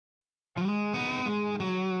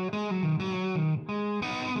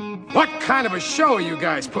What kind of a show are you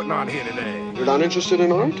guys putting on here today? You're not interested in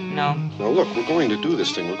art? No. Now look, we're going to do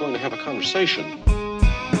this thing. We're going to have a conversation.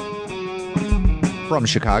 From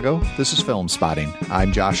Chicago, this is Film Spotting.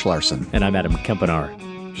 I'm Josh Larson. And I'm Adam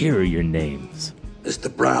Kempenar. Here are your names.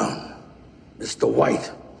 Mr. Brown, Mr. White,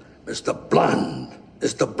 Mr. Blonde,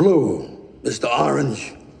 Mr. Blue, Mr.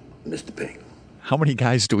 Orange, and Mr. Pink. How many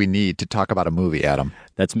guys do we need to talk about a movie, Adam?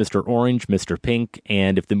 That's Mr. Orange, Mr. Pink,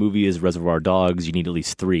 and if the movie is Reservoir Dogs, you need at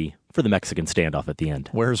least 3 for the Mexican standoff at the end.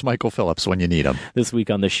 Where's Michael Phillips when you need him? This week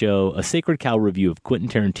on the show, a Sacred Cow review of Quentin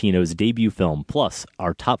Tarantino's debut film, plus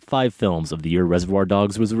our top 5 films of the year Reservoir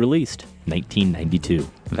Dogs was released, 1992.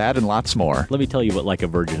 That and lots more. Let me tell you what Like a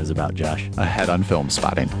Virgin is about, Josh. Ahead on Film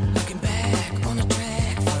Spotting. Looking back on the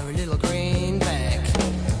track for a little greenback.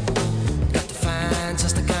 Got to find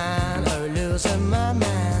just the kind of losing my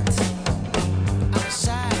mind.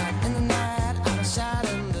 Outside in the night, outside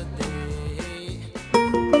in the day.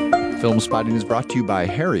 Film Spotting is brought to you by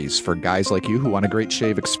Harry's. For guys like you who want a great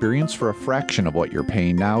shave experience for a fraction of what you're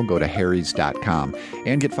paying now, go to harrys.com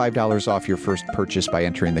and get $5 off your first purchase by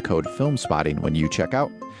entering the code FilmSpotting when you check out.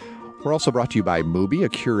 We're also brought to you by Mubi, a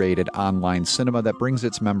curated online cinema that brings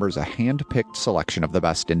its members a hand-picked selection of the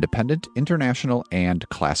best independent, international, and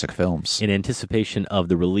classic films. In anticipation of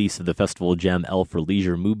the release of the festival gem Elle for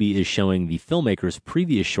Leisure, Mubi is showing the filmmaker's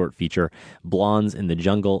previous short feature, Blondes in the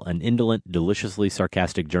Jungle, an indolent, deliciously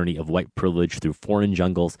sarcastic journey of white privilege through foreign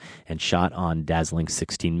jungles and shot on dazzling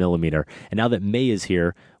 16mm. And now that May is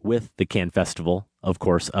here, with the Cannes Festival, of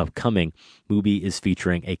course, upcoming, Mubi is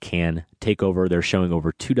featuring a Cannes takeover. They're showing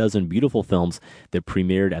over 24 beautiful films that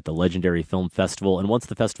premiered at the legendary film festival. And once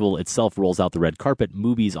the festival itself rolls out the red carpet,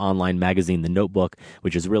 Mubi's online magazine, The Notebook,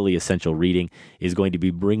 which is really essential reading, is going to be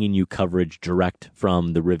bringing you coverage direct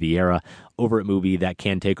from the Riviera. Over at Mubi, that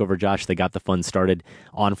Cannes takeover, Josh, they got the fun started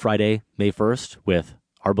on Friday, May 1st, with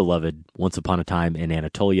our beloved Once Upon a Time in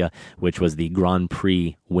Anatolia, which was the Grand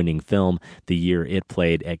Prix winning film the year it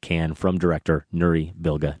played at Cannes from director Nuri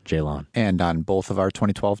Bilge Ceylan. And on both of our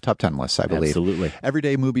 2012 Top 10 lists, I believe. Absolutely. Every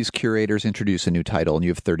day, Mubi's curators introduce a new title, and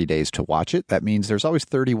you have 30 days to watch it. That means there's always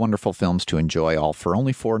 30 wonderful films to enjoy, all for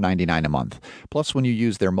only $4.99 a month. Plus, when you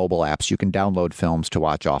use their mobile apps, you can download films to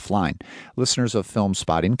watch offline. Listeners of Film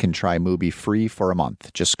Spotting can try Mubi free for a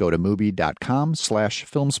month. Just go to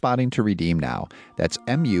mubi.com/filmspotting to redeem now. That's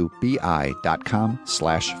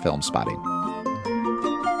mubi.com/filmspotting.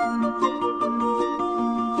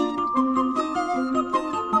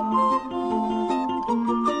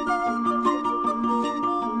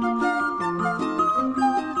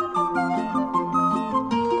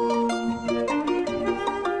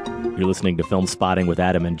 You're listening to Film Spotting with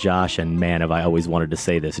Adam and Josh, and man, have I always wanted to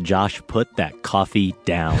say this. Josh, put that coffee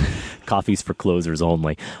down. Coffee's for closers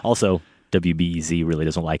only. Also, WBEZ really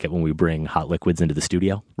doesn't like it when we bring hot liquids into the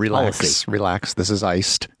studio. Relax. This is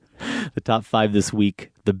iced. The top 5 this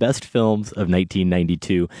week, the best films of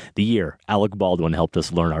 1992, the year Alec Baldwin helped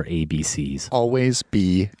us learn our ABCs. Always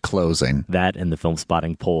be closing. That and the Film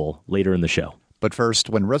Spotting poll later in the show. But first,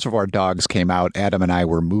 when Reservoir Dogs came out, Adam and I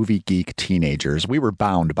were movie geek teenagers. We were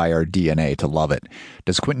bound by our DNA to love it.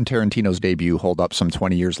 Does Quentin Tarantino's debut hold up some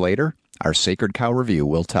 20 years later? Our Sacred Cow review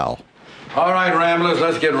will tell. All right, Ramblers,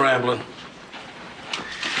 let's get rambling.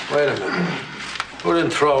 Wait a minute. Who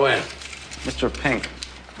didn't throw in? Mr. Pink,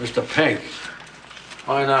 Mr. Pink.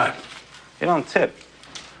 Why not? you don't tip.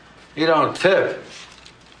 You don't tip.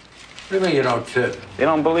 What do you mean you don't tip? You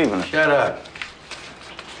don't believe in it. Shut up.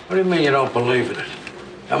 What do you mean you don't believe in it?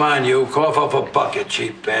 Come on, you. Cough up a bucket,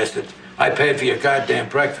 cheap bastard. I paid for your goddamn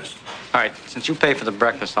breakfast. All right, since you pay for the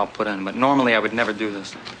breakfast, I'll put in. But normally I would never do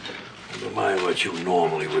this. Never mind what you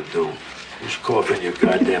normally would do. Just cough in your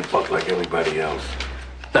goddamn buck like everybody else.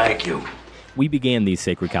 Thank you. We began these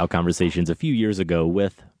Sacred Cow conversations a few years ago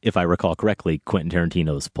with, if I recall correctly, Quentin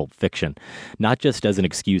Tarantino's Pulp Fiction. Not just as an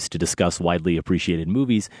excuse to discuss widely appreciated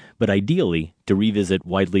movies, but ideally to revisit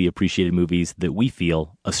widely appreciated movies that we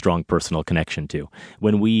feel a strong personal connection to.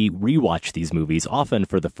 When we rewatch these movies, often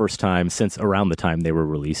for the first time since around the time they were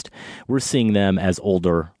released, we're seeing them as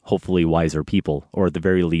older, hopefully wiser people, or at the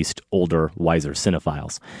very least, older, wiser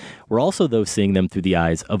cinephiles. We're also, though, seeing them through the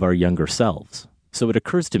eyes of our younger selves. So it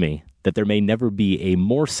occurs to me that there may never be a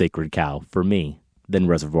more sacred cow for me than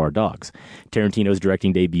Reservoir Dogs. Tarantino's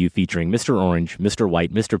directing debut featuring Mr. Orange, Mr.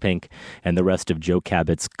 White, Mr. Pink, and the rest of Joe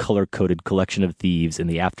Cabot's color-coded collection of thieves in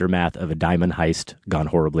the aftermath of a diamond heist gone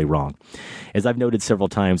horribly wrong. As I've noted several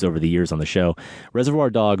times over the years on the show, Reservoir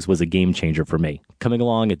Dogs was a game changer for me, coming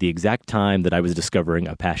along at the exact time that I was discovering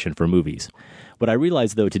a passion for movies. What I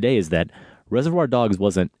realized, though, today is that Reservoir Dogs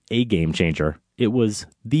wasn't a game changer, it was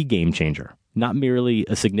the game changer. Not merely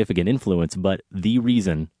a significant influence, but the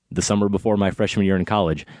reason the summer before my freshman year in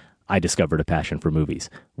college, I discovered a passion for movies.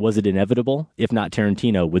 Was it inevitable? If not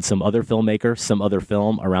Tarantino, would some other filmmaker, some other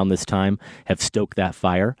film around this time have stoked that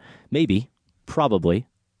fire? Maybe, probably,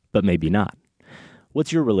 but maybe not.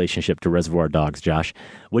 What's your relationship to Reservoir Dogs, Josh?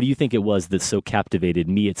 What do you think it was that so captivated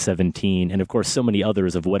me at 17, and of course so many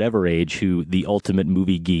others of whatever age who the ultimate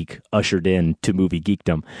movie geek ushered in to movie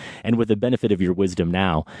geekdom? And with the benefit of your wisdom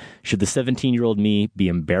now, should the 17-year-old me be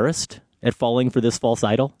embarrassed at falling for this false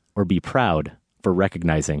idol, or be proud for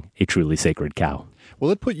recognizing a truly sacred cow?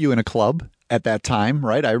 Well, it put you in a club at that time,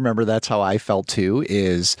 right? I remember that's how I felt too,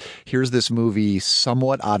 is here's this movie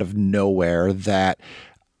somewhat out of nowhere that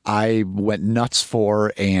I went nuts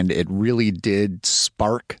for, and it really did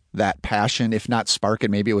spark that passion. If not spark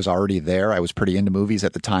it, maybe it was already there. I was pretty into movies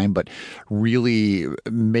at the time, but really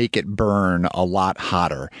make it burn a lot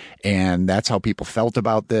hotter. And that's how people felt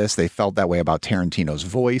about this. They felt that way about Tarantino's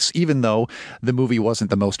voice, even though the movie wasn't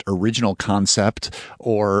the most original concept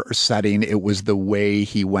or setting. It was the way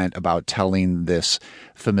he went about telling this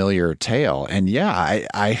familiar tale. And yeah,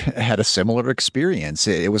 I had a similar experience.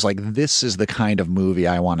 It was like, this is the kind of movie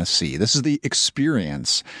I want to see. This is the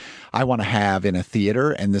experience I want to have in a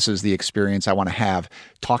theater, and this is the experience I want to have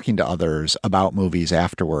talking to others about movies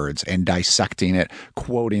afterwards and dissecting it,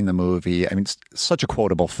 quoting the movie. I mean, it's such a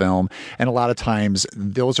quotable film, and a lot of times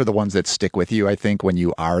those are the ones that stick with you, I think, when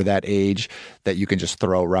you are that age, that you can just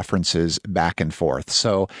throw references back and forth.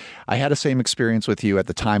 So I had the same experience with you at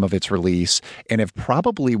the time of its release, and have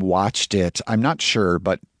probably watched it, I'm not sure,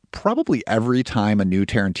 but probably every time a new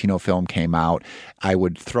Tarantino film came out, I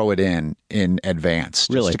would throw it in advance,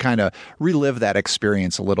 just to kind of relive that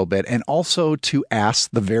experience a little bit, and also to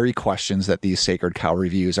ask the very questions that these Sacred Cow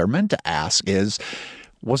reviews are meant to ask is,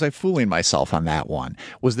 was I fooling myself on that one?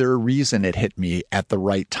 Was there a reason it hit me at the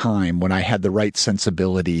right time when I had the right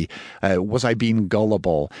sensibility? Was I being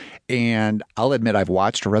gullible? And I'll admit I've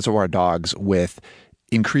watched Reservoir Dogs with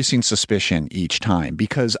increasing suspicion each time,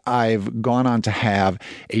 because I've gone on to have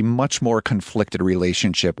a much more conflicted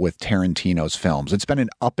relationship with Tarantino's films. It's been an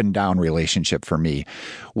up and down relationship for me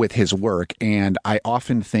with his work, and I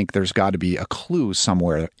often think there's got to be a clue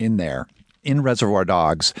somewhere in there in Reservoir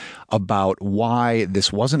Dogs about why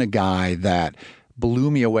this wasn't a guy that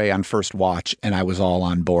blew me away on first watch and I was all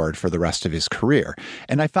on board for the rest of his career.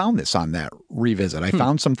 And I found this on that revisit. I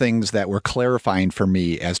found some things that were clarifying for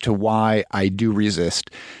me as to why I do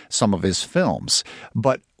resist some of his films.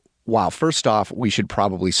 But wow, first off, we should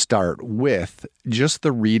probably start with just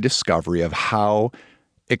the rediscovery of how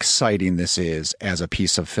exciting this is as a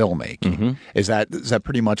piece of filmmaking. Is that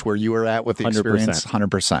pretty much where you were at with the 100%. Experience?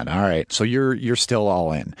 100%. All right. So you're still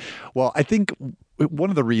all in. Well, I think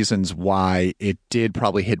one of the reasons why it did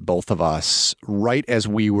probably hit both of us right as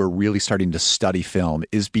we were really starting to study film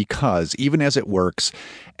is because even as it works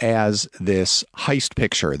as this heist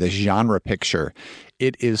picture, this genre picture,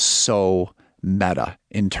 it is so meta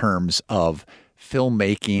in terms of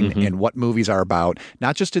filmmaking and what movies are about,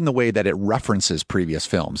 not just in the way that it references previous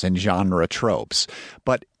films and genre tropes,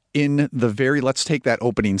 but in the very, let's take that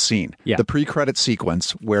opening scene, the pre-credit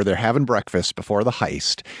sequence where they're having breakfast before the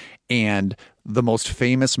heist, and the most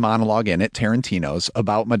famous monologue in it, Tarantino's,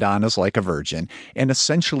 about Madonna's Like a Virgin. And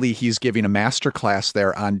essentially, he's giving a masterclass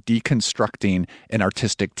there on deconstructing an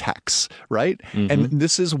artistic text, right? And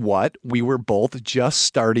this is what we were both just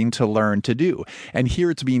starting to learn to do. And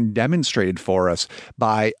here it's being demonstrated for us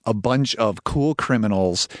by a bunch of cool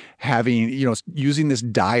criminals having, using this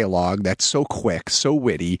dialogue that's so quick, so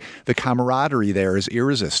witty. The camaraderie there is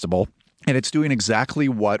irresistible. And it's doing exactly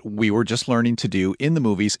what we were just learning to do in the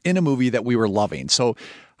movies, in a movie that we were loving. So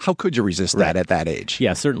how could you resist that at that age?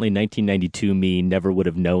 Yeah, certainly 1992 me never would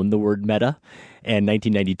have known the word meta. And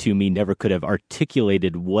 1992 me never could have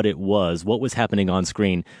articulated what it was, what was happening on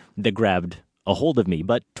screen that grabbed a hold of me.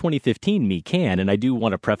 But 2015 me can. And I do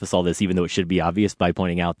want to preface all this, even though it should be obvious, by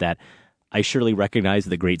pointing out that I surely recognize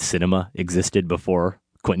that great cinema existed before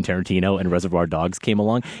Quentin Tarantino and Reservoir Dogs came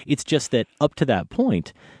along. It's just that up to that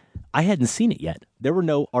point, I hadn't seen it yet. There were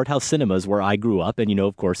no art house cinemas where I grew up. And,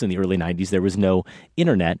 of course, in the early 90s, there was no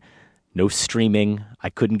internet, no streaming. I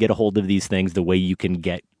couldn't get a hold of these things the way you can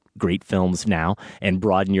get great films now and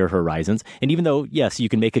broaden your horizons. And even though, yes, you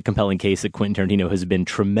can make a compelling case that Quentin Tarantino has been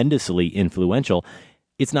tremendously influential,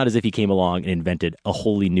 it's not as if he came along and invented a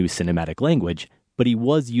wholly new cinematic language, but he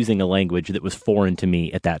was using a language that was foreign to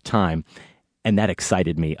me at that time. And that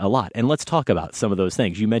excited me a lot. And let's talk about some of those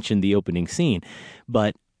things. You mentioned the opening scene,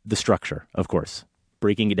 but the structure, of course,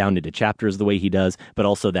 breaking it down into chapters the way he does, but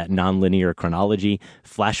also that nonlinear chronology,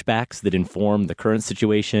 flashbacks that inform the current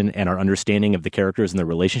situation and our understanding of the characters and their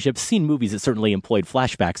relationships. Seen movies that certainly employed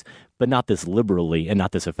flashbacks, but not this liberally and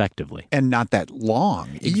not this effectively. And not that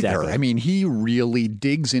long either. Exactly. I mean, he really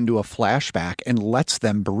digs into a flashback and lets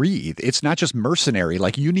them breathe. It's not just mercenary,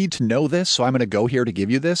 like, you need to know this, so I'm going to go here to give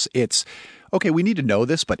you this. It's, okay, we need to know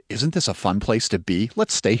this, but isn't this a fun place to be?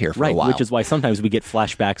 Let's stay here for a while. Which is why sometimes we get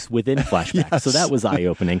flashbacks within flashbacks. Yes. So that was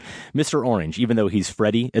eye-opening. Mr. Orange, even though he's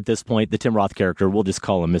Freddy at this point, the Tim Roth character, we'll just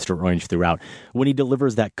call him Mr. Orange throughout, when he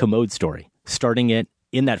delivers that commode story, starting it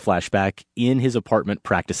in that flashback in his apartment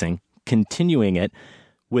practicing, continuing it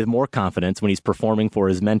with more confidence when he's performing for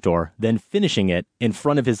his mentor, then finishing it in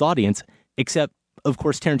front of his audience, except, of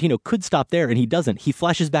course, Tarantino could stop there, and he doesn't. He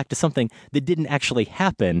flashes back to something that didn't actually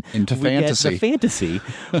happen. Into fantasy. Get the fantasy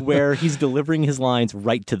where he's delivering his lines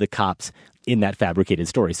right to the cops in that fabricated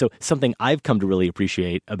story. So something I've come to really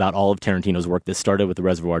appreciate about all of Tarantino's work that started with the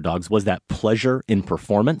Reservoir Dogs was that pleasure in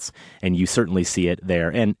performance, and you certainly see it there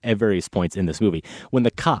and at various points in this movie. When the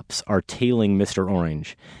cops are tailing Mr.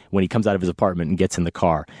 Orange, when he comes out of his apartment and gets in the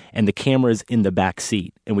car, and the camera's in the back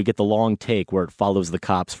seat, and we get the long take where it follows the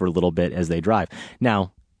cops for a little bit as they drive.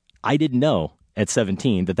 Now, I didn't know at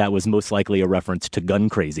 17 that was most likely a reference to Gun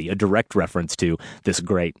Crazy, a direct reference to this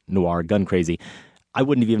great noir Gun Crazy. I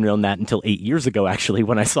wouldn't have even known that until 8 years ago, actually,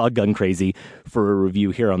 when I saw Gun Crazy for a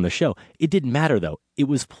review here on the show. It didn't matter, though. It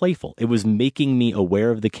was playful. It was making me aware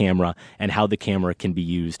of the camera and how the camera can be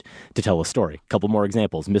used to tell a story. A couple more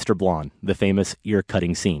examples. Mr. Blonde, the famous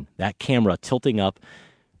ear-cutting scene. That camera tilting up,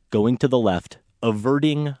 going to the left,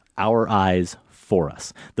 averting our eyes for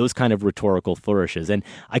us. Those kind of rhetorical flourishes. And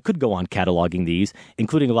I could go on cataloging these,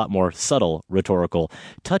 including a lot more subtle rhetorical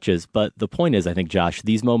touches. But the point is, I think, Josh,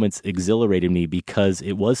 these moments exhilarated me because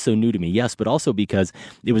it was so new to me, yes, but also because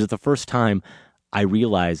it was the first time I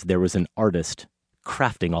realized there was an artist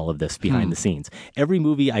crafting all of this behind the scenes. Every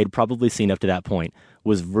movie I had probably seen up to that point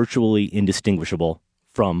was virtually indistinguishable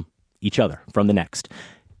from each other, from the next.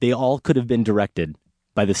 They all could have been directed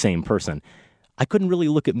by the same person. I couldn't really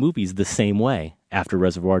look at movies the same way after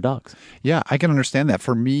Reservoir Dogs. Yeah, I can understand that.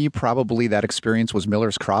 For me, probably that experience was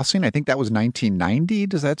Miller's Crossing. I think that was 1990.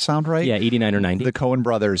 Does that sound right? Yeah, 89 or 90. The Coen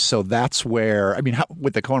brothers. So that's where, I mean,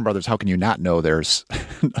 with the Coen brothers, how can you not know there's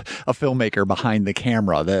a filmmaker behind the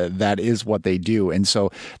camera? That is what they do. And so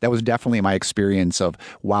that was definitely my experience of,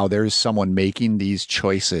 wow, there's someone making these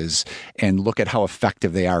choices and look at how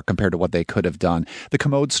effective they are compared to what they could have done. The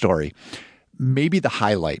Commode story. Maybe the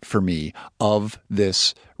highlight for me of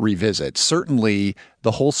this revisit. Certainly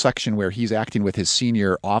the whole section where he's acting with his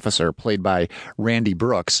senior officer, played by Randy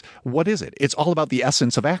Brooks. What is it? It's all about the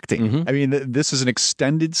essence of acting. Mm-hmm. I mean, this is an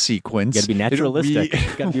extended sequence. You got to be naturalistic.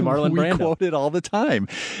 You got to be Marlon Brando. We quote it all the time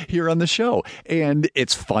here on the show. And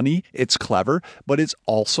it's funny, it's clever, but it's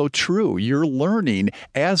also true. You're learning,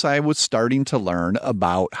 as I was starting to learn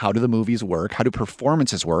about how do the movies work, how do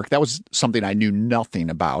performances work. That was something I knew nothing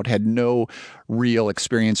about, had no real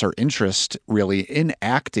experience or interest really in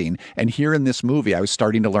acting. And here in this movie, I was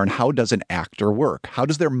starting to learn, how does an actor work? How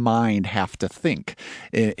does their mind have to think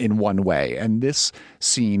in one way? And this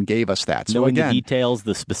scene gave us that. So knowing again, the details,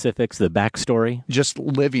 the specifics, the backstory. Just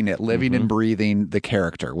living it, and breathing the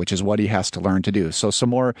character, which is what he has to learn to do. So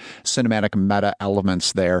some more cinematic meta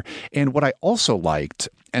elements there. And what I also liked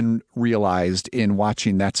and realized in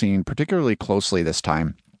watching that scene particularly closely this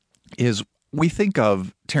time is we think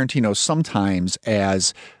of Tarantino sometimes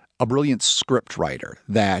as a brilliant script writer,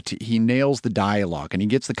 that he nails the dialogue and he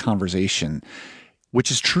gets the conversation,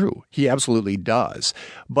 which is true. He absolutely does.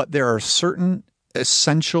 But there are certain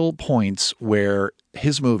essential points where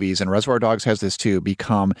his movies, and Reservoir Dogs has this too,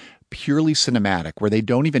 become purely cinematic, where they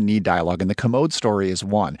don't even need dialogue. And the Commode story is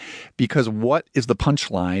one, because what is the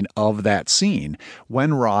punchline of that scene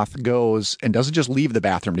when Roth goes and doesn't just leave the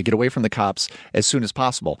bathroom to get away from the cops as soon as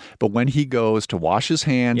possible, but when he goes to wash his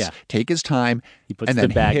hands, take his time, he puts and the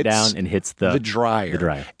then bag down and hits the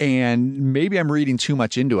dryer. And maybe I'm reading too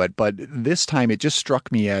much into it, but this time it just struck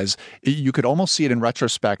me as you could almost see it in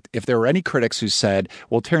retrospect. If there were any critics who said,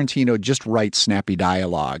 well, Tarantino just writes snappy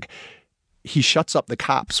dialogue, he shuts up the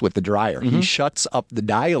cops with the dryer. He shuts up the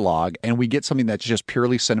dialogue, and we get something that's just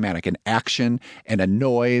purely cinematic, an action and a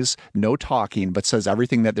noise, no talking, but says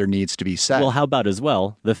everything that there needs to be said. Well, how about as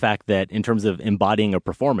well the fact that in terms of embodying a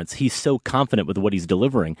performance, he's so confident with what he's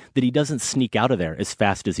delivering that he doesn't sneak out of there as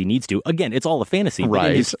fast as he needs to. Again, it's all a fantasy, but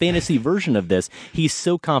in his fantasy version of this, he's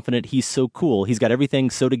so confident, he's so cool, he's got everything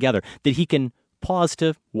so together that he can pause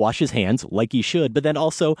to wash his hands like he should, but then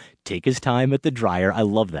also take his time at the dryer. I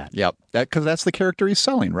love that. Yep, because that's the character he's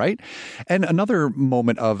selling, right? And another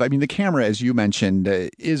moment of, I mean, the camera, as you mentioned,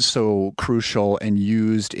 is so crucial and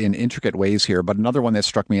used in intricate ways here. But another one that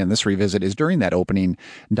struck me in this revisit is during that opening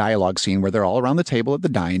dialogue scene where they're all around the table at the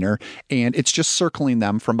diner, and it's just circling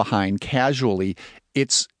them from behind casually.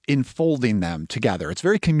 It's enfolding them together. It's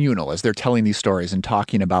very communal as they're telling these stories and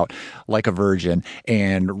talking about Like a Virgin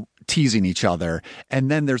and teasing each other. And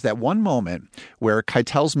then there's that one moment where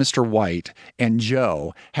Keitel's Mr. White and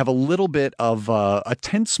Joe have a little bit of a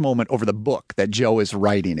tense moment over the book that Joe is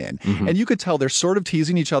writing in. Mm-hmm. And you could tell they're sort of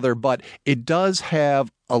teasing each other, but it does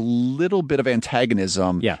have a little bit of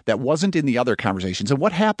antagonism that wasn't in the other conversations. And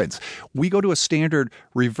what happens? We go to a standard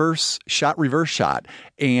reverse shot,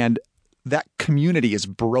 and that community is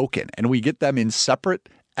broken, and we get them in separate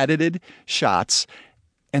edited shots.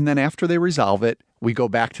 And then after they resolve it, we go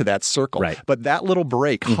back to that circle. Right. But that little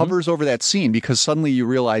break hovers over that scene because suddenly you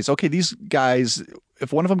realize, okay, these guys,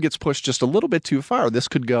 if one of them gets pushed just a little bit too far, this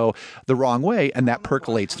could go the wrong way, and that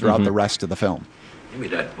percolates throughout the rest of the film. Give me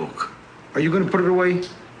that book. Are you going to put it away?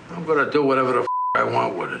 I'm going to do whatever the I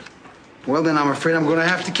want with it. Well, then I'm afraid I'm going to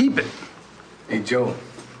have to keep it. Hey, Joe.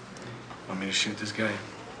 Want me to shoot this guy?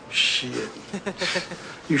 Shit.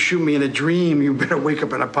 You shoot me in a dream, you better wake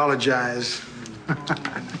up and apologize.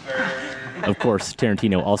 Of course,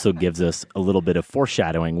 Tarantino also gives us a little bit of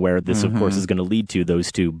foreshadowing where this, of course, is going to lead to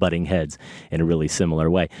those two butting heads in a really similar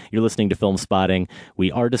way. You're listening to Film Spotting.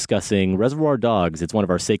 We are discussing Reservoir Dogs. It's one of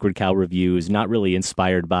our Sacred Cow reviews, not really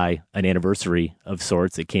inspired by an anniversary of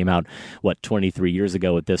sorts. It came out, 23 years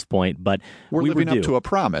ago at this point, but we're living up to a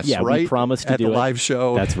promise, right? We promised to do it. At the live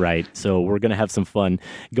show. That's right. So we're going to have some fun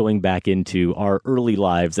going back into our early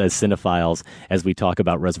lives as cinephiles as we talk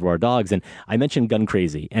about Reservoir Dogs. And I mentioned Gun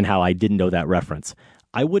Crazy and how I didn't know that reference.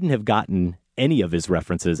 I wouldn't have gotten any of his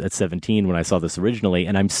references at 17 when I saw this originally,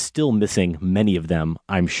 and I'm still missing many of them,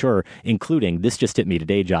 I'm sure, including, this just hit me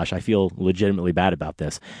today, Josh. I feel legitimately bad about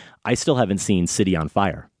this. I still haven't seen City on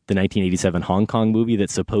Fire, the 1987 Hong Kong movie that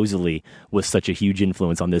supposedly was such a huge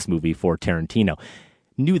influence on this movie for Tarantino.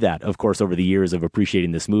 Knew that, of course, over the years of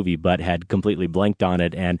appreciating this movie, but had completely blanked on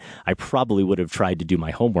it, and I probably would have tried to do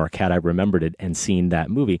my homework had I remembered it and seen that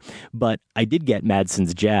movie. But I did get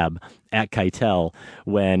Madsen's jab at Keitel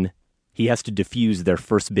when he has to diffuse their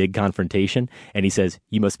first big confrontation, and he says,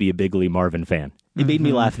 "You must be a big Lee Marvin fan." It made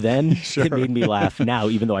me laugh then. Sure. It made me laugh now,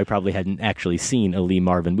 even though I probably hadn't actually seen a Lee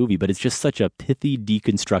Marvin movie. But it's just such a pithy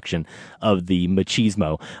deconstruction of the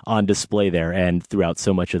machismo on display there and throughout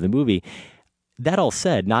so much of the movie. That all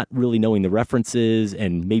said, not really knowing the references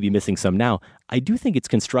and maybe missing some now, I do think it's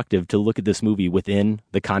constructive to look at this movie within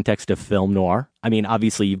the context of film noir. I mean,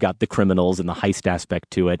 obviously, you've got the criminals and the heist aspect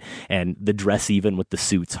to it, and the dress even with the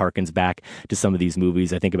suits harkens back to some of these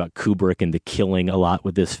movies. I think about Kubrick and The Killing a lot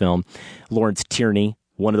with this film. Lawrence Tierney,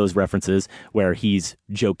 one of those references where he's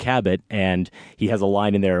Joe Cabot, and he has a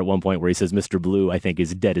line in there at one point where he says, "Mr. Blue, I think,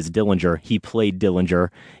 is dead as Dillinger." He played Dillinger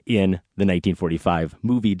in the 1945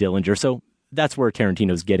 movie Dillinger. So that's where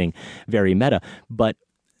Tarantino's getting very meta. But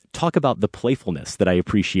talk about the playfulness that I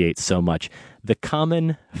appreciate so much. The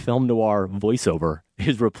common film noir voiceover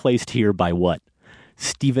is replaced here by what?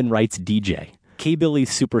 Stephen Wright's DJ.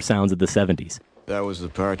 K-Billy's super sounds of the 70s. That was the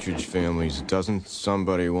Partridge Family's Doesn't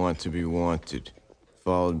Somebody Want to Be Wanted,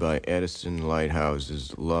 followed by Edison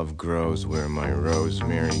Lighthouse's Love Grows Where My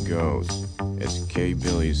Rosemary Goes, as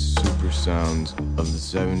K-Billy's super sounds of the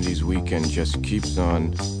 70s weekend just keeps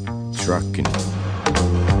on trucking.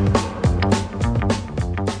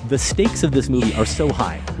 The stakes of this movie are so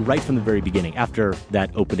high right from the very beginning, after that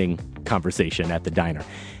opening conversation at the diner.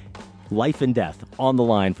 Life and death on the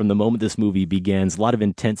line from the moment this movie begins, a lot of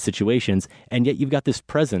intense situations, and yet you've got this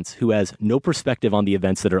presence who has no perspective on the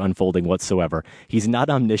events that are unfolding whatsoever. He's not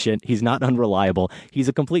omniscient, he's not unreliable, he's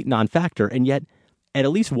a complete non-factor, and yet at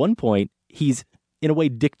least one point, he's in a way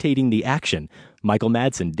dictating the action. Michael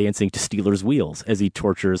Madsen dancing to Steeler's wheels as he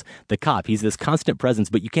tortures the cop. He's this constant presence,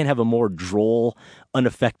 but you can't have a more droll,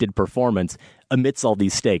 unaffected performance amidst all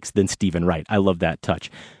these stakes than Stephen Wright. I love that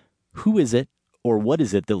touch. Who is it, or what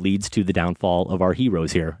is it that leads to the downfall of our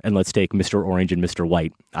heroes here? And let's take Mr. Orange and Mr.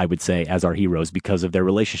 White, I would say, as our heroes because of their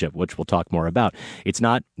relationship, which we'll talk more about. It's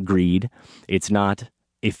not greed. It's not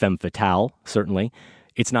a femme fatale, certainly.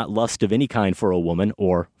 It's not lust of any kind for a woman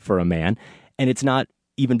or for a man. And it's not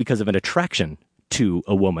even because of an attraction to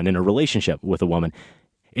a woman in a relationship with a woman.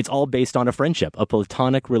 It's all based on a friendship, a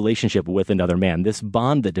platonic relationship with another man, this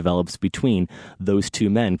bond that develops between those two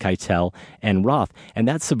men, Keitel and Roth. And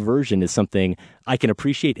that subversion is something I can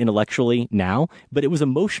appreciate intellectually now, but it was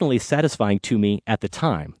emotionally satisfying to me at the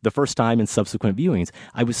time. The first time and subsequent viewings,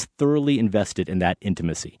 I was thoroughly invested in that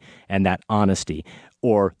intimacy and that honesty,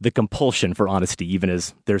 or the compulsion for honesty, even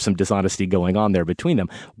as there's some dishonesty going on there between them.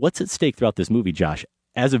 What's at stake throughout this movie, Josh,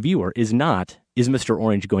 as a viewer, is Mr.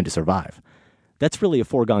 Orange going to survive? That's really a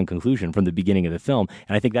foregone conclusion from the beginning of the film.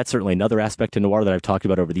 And I think that's certainly another aspect to noir that I've talked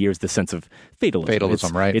about over the years, the sense of fatalism.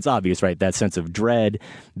 Fatalism, right. It's obvious, right? That sense of dread,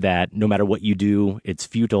 that no matter what you do, it's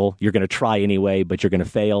futile. You're going to try anyway, but you're going to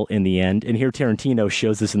fail in the end. And here Tarantino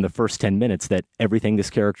shows us in the first 10 minutes that everything this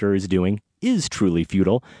character is doing is truly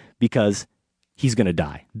futile because he's going to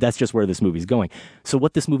die. That's just where this movie's going. So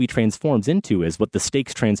what this movie transforms into is, what the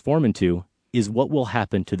stakes transform into, is what will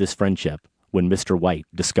happen to this friendship when Mr. White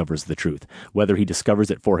discovers the truth, whether he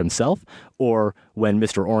discovers it for himself or when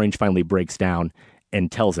Mr. Orange finally breaks down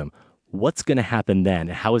and tells him. What's going to happen then?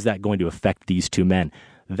 And how is that going to affect these two men?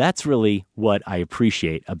 That's really what I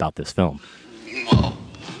appreciate about this film.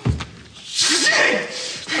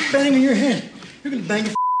 Stop banging your head. You're going to bang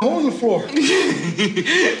your hole in the floor.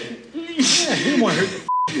 Yeah, you don't want to hurt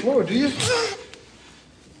the floor, do you?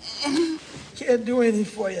 Can't do anything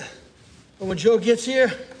for you. But when Joe gets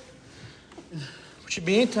here, it should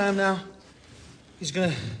be any time now, he's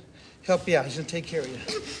going to help you out. He's going to take care of you.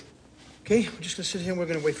 Okay? We're just going to sit here and we're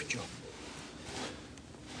going to wait for Joe.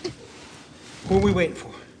 Who are we waiting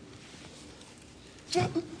for?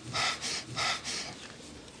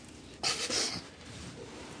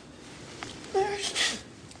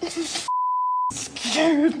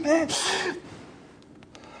 Scared, man.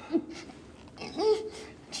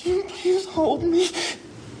 Can you please hold me?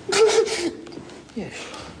 Yes.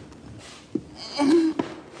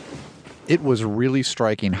 It was really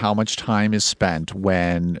striking how much time is spent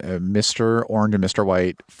when Mr. Orange and Mr.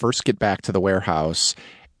 White first get back to the warehouse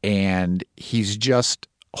and he's just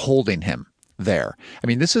holding him there. I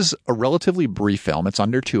mean, this is a relatively brief film. It's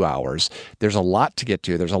under 2 hours. There's a lot to get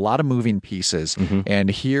to. There's a lot of moving pieces. And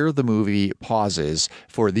here the movie pauses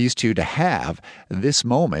for these two to have this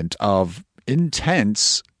moment of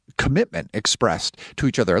intense commitment expressed to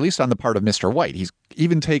each other, at least on the part of Mr. White. He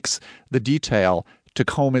even takes the detail to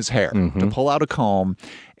comb his hair, to pull out a comb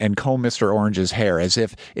and comb Mr. Orange's hair, as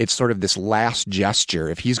if it's sort of this last gesture.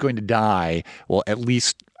 If he's going to die, well, at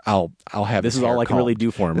least I'll have This his is all hair I can combed. really do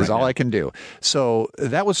for him This is right all now. I can do. So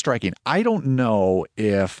that was striking. I don't know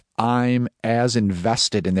if I'm as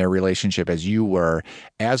invested in their relationship as you were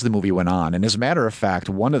as the movie went on. And as a matter of fact,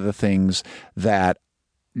 one of the things that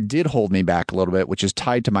did hold me back a little bit, which is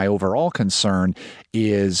tied to my overall concern,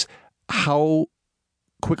 is how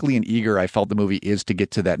quickly and eager I felt the movie is to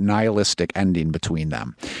get to that nihilistic ending between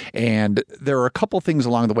them. And there are a couple things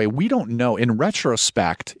along the way we don't know. In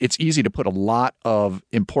retrospect, it's easy to put a lot of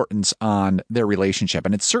importance on their relationship,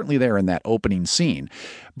 and it's certainly there in that opening scene.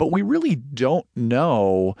 But we really don't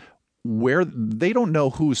know they don't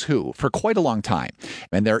know who's who for quite a long time.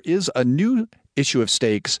 And there is a new issue of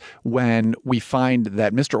stakes when we find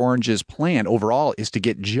that Mr. Orange's plan overall is to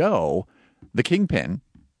get Joe, the kingpin,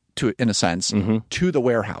 in a sense, to the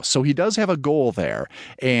warehouse. So he does have a goal there,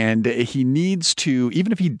 and he needs to,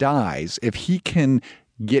 even if he dies, if he can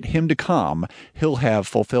get him to come, he'll have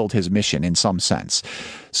fulfilled his mission in some sense.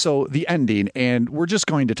 So the ending, and we're just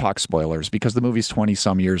going to talk spoilers because the movie's 20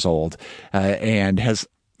 some years old and has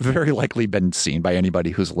very likely been seen by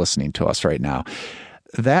anybody who's listening to us right now.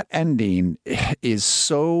 That ending is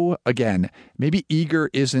so, again, maybe eager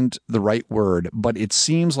isn't the right word, but it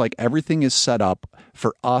seems like everything is set up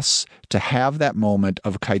for us to have that moment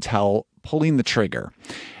of Keitel pulling the trigger.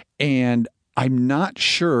 And I'm not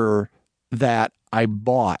sure that I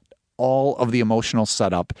bought all of the emotional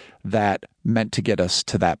setup that meant to get us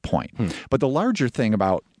to that point. But the larger thing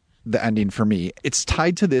about the ending for me, it's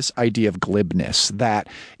tied to this idea of glibness that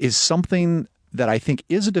is something that I think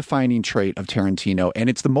is a defining trait of Tarantino, and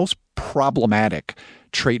it's the most problematic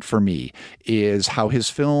trait for me, is how his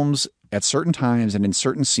films at certain times and in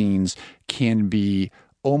certain scenes can be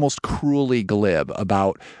almost cruelly glib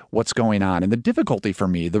about what's going on. And the difficulty for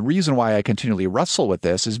me, the reason why I continually wrestle with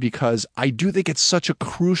this, is because I do think it's such a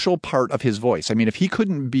crucial part of his voice. I mean, if he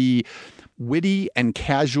couldn't be witty and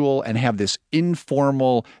casual and have this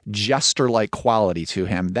informal jester-like quality to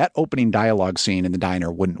him, that opening dialogue scene in the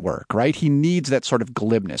diner wouldn't work, right? He needs that sort of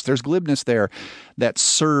glibness. There's glibness there that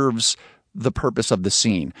serves the purpose of the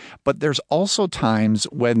scene. But there's also times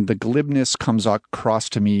when the glibness comes across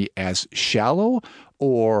to me as shallow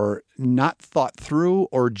or not thought through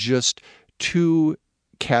or just too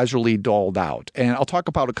casually doled out. And I'll talk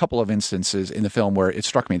about a couple of instances in the film where it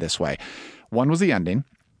struck me this way. One was the ending.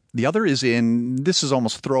 The other is this is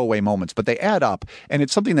almost throwaway moments, but they add up. And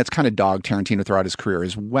it's something that's kind of dogged Tarantino throughout his career,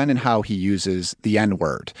 is when and how he uses the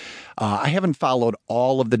N-word. I haven't followed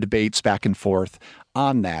all of the debates back and forth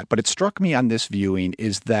on that, but it struck me on this viewing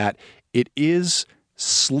is that it is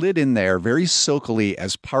slid in there very silkily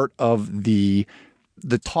as part of the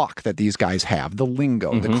talk that these guys have, the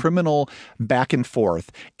lingo, the criminal back and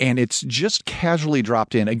forth, and it's just casually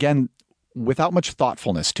dropped in. Again, without much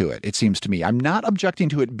thoughtfulness to it, it seems to me. I'm not objecting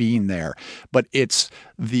to it being there, but it's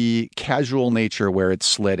the casual nature where it's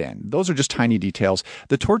slid in. Those are just tiny details.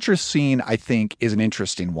 The torture scene, I think, is an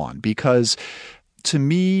interesting one because to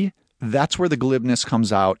me, that's where the glibness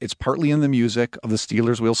comes out. It's partly in the music of the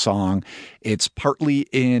Steelers Wheel song. It's partly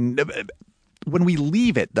in... When we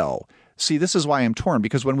leave it, though, see, this is why I'm torn,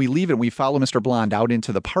 because when we leave it and we follow Mr. Blonde out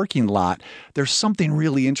into the parking lot, there's something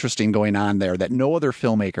really interesting going on there that no other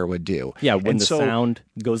filmmaker would do. Yeah, when the sound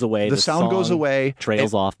goes away, the sound goes away,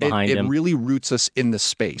 trails off behind him. It really roots us in the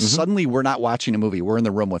space. Suddenly, we're not watching a movie. We're in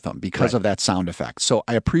the room with them because of that sound effect. So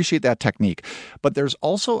I appreciate that technique. But there's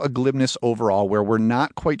also a glibness overall where we're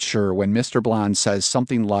not quite sure when Mr. Blonde says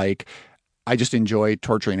something like, I just enjoy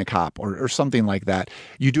torturing a cop or something like that.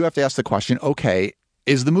 You do have to ask the question, okay,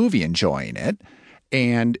 is the movie enjoying it?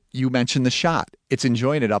 And you mentioned the shot. It's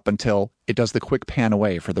enjoying it up until it does the quick pan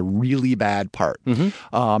away for the really bad part.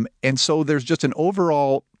 And so there's just an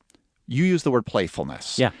overall, you use the word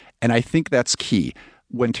playfulness. Yeah. And I think that's key.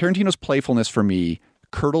 When Tarantino's playfulness for me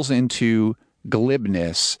curdles into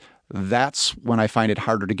glibness, that's when I find it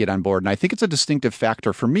harder to get on board. And I think it's a distinctive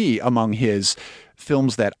factor for me among his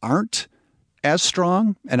films that aren't as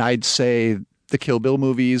strong. And I'd say the Kill Bill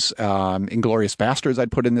movies, Inglourious Bastards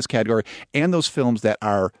I'd put in this category, and those films that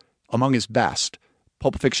are among his best,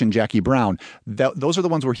 Pulp Fiction, Jackie Brown, those are the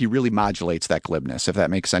ones where he really modulates that glibness, if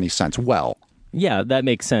that makes any sense. Well, yeah, that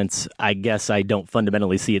makes sense. I guess I don't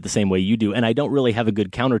fundamentally see it the same way you do, and I don't really have a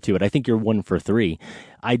good counter to it. I think you're 1 for 3.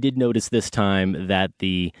 I did notice this time that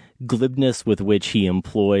the glibness with which he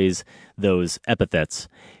employs those epithets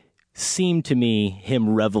seemed to me him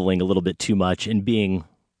reveling a little bit too much and being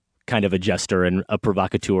kind of a jester and a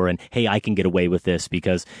provocateur and, hey, I can get away with this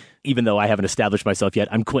because even though I haven't established myself yet,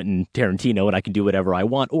 I'm Quentin Tarantino and I can do whatever I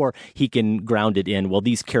want. Or he can ground it in, well,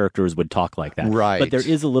 these characters would talk like that. Right. But there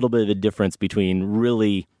is a little bit of a difference between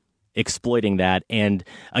really exploiting that and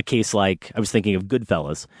a case like, I was thinking of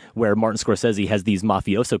Goodfellas, where Martin Scorsese has these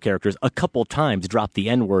mafioso characters a couple times drop the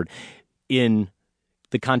N-word in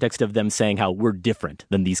the context of them saying how we're different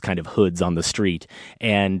than these kind of hoods on the street.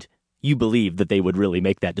 And you believe that they would really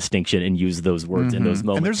make that distinction and use those words in those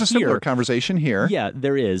moments. And there's a similar conversation here. Yeah,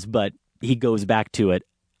 there is, but he goes back to it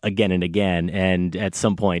again and again, and at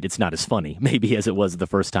some point it's not as funny, maybe as it was the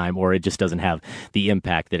first time, or it just doesn't have the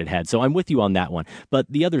impact that it had. So I'm with you on that one. But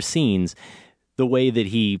the other scenes, the way that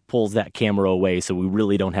he pulls that camera away so we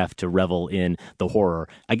really don't have to revel in the horror,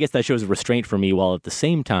 I guess that shows restraint for me, while at the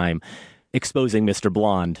same time exposing Mr.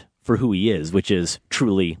 Blonde for who he is, which is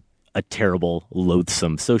truly a terrible,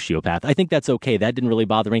 loathsome sociopath. I think that's okay. That didn't really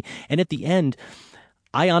bother me. And at the end,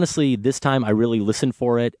 I honestly, this time, I really listened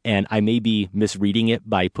for it, and I may be misreading it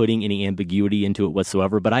by putting any ambiguity into it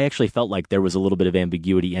whatsoever, but I actually felt like there was a little bit of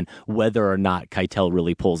ambiguity in whether or not Keitel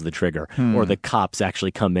really pulls the trigger, or the cops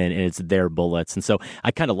actually come in and it's their bullets. And so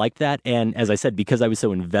I kind of liked that, and as I said, because I was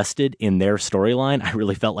so invested in their storyline, I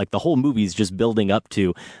really felt like the whole movie's just building up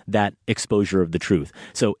to that exposure of the truth.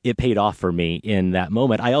 So it paid off for me in that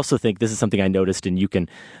moment. I also think this is something I noticed, and you can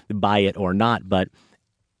buy it or not, but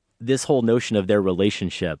this whole notion of their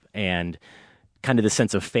relationship and kind of the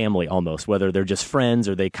sense of family almost, whether they're just friends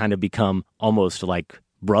or they kind of become almost like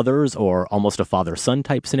brothers or almost a father-son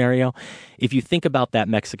type scenario. If you think about that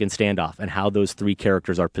Mexican standoff and how those three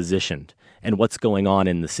characters are positioned and what's going on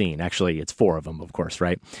in the scene, actually it's 4 of them, of course,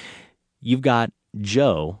 right? You've got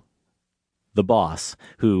Joe, the boss,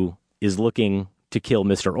 who is looking to kill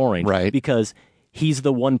Mr. Orange, right, because he's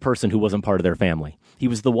the one person who wasn't part of their family. He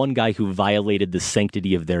was the one guy who violated the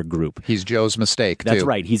sanctity of their group. He's Joe's mistake, That's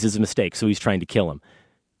right. He's his mistake, so he's trying to kill him.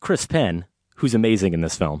 Chris Penn, who's amazing in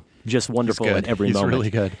this film, just wonderful in every moment. He's really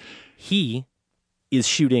good. He is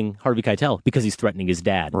shooting Harvey Keitel because he's threatening his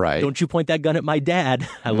dad. Right. Don't you point that gun at my dad.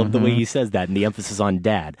 I love the way he says that and the emphasis on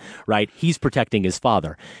dad, right? He's protecting his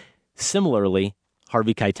father. Similarly,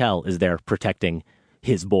 Harvey Keitel is there protecting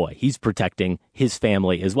his boy. He's protecting his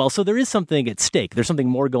family as well. So there is something at stake. There's something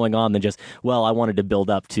more going on than just, well, I wanted to build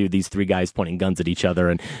up to these 3 guys pointing guns at each other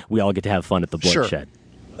and we all get to have fun at the bloodshed.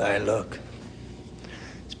 Sure. Hey, look,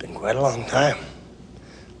 it's been quite a long time.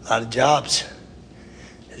 A lot of jobs.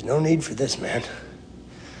 There's no need for this, man.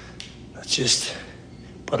 Let's just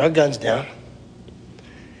put our guns down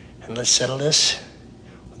and let's settle this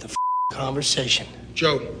with a conversation.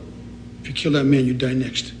 Joe, if you kill that man, you die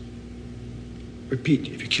next. Repeat,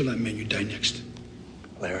 if you kill that man, you die next.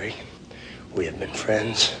 Larry, we have been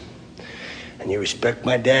friends. And you respect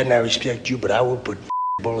my dad and I respect you, but I will put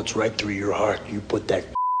bullets right through your heart. You put that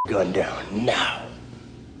gun down now.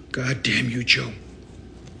 God damn you, Joe.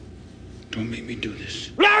 Don't make me do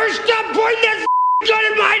this. Larry, stop pointing that gun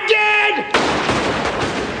at my dad!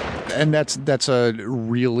 And that's a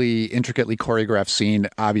really intricately choreographed scene,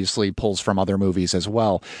 obviously pulls from other movies as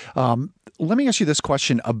well. Let me ask you this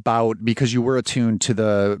question about, because you were attuned to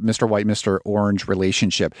the Mr. White, Mr. Orange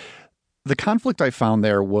relationship. The conflict I found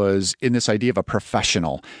there was in this idea of a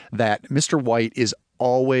professional, that Mr. White is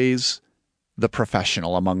always the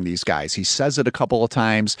professional among these guys. He says it a couple of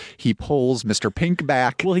times. He pulls Mr. Pink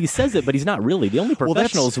back. Well, he says it, but he's not really. The only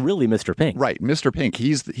professional is really Mr. Pink. Right. Mr. Pink,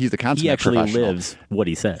 he's the consummate He actually professional. lives what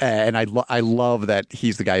he says. And I love that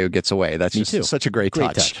he's the guy who gets away. That's Me just too. such a great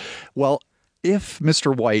touch. Well, if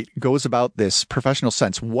Mr. White goes about this professional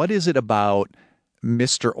sense, what is it about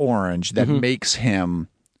Mr. Orange that makes him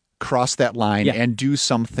cross that line and do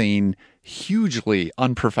something hugely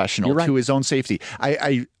unprofessional to his own safety?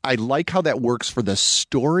 I like how that works for the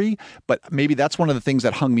story, but maybe that's one of the things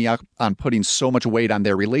that hung me up on putting so much weight on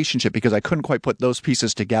their relationship, because I couldn't quite put those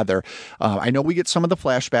pieces together. I know we get some of the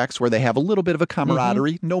flashbacks where they have a little bit of a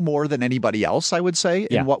camaraderie, no more than anybody else, I would say,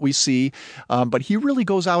 in what we see. But he really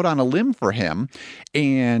goes out on a limb for him.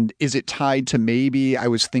 And is it tied to, maybe I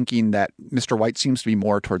was thinking that Mr. White seems to be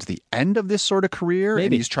more towards the end of this sort of career,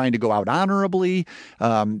 and he's trying to go out honorably,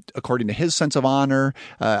 according to his sense of honor.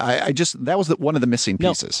 That was one of the missing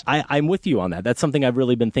pieces. I'm with you on that. That's something I've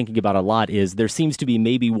really been thinking about a lot, is there seems to be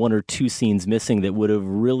maybe one or two scenes missing that would have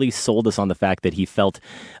really sold us on the fact that he felt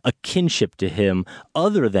a kinship to him,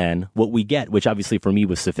 other than what we get, which obviously for me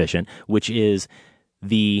was sufficient, which is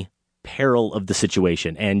the peril of the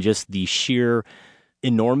situation and just the sheer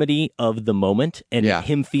enormity of the moment, and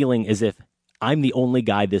him feeling as if I'm the only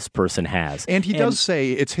guy this person has. And he does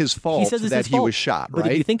say it's his fault that he was shot, right?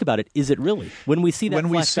 But if you think about it, is it really? When we see that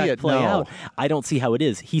flashback play out, I don't see how it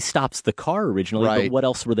is. He stops the car originally, but what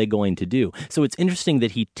else were they going to do? So it's interesting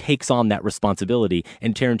that he takes on that responsibility,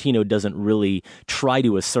 and Tarantino doesn't really try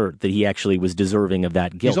to assert that he actually was deserving of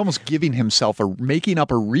that guilt. He's almost giving himself making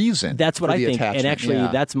up a reason. That's what I think. And actually,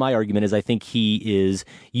 that's my argument, is I think he is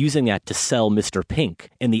using that to sell Mr.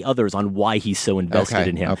 Pink and the others on why he's so invested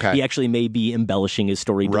in him. He actually may be embellishing his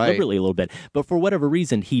story deliberately a little bit, but for whatever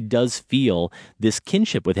reason, he does feel this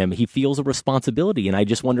kinship with him. He feels a responsibility, and I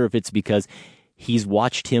just wonder if it's because he's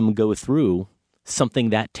watched him go through something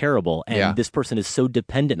that terrible, and this person is so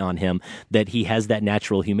dependent on him that he has that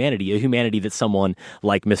natural humanity, a humanity that someone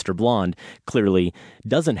like Mr. Blonde clearly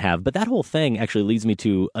doesn't have. But that whole thing actually leads me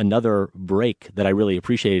to another break that I really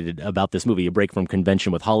appreciated about this movie, a break from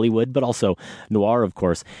convention with Hollywood, but also noir, of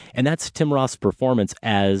course, and that's Tim Roth's performance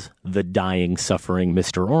as the dying, suffering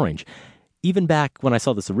Mr. Orange. Even back when I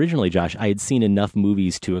saw this originally, Josh, I had seen enough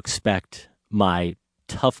movies to expect my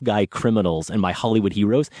tough guy criminals and my Hollywood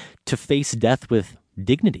heroes to face death with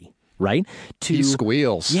dignity, right? He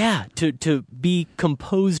squeals. Yeah, to be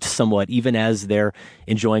composed somewhat, even as they're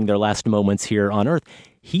enjoying their last moments here on Earth.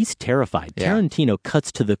 He's terrified. Tarantino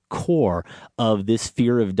cuts to the core of this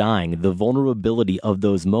fear of dying, the vulnerability of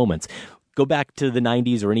those moments. Go back to the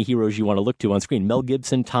 90s or any heroes you want to look to on screen. Mel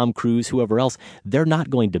Gibson, Tom Cruise, whoever else, they're not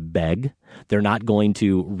going to beg. They're not going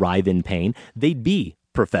to writhe in pain. They'd be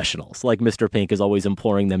professionals, like Mr. Pink is always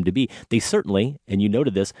imploring them to be. They certainly, and you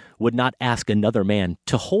noted this, would not ask another man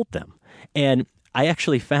to hold them. And I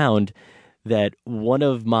actually found that one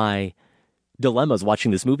of my dilemmas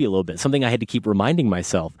watching this movie a little bit, something I had to keep reminding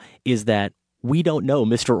myself, is that we don't know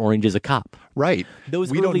Mr. Orange is a cop. Right.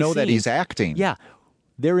 Those we don't know scenes, that he's acting. Yeah.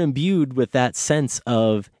 They're imbued with that sense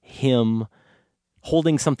of him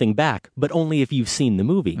holding something back, but only if you've seen the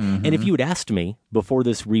movie. And if you had asked me before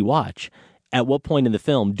this rewatch, at what point in the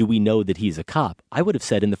film do we know that he's a cop? I would have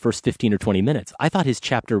said in the first 15 or 20 minutes. I thought his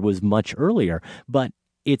chapter was much earlier, but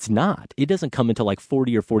it's not. It doesn't come until like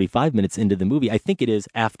 40 or 45 minutes into the movie. I think it is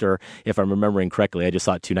after, if I'm remembering correctly, I just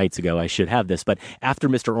saw it 2 nights ago, I should have this, but after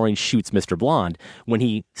Mr. Orange shoots Mr. Blonde, when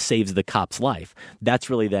he saves the cop's life, that's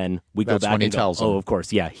really then we go back and go, oh, of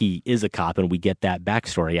course, yeah, he is a cop, and we get that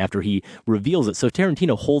backstory after he reveals it. So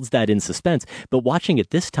Tarantino holds that in suspense, but watching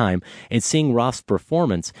it this time and seeing Roth's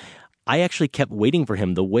performance, I actually kept waiting for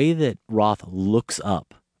him. The way that Roth looks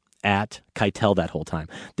up at Keitel that whole time,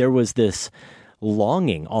 there was this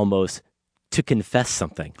longing almost to confess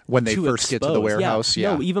something. When they to first get to the expose. warehouse,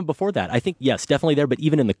 yeah. No, even before that. I think, yes, definitely there, but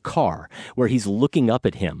even in the car where he's looking up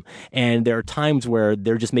at him. And there are times where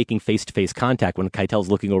they're just making face-to-face contact when Keitel's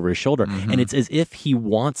looking over his shoulder. Mm-hmm. And it's as if he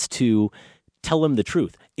wants to tell him the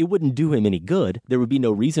truth. It wouldn't do him any good. There would be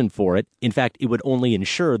no reason for it. In fact, it would only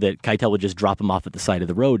ensure that Keitel would just drop him off at the side of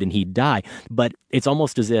the road and he'd die. But it's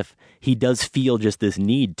almost as if he does feel just this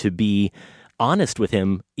need to be honest with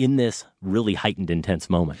him in this really heightened,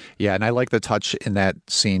 intense moment. Yeah, and I like the touch in that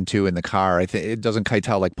scene too in the car. I think it doesn't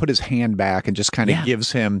Keitel like put his hand back and just kind of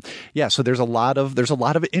gives him. Yeah, so there's a lot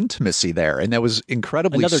of intimacy there, and that was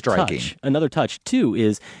incredibly striking. Another touch too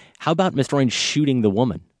is how about Mr. Orange shooting the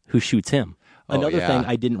woman who shoots him? Another thing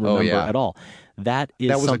I didn't remember at all. That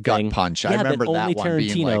was a gut punch. I remember that only one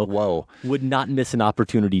Tarantino being like, whoa. would not miss an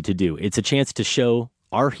opportunity to do. It's a chance to show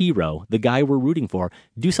our hero, the guy we're rooting for,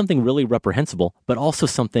 do something really reprehensible, but also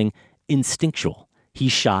something instinctual.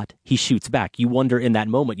 He's shot, he shoots back. You wonder in that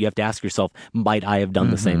moment, you have to ask yourself, might I have done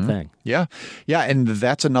the same thing? Yeah. Yeah. And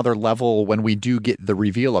that's another level when we do get the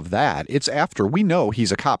reveal of that. It's after we know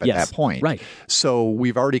he's a cop at that point. Right. So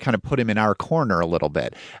we've already kind of put him in our corner a little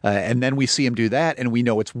bit. And then we see him do that. And we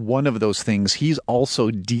know it's one of those things he's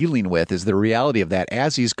also dealing with is the reality of that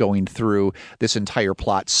as he's going through this entire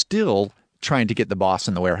plot, still trying to get the boss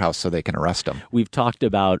in the warehouse so they can arrest him. We've talked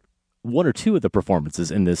about one or two of the performances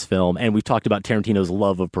in this film, and we've talked about Tarantino's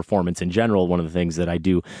love of performance in general, one of the things that I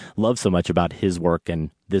do love so much about his work and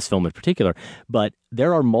this film in particular. But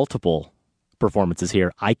there are multiple performances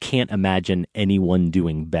here. I can't imagine anyone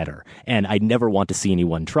doing better, and I never want to see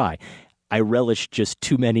anyone try. I relish just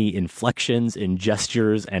too many inflections and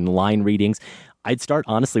gestures and line readings. I'd start,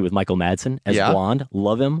 honestly, with Michael Madsen as Blonde.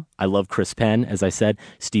 Love him. I love Chris Penn, as I said,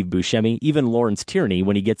 Steve Buscemi. Even Lawrence Tierney,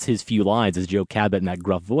 when he gets his few lines as Joe Cabot in that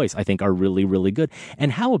gruff voice, I think are really, really good.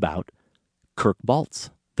 And how about Kirk Baltz,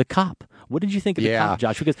 the cop? What did you think of the cop,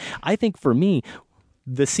 Josh? Because I think for me,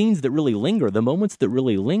 the scenes that really linger, the moments that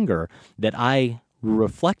really linger that I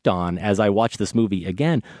reflect on as I watch this movie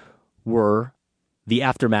again were the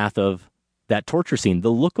aftermath of that torture scene, the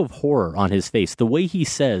look of horror on his face, the way he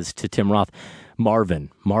says to Tim Roth, Marvin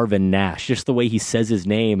Nash, just the way he says his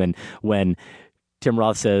name. And when Tim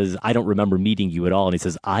Roth says, I don't remember meeting you at all, and he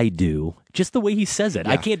says, I do, just the way he says it.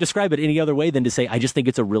 I can't describe it any other way than to say, I just think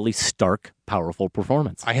it's a really stark, powerful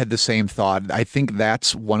performance. I had the same thought. I think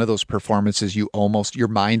that's one of those performances your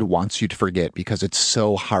mind wants you to forget because it's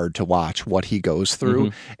so hard to watch what he goes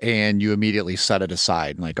through, and you immediately set it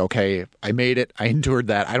aside. Like, okay, I made it. I endured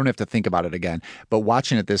that. I don't have to think about it again. But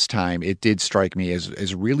watching it this time, it did strike me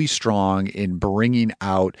as really strong in bringing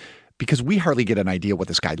out, because we hardly get an idea what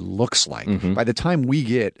this guy looks like. By the time we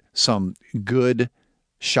get some good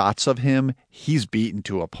shots of him, he's beaten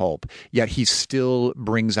to a pulp, yet he still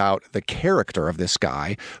brings out the character of this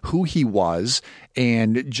guy, who he was,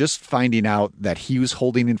 and just finding out that he was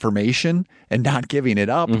holding information and not giving it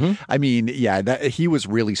up. I mean, he was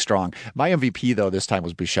really strong. My MVP, though, this time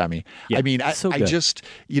was Buscemi. Yeah, I mean, so I good. just,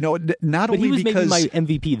 not But only he was because maybe my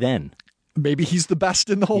MVP then. Maybe he's the best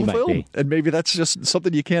in the whole might film. be. And maybe that's just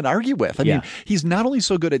something you can't argue with. I mean, he's not only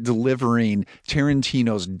so good at delivering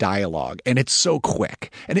Tarantino's dialogue, and it's so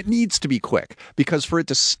quick, and it needs to be quick, because for it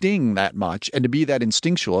to sting that much and to be that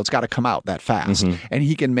instinctual, it's got to come out that fast. And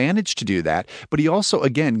he can manage to do that. But he also,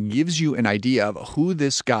 again, gives you an idea of who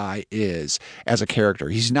this guy is as a character.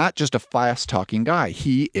 He's not just a fast-talking guy.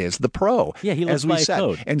 He is the pro. Yeah, he lives as we by a said.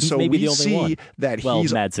 code. And he's so maybe we the only see one. that well,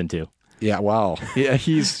 he's... Madsen, too. Yeah, wow. Yeah,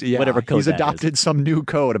 he's Whatever code he's that adopted some new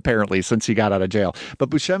code apparently since he got out of jail.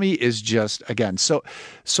 But Buscemi is just, again, so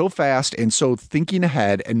fast and so thinking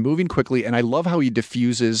ahead and moving quickly. And I love how he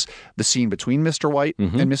diffuses the scene between Mr. White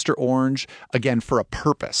and Mr. Orange, again, for a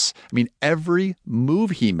purpose. I mean, every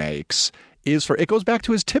move he makes is it goes back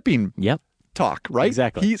to his tipping talk, right?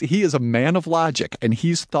 Exactly. He is a man of logic, and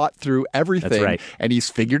he's thought through everything. That's right. And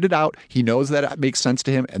he's figured it out. He knows that it makes sense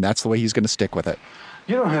to him, and that's the way he's going to stick with it.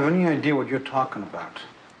 You don't have any idea what you're talking about.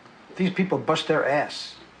 These people bust their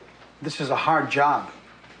ass. This is a hard job.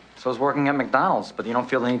 So is working at McDonald's, but you don't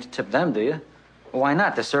feel the need to tip them, do you? Well, why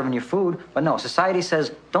not? They're serving you food. But no, society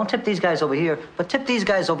says, don't tip these guys over here, but tip these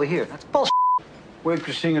guys over here. That's bullshit.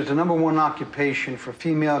 Waitressing is the #1 occupation for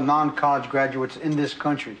female non-college graduates in this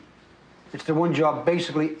country. It's the one job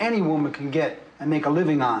basically any woman can get and make a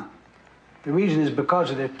living on. The reason is because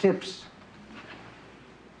of their tips.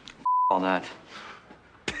 All that.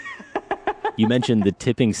 You mentioned the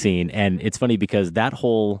tipping scene, and it's funny because that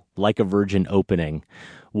whole Like a Virgin opening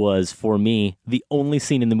was, for me, the only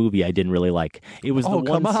scene in the movie I didn't really like. It was the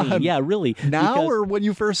one scene. Yeah, really. Now or when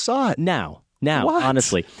you first saw it? Now. now, What?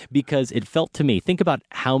 honestly, because it felt to me, think about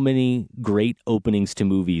how many great openings to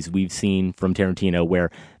movies we've seen from Tarantino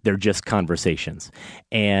where they're just conversations.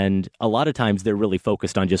 And a lot of times they're really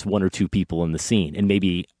focused on just one or two people in the scene. And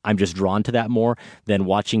maybe I'm just drawn to that more than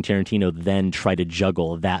watching Tarantino then try to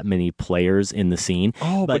juggle that many players in the scene.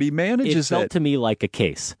 Oh, but he manages it. Felt to me like a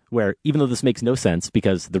case where, even though this makes no sense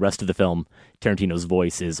because the rest of the film, Tarantino's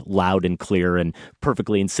voice is loud and clear and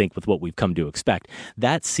perfectly in sync with what we've come to expect,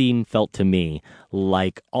 that scene felt to me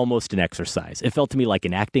like almost an exercise. It felt to me like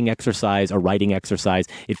an acting exercise, a writing exercise.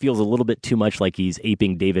 It feels a little bit too much like he's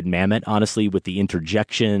aping David Mamet, honestly, with the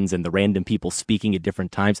interjections and the random people speaking at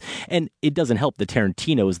different times. And it doesn't help that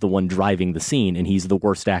Tarantino is the one driving the scene and he's the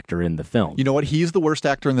worst actor in the film. You know what? He's the worst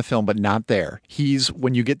actor in the film, but not there.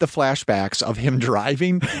 When you get the flashbacks of him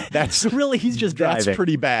driving, that's really, he's just driving. That's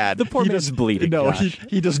pretty bad. The poor man's bleeding. No, Josh.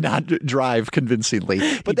 he does not drive convincingly.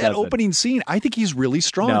 But that opening scene, I think he's really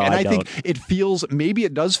strong. No, and I don't. think maybe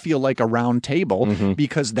it does feel like a round table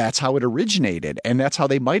because that's how it originated. And that's how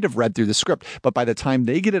they might have read through the script. But by the time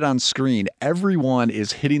they get it on screen, everyone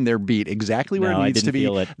is hitting their beat exactly where it needs to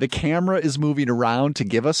be. The camera is moving around to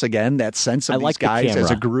give us, again, that sense of these guys as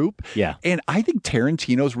a group. Yeah. And I think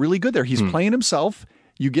Tarantino's really good there. He's playing himself.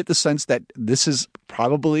 You get the sense that this is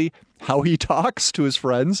probably how he talks to his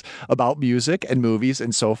friends about music and movies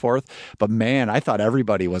and so forth. But man, I thought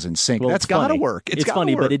everybody was in sync. Well, That's got to work. It's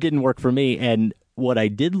funny, but it didn't work for me. And what I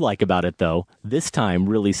did like about it, though, this time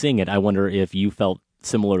really seeing it, I wonder if you felt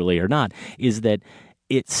similarly or not, is that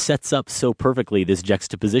it sets up so perfectly this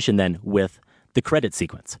juxtaposition then with the credit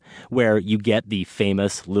sequence, where you get the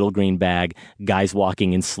famous little green bag, guys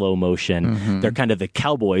walking in slow motion. They're kind of the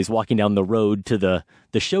cowboys walking down the road to the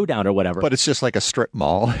showdown or whatever. But it's just like a strip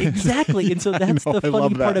mall. Exactly. And so that's the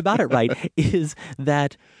funny part about it, right, is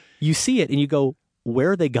that you see it and you go,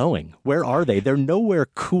 where are they going? Where are they? They're nowhere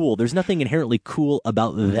cool. There's nothing inherently cool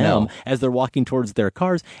about them as they're walking towards their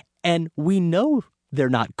cars. And we know they're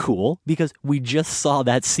not cool because we just saw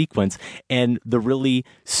that sequence and the really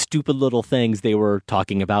stupid little things they were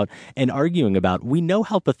talking about and arguing about. We know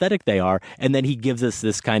how pathetic they are. And then he gives us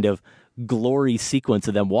this kind of glory sequence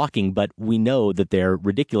of them walking, but we know that they're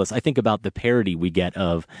ridiculous. I think about the parody we get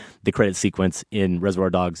of the credit sequence in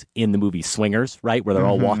Reservoir Dogs in the movie Swingers, right? Where they're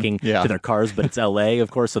all walking to their cars, but it's LA,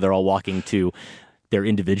 of course. So they're all walking to their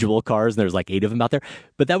individual cars, and there's like 8 of them out there.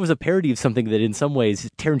 But that was a parody of something that in some ways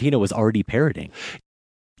Tarantino was already parodying.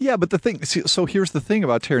 Yeah, but so here's the thing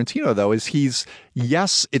about Tarantino, though, is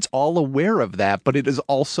yes, it's all aware of that, but it is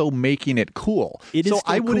also making it cool. It is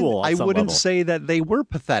still cool. I wouldn't say that they were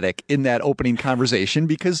pathetic in that opening conversation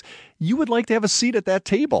because you would like to have a seat at that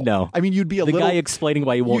table. No. I mean, you'd be a the little... guy explaining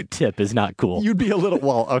why he won't tip is not cool. You'd be a little...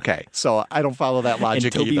 Well, okay, so I don't follow that logic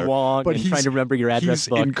and Toby either. Wong but and trying to remember your address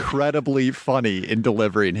book. He's incredibly funny in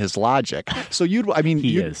delivering his logic. So you'd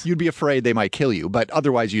be afraid they might kill you, but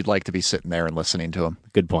otherwise you'd like to be sitting there and listening to him.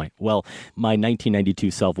 Good point. Well, my 1992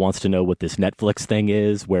 self wants to know what this Netflix thing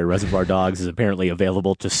is, where Reservoir Dogs is apparently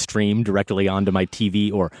available to stream directly onto my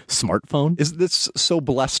TV or smartphone. Is this so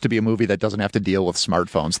blessed to be a movie that doesn't have to deal with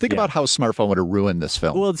smartphones? Think about how a smartphone would have ruined this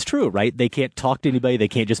film. Well, it's true, right? They can't talk to anybody. They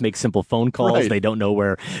can't just make simple phone calls. Right. They don't know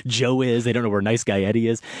where Joe is. They don't know where Nice Guy Eddie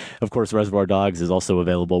is. Of course, Reservoir Dogs is also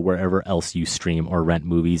available wherever else you stream or rent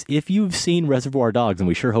movies. If you've seen Reservoir Dogs, and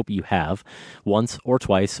we sure hope you have, once or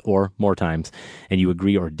twice or more times, and you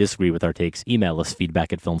agree or disagree with our takes, email us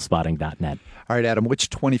feedback@filmspotting.net. All right, Adam, which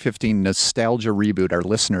 2015 nostalgia reboot are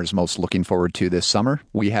listeners most looking forward to this summer?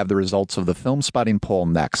 We have the results of the Film Spotting poll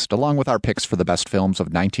next, along with our picks for the best films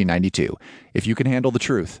of 1992. If you can handle the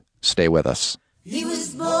truth, stay with us. He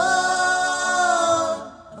was born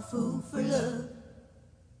a fool for love.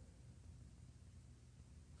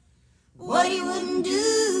 What he wouldn't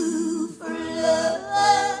do for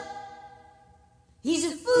love. He's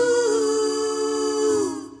a fool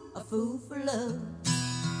for love.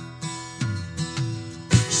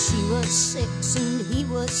 She was 6 and he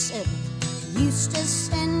was 7. Used to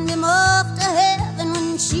send him off to heaven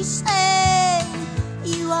when she said,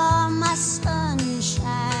 "You are my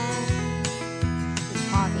sunshine."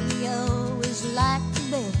 He always liked the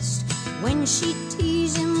best when she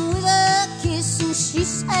teased him with a kiss, and she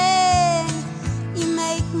said, "You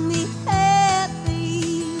make me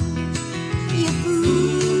happy." You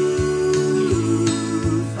fool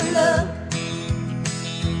for love.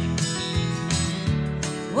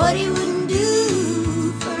 What he wouldn't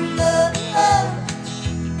do for love.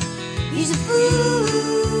 He's a fool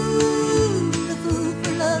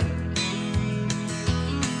for love.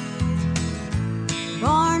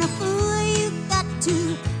 Born a fool, you got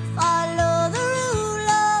to follow the rule.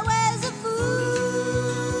 Always a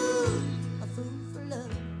fool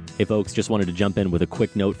Hey, folks, just wanted to jump in with a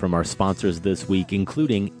quick note from our sponsors this week,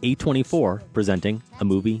 including A24, presenting a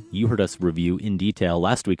movie you heard us review in detail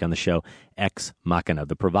last week on the show, Ex Machina,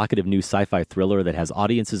 the provocative new sci-fi thriller that has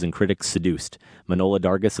audiences and critics seduced. Manohla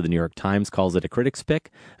Dargis of the New York Times calls it a critic's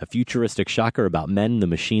pick, a futuristic shocker about men, the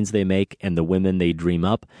machines they make, and the women they dream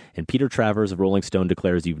up. And Peter Travers of Rolling Stone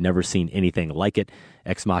declares you've never seen anything like it.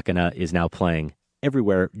 Ex Machina is now playing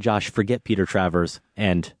everywhere. Josh, forget Peter Travers,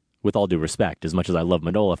 and with all due respect, as much as I love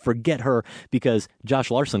Manohla, forget her, because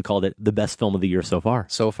Josh Larson called it the best film of the year so far.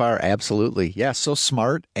 So far, absolutely. Yeah, so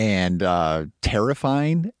smart and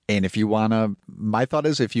terrifying. And if you want to, my thought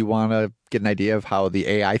is if you want to get an idea of how the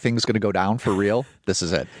AI thing is going to go down for real, this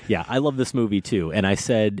is it. Yeah, I love this movie too. And I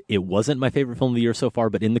said it wasn't my favorite film of the year so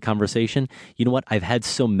far, but in the conversation, you know what? I've had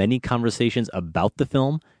so many conversations about the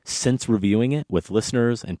film since reviewing it with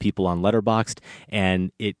listeners and people on Letterboxd,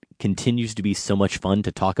 and it continues to be so much fun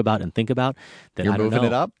to talk about and think about that You're I don't moving know.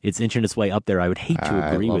 it up? It's inching its way up there. I would hate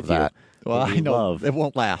to agree with that. you. Well, I know it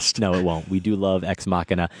won't last. No, it won't. We do love Ex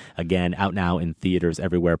Machina. Again, out now in theaters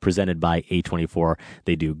everywhere, presented by A24.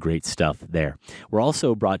 They do great stuff there. We're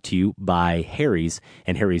also brought to you by Harry's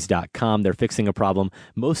and Harry's.com. They're fixing a problem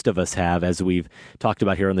most of us have, as we've talked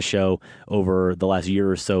about here on the show over the last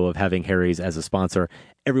year or so of having Harry's as a sponsor.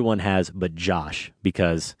 Everyone has, but Josh,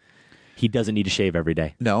 because he doesn't need to shave every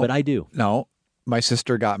day. No. But I do. No. My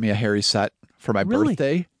sister got me a Harry set for my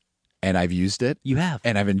birthday, and I've used it. You have.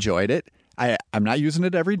 And I've enjoyed it. I'm not using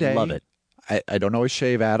it every day. Love it. I don't always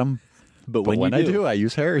shave Adam. But when I do, I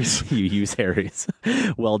use Harry's. You use Harry's.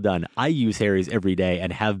 Well done. I use Harry's every day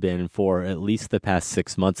and have been for at least the past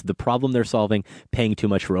 6 months. The problem they're solving, paying too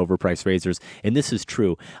much for overpriced razors. And this is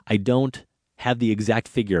true. I don't have the exact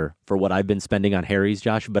figure for what I've been spending on Harry's,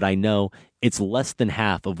 Josh, but I know it's less than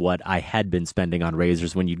half of what I had been spending on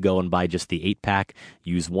razors. When you'd go and buy just the 8-pack,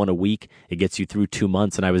 use one a week, it gets you through 2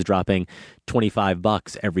 months, and I was dropping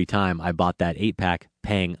 $25 every time I bought that 8-pack,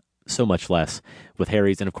 paying so much less with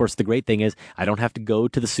Harry's. And of course, the great thing is I don't have to go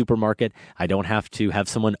to the supermarket. I don't have to have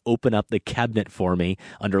someone open up the cabinet for me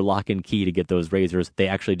under lock and key to get those razors. They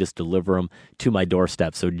actually just deliver them to my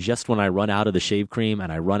doorstep. So just when I run out of the shave cream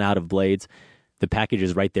and I run out of blades, the package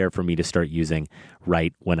is right there for me to start using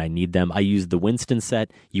right when I need them. I use the Winston set.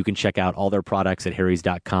 You can check out all their products at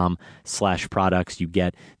harrys.com/products. You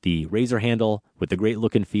get the razor handle with the great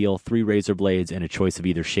look and feel, 3 razor blades, and a choice of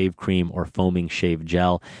either shave cream or foaming shave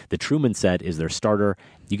gel. The Truman set is their starter.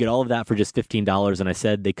 You get all of that for just $15, and I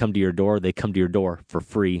said they come to your door. They come to your door for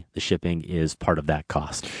free. The shipping is part of that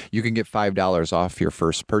cost. You can get $5 off your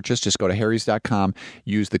first purchase. Just go to harrys.com,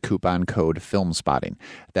 use the coupon code FilmSpotting.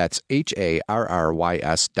 That's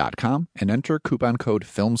HARRYS.com, and enter coupon code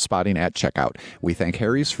FilmSpotting at checkout. We thank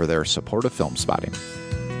Harry's for their support of Film Spotting.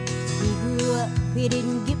 He grew up, he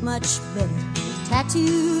didn't get much better.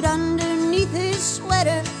 Tattooed underneath his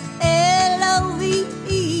sweater,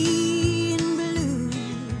 L-O-V-E in blue.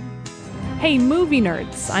 Hey, movie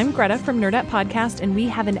nerds! I'm Greta from Nerdette Podcast, and we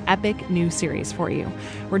have an epic new series for you.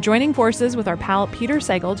 We're joining forces with our pal Peter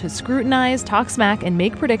Sagal to scrutinize, talk smack, and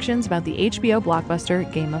make predictions about the HBO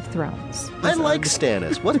blockbuster Game of Thrones. I like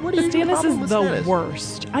Stannis. What are you Stannis is the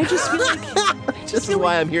worst. I just feel like... This is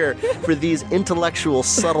why I'm here, for these intellectual,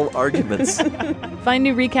 subtle arguments. Find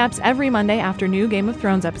new recaps every Monday after new Game of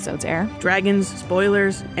Thrones episodes air. Dragons,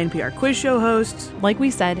 spoilers, NPR quiz show hosts. Like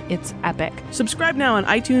we said, it's epic. Subscribe now on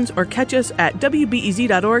iTunes or catch us at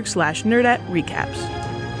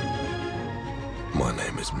wbez.org/nerdatrecaps. My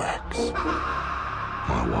name is Max.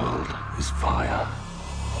 My world is fire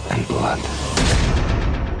and blood.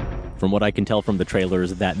 From what I can tell from the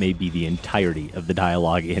trailers, that may be the entirety of the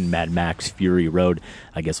dialogue in Mad Max Fury Road.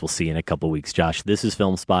 I guess we'll see in a couple weeks, Josh. This is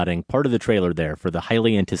Film Spotting, part of the trailer there for the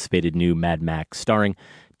highly anticipated new Mad Max starring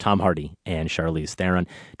Tom Hardy and Charlize Theron,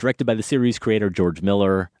 directed by the series creator George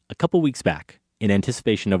Miller a couple weeks back in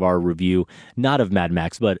anticipation of our review, not of Mad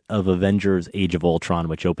Max, but of Avengers Age of Ultron,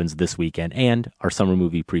 which opens this weekend, and our summer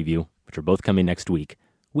movie preview, which are both coming next week.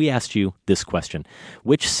 We asked you this question: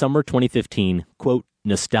 which summer 2015, quote,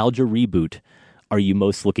 nostalgia reboot are you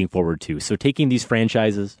most looking forward to? So taking these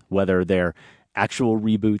franchises, whether they're actual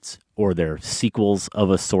reboots or they're sequels of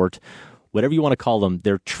a sort, whatever you want to call them,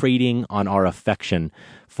 they're trading on our affection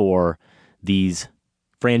for these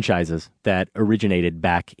franchises that originated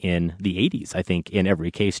back in the 80s, I think, in every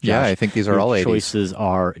case, Josh. Yeah, I think these are all 80s. Choices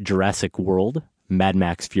are Jurassic World, Mad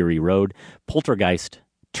Max Fury Road, Poltergeist,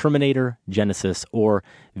 Terminator, Genesis, or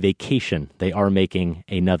Vacation. They are making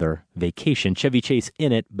another Vacation. Chevy Chase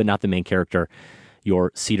in it, but not the main character.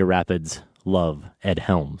 Your Cedar Rapids love, Ed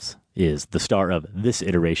Helms, is the star of this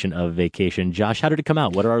iteration of Vacation. Josh, how did it come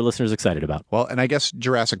out? What are our listeners excited about? Well, and I guess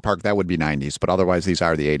Jurassic Park, that would be 90s, but otherwise these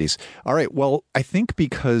are the 80s. All right, well, I think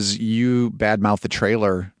because you badmouthed the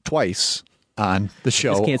trailer twice on the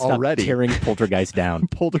show Just can't stop already. tearing Poltergeist down.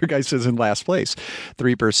 Poltergeist is in last place,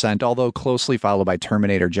 3%, although closely followed by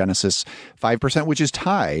Terminator Genesis, 5%, which is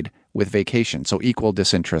tied with Vacation, so equal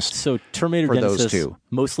disinterest. So Terminator for Genesis, those two.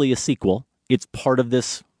 mostly a sequel. It's part of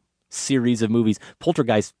this series of movies.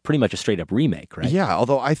 Poltergeist, pretty much a straight-up remake, right? Yeah,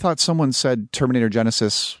 although I thought someone said Terminator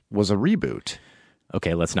Genesis was a reboot.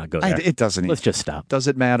 Okay, let's not go there. It doesn't. Let's just stop. Does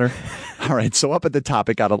it matter? All right, so up at the top,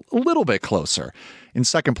 it got a little bit closer. In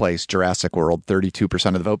second place, Jurassic World, 32%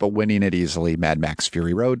 of the vote, but winning it easily, Mad Max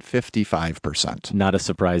Fury Road, 55%. Not a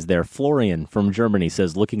surprise there. Florian from Germany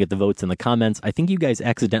says, looking at the votes in the comments, I think you guys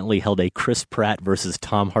accidentally held a Chris Pratt versus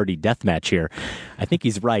Tom Hardy death match here. I think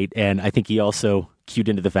he's right, and I think he also cued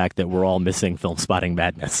into the fact that we're all missing film spotting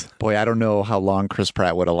madness. Boy, I don't know how long Chris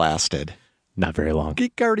Pratt would have lasted. Not very long.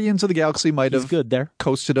 Guardians of the Galaxy might have good there.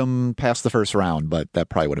 Coasted him past the first round, but that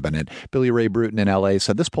probably would have been it. Billy Ray Bruton in LA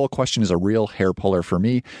said, this poll question is a real hair puller for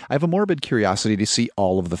me. I have a morbid curiosity to see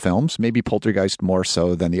all of the films, maybe Poltergeist more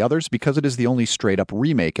so than the others, because it is the only straight up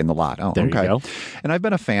remake in the lot. Oh, there okay. You go. And I've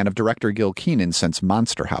been a fan of director Gil Keenan since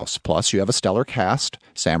Monster House. Plus, you have a stellar cast,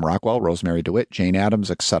 Sam Rockwell, Rosemary DeWitt, Jane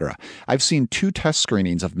Addams, etc. I've seen 2 test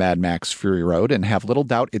screenings of Mad Max Fury Road and have little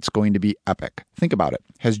doubt it's going to be epic. Think about it.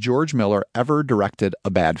 Has George Miller ever directed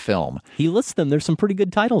a bad film? He lists them. There's some pretty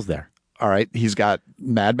good titles there. All right. He's got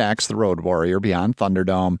Mad Max, The Road Warrior, Beyond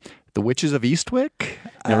Thunderdome, The Witches of Eastwick.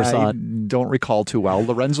 Never saw I it. Don't recall too well.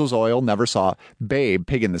 Lorenzo's Oil, never saw. Babe,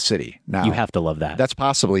 Pig in the City. Now, You have to love that. That's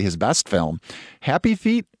possibly his best film. Happy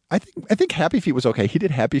Feet. I think Happy Feet was okay. He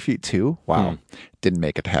did Happy Feet 2. Wow. Didn't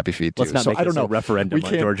make it to Happy Feet 2. Let's not so make I don't this a know. referendum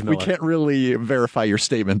on George Miller. We can't really verify your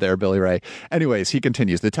statement there, Billy Ray. Anyways, he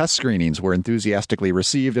continues. The test screenings were enthusiastically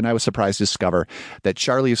received, and I was surprised to discover that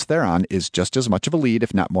Charlize Theron is just as much of a lead,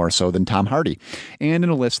 if not more so, than Tom Hardy. And in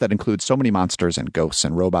a list that includes so many monsters and ghosts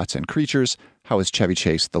and robots and creatures, how is Chevy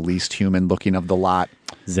Chase the least human looking of the lot?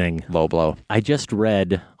 Zing. Low blow. I just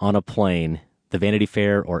read on a plane the Vanity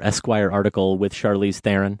Fair or Esquire article with Charlize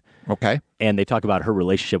Theron. Okay. And they talk about her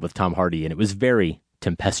relationship with Tom Hardy, and it was very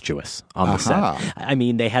tempestuous on the set. I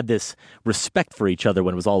mean, they had this respect for each other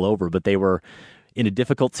when it was all over, but they were in a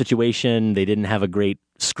difficult situation. They didn't have a great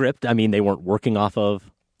script. I mean, they weren't working off of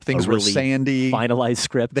things were really sandy, finalized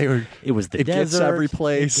script. It was the it desert. Gets every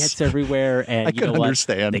place. It gets everywhere. And I you know can what?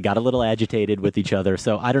 understand. They got a little agitated with each other.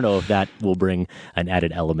 So I don't know if that will bring an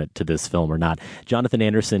added element to this film or not. Jonathan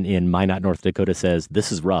Anderson in Minot, North Dakota says,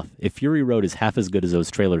 this is rough. If Fury Road is half as good as those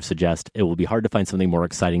trailers suggest, it will be hard to find something more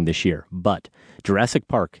exciting this year. But Jurassic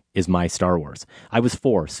Park is my Star Wars. I was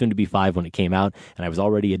 4, soon to be 5 when it came out, and I was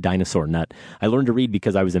already a dinosaur nut. I learned to read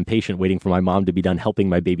because I was impatient waiting for my mom to be done helping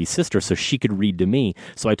my baby sister so she could read to me.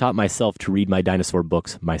 So I taught myself to read my dinosaur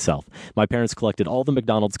books myself. My parents collected all the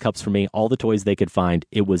McDonald's cups for me, all the toys they could find.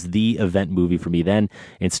 It was the event movie for me then,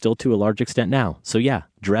 and still to a large extent now. So yeah,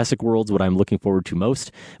 Jurassic World's what I'm looking forward to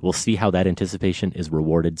most. We'll see how that anticipation is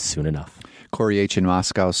rewarded soon enough. Corey H. in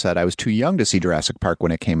Moscow said, I was too young to see Jurassic Park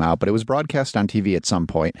when it came out, but it was broadcast on TV at some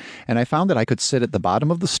point, and I found that I could sit at the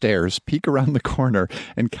bottom of the stairs, peek around the corner,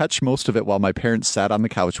 and catch most of it while my parents sat on the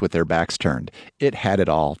couch with their backs turned. It had it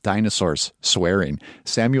all. Dinosaurs, swearing,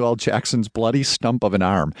 Samuel L. Jackson's bloody stump of an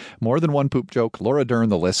arm, more than one poop joke, Laura Dern,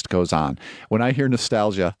 the list goes on. When I hear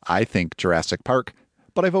nostalgia, I think Jurassic Park,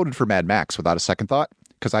 but I voted for Mad Max without a second thought,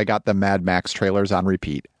 because I got the Mad Max trailers on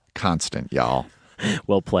repeat. Constant, y'all.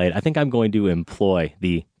 Well played. I think I'm going to employ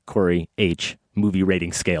the Corey H. movie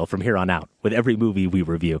rating scale from here on out with every movie we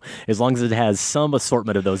review, as long as it has some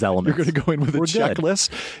assortment of those elements. You're going to go in with a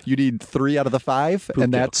checklist. You need 3 out of the 5, Poop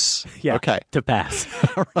and joke. That's okay to pass.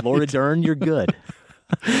 Right. Laura Dern, you're good.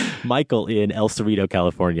 Michael in El Cerrito,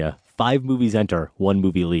 California. 5 movies enter, 1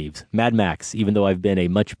 movie leaves. Mad Max, even though I've been a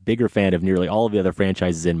much bigger fan of nearly all of the other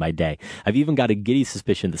franchises in my day. I've even got a giddy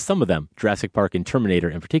suspicion that some of them, Jurassic Park and Terminator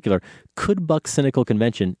in particular, could buck cynical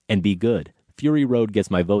convention and be good. Fury Road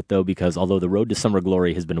gets my vote, though, because although the road to summer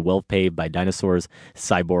glory has been well paved by dinosaurs,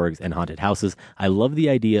 cyborgs, and haunted houses, I love the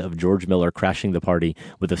idea of George Miller crashing the party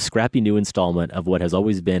with a scrappy new installment of what has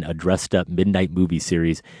always been a dressed-up midnight movie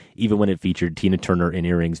series, even when it featured Tina Turner in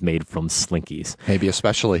earrings made from Slinkies. Maybe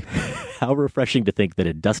especially. How refreshing to think that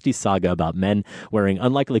a dusty saga about men wearing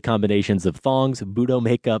unlikely combinations of thongs, Budo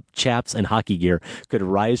makeup, chaps, and hockey gear could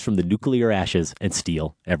rise from the nuclear ashes and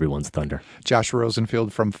steal everyone's thunder. Josh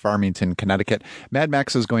Rosenfield from Farmington, Connecticut like it. Mad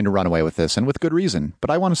Max is going to run away with this, and with good reason, but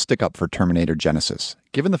I want to stick up for Terminator Genisys.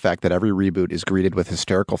 Given the fact that every reboot is greeted with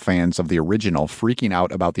hysterical fans of the original freaking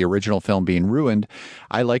out about the original film being ruined,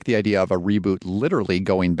 I like the idea of a reboot literally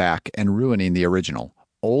going back and ruining the original.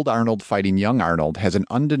 Old Arnold fighting young Arnold has an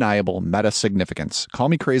undeniable meta-significance. Call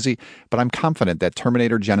me crazy, but I'm confident that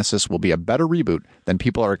Terminator Genisys will be a better reboot than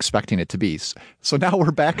people are expecting it to be. So now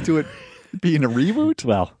we're back to it being a reboot?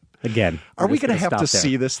 Well, again, are we going to have to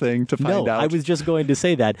see this thing to find out? I was just going to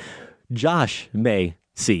say that Josh may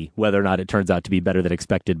see whether or not it turns out to be better than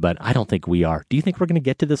expected, but I don't think we are. Do you think we're going to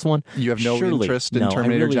get to this one? You have no interest in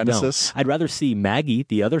Terminator Genisys? Don't. I'd rather see Maggie,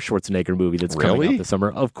 the other Schwarzenegger movie that's coming out this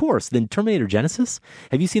summer, of course, than Terminator Genisys.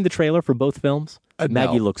 Have you seen the trailer for both films?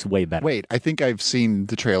 Maggie looks way better. Wait, I think I've seen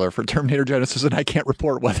the trailer for Terminator Genisys, and I can't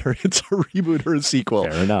report whether it's a reboot or a sequel.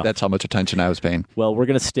 Fair enough. That's how much attention I was paying. Well, we're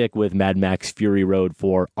going to stick with Mad Max Fury Road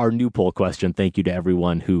for our new poll question. Thank you to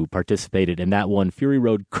everyone who participated in that one. Fury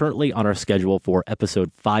Road currently on our schedule for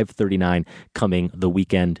episode 539 coming the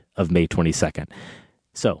weekend of May 22nd.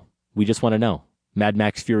 So, we just want to know, Mad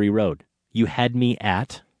Max Fury Road, you had me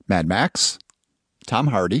at... Mad Max, Tom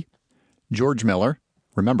Hardy, George Miller,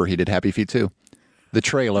 remember he did Happy Feet too, the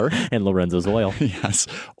trailer. And Lorenzo's Oil. Yes.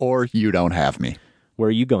 Or You Don't Have Me. Where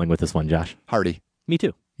are you going with this one, Josh? Hardy. Me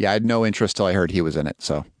too. Yeah, I had no interest till I heard he was in it,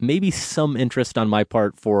 so. Maybe some interest on my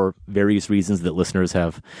part for various reasons that listeners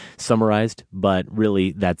have summarized, but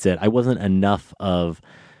really that's it. I wasn't enough of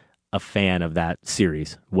a fan of that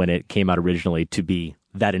series when it came out originally to be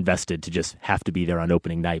that invested to just have to be there on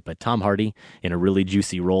opening night. But Tom Hardy in a really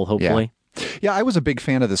juicy role, hopefully. Yeah, I was a big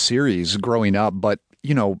fan of the series growing up, but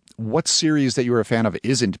you know, what series that you were a fan of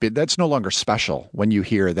isn't, that's no longer special when you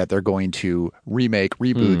hear that they're going to remake,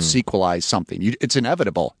 reboot, sequelize something. It's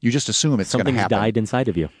inevitable. You just assume it's going to happen. Something's died inside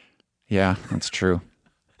of you. Yeah, that's true.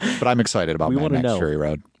 But I'm excited about Mad Max Fury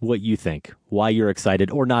Road. What you think, why you're excited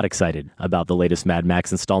or not excited about the latest Mad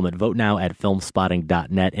Max installment. Vote now at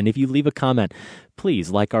filmspotting.net. And if you leave a comment, please,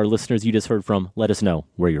 like our listeners you just heard from, let us know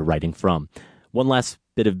where you're writing from. One last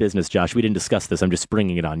bit of business, Josh. We didn't discuss this. I'm just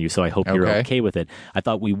springing it on you, so I hope you're okay with it. I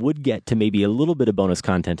thought we would get to maybe a little bit of bonus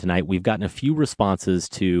content tonight. We've gotten a few responses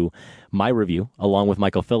to my review, along with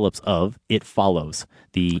Michael Phillips, of It Follows,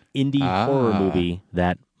 the indie horror movie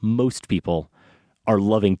that most people are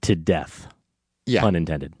loving to death. Yeah. Pun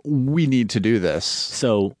intended. We need to do this.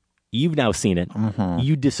 So you've now seen it. Mm-hmm.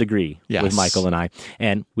 You disagree with Michael and I.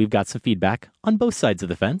 And we've got some feedback on both sides of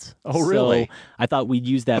the fence. Oh, really? So I thought we'd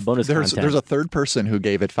use that bonus content. There's a third person who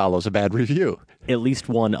gave It Follows a bad review. At least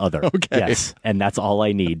one other. Okay. Yes. And that's all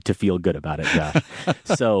I need to feel good about it, Josh.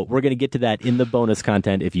 So we're going to get to that in the bonus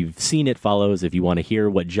content. If you've seen It Follows, if you want to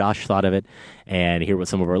hear what Josh thought of it and hear what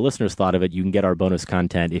some of our listeners thought of it, you can get our bonus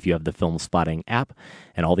content if you have the Film Spotting app.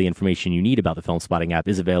 And all the information you need about the Film Spotting app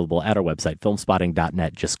is available at our website,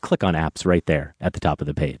 filmspotting.net. Just click on apps right there at the top of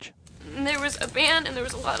the page. There was a band and there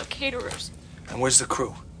was a lot of caterers. And where's the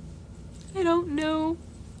crew? I don't know.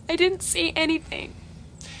 I didn't see anything.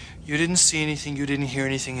 You didn't see anything, you didn't hear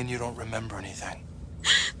anything, and you don't remember anything.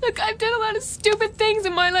 Look, I've done a lot of stupid things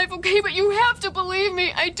in my life, okay? But you have to believe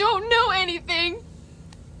me. I don't know anything.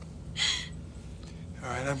 All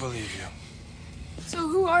right, I believe you. So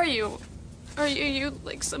who are you? Are you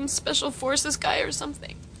like some special forces guy or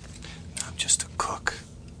something? I'm just a cook.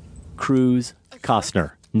 Cruise,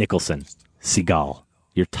 Costner, Nicholson, Seagal,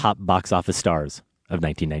 your top box office stars of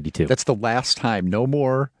 1992. That's the last time. No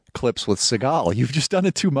more clips with Seagal. You've just done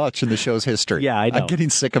it too much in the show's history. Yeah, I know. I'm getting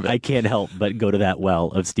sick of it. I can't help but go to that well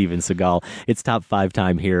of Steven Seagal. It's top 5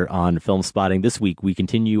 time here on Film Spotting. This week, we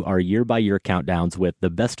continue our year-by-year countdowns with the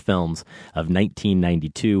best films of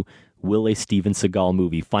 1992. Will a Steven Seagal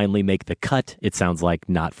movie finally make the cut? It sounds like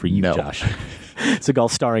not for you, Josh. Seagal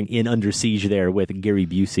starring in Under Siege there with Gary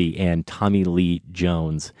Busey and Tommy Lee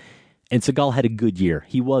Jones. And Seagal had a good year.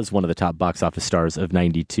 He was one of the top box office stars of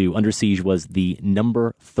 92. Under Siege was the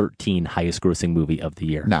number 13 highest grossing movie of the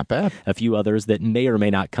year. Not bad. A few others that may or may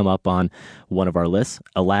not come up on one of our lists.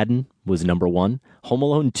 Aladdin was number 1. Home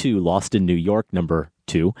Alone 2, Lost in New York, number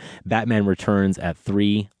 2. Batman Returns at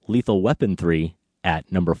 3. Lethal Weapon 3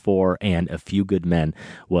 at number 4, and A Few Good Men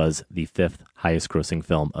was the 5th highest grossing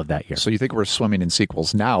film of that year. So you think we're swimming in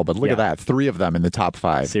sequels now, but look at that. 3 of them in the top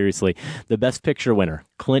 5. Seriously. The Best Picture winner,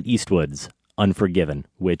 Clint Eastwood's Unforgiven,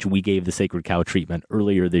 which we gave the Sacred Cow treatment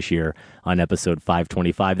earlier this year on episode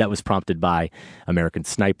 525. That was prompted by American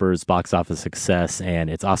Sniper's box office success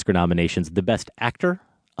and its Oscar nominations. The Best Actor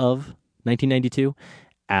of 1992,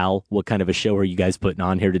 Al, what kind of a show are you guys putting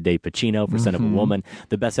on here today? Pacino for Son of a Woman.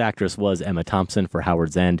 The Best Actress was Emma Thompson for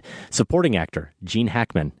Howard's End. Supporting Actor, Gene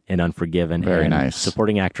Hackman in Unforgiven. Very nice.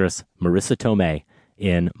 Supporting Actress, Marissa Tomei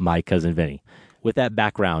in My Cousin Vinny. With that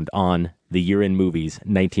background on the year in movies,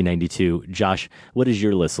 1992, Josh, what does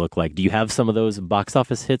your list look like? Do you have some of those box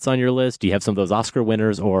office hits on your list? Do you have some of those Oscar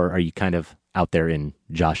winners, or are you kind of out there in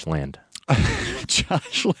Josh land?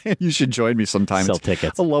 Josh Land, you should join me sometime. Sell it's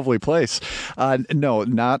tickets. A lovely place. No,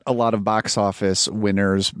 not a lot of box office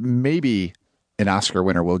winners. Maybe an Oscar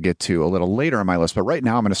winner we'll get to a little later on my list. But right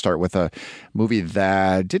now I'm going to start with a movie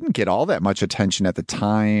that didn't get all that much attention at the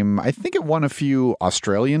time. I think it won a few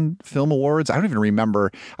Australian Film Awards. I don't even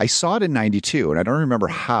remember. I saw it in 92 and I don't remember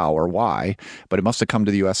how or why, but it must have come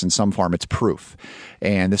to the U.S. in some form. It's Proof.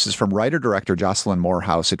 And this is from writer-director Jocelyn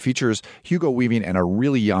Moorhouse. It features Hugo Weaving and a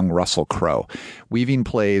really young Russell Crowe. Weaving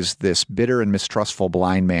plays this bitter and mistrustful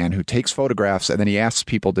blind man who takes photographs and then he asks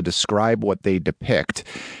people to describe what they depict.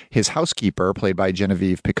 His housekeeper, played by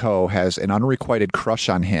Genevieve Picot, has an unrequited crush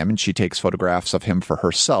on him, and she takes photographs of him for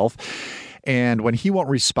herself. And when he won't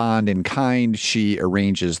respond in kind, she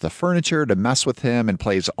arranges the furniture to mess with him and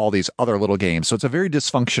plays all these other little games. So it's a very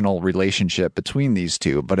dysfunctional relationship between these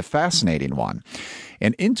two, but a fascinating one.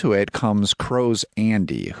 And into it comes Crowe's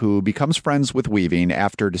Andy, who becomes friends with Weaving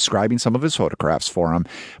after describing some of his photographs for him,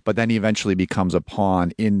 but then he eventually becomes a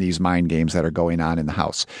pawn in these mind games that are going on in the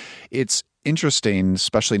house. It's interesting,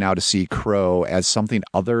 especially now, to see Crowe as something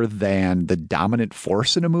other than the dominant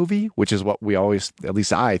force in a movie, which is what we always, at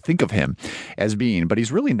least I, think of him as being. But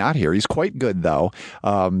he's really not here. He's quite good, though.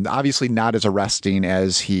 Obviously not as arresting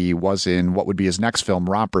as he was in what would be his next film,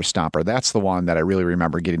 Romper Stomper. That's the one that I really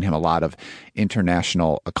remember getting him a lot of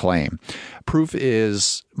international acclaim. Proof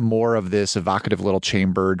is more of this evocative little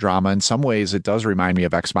chamber drama. In some ways, it does remind me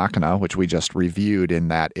of Ex Machina, which we just reviewed, in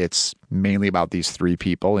that it's mainly about these three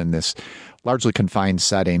people in this largely confined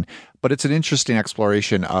setting. But it's an interesting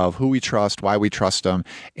exploration of who we trust, why we trust them.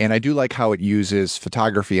 And I do like how it uses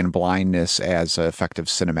photography and blindness as effective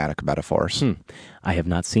cinematic metaphors. I have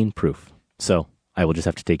not seen Proof, so I will just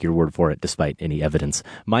have to take your word for it despite any evidence.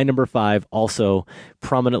 My number 5 also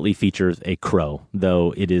prominently features a Crowe,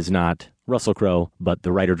 though it is not Russell Crowe, but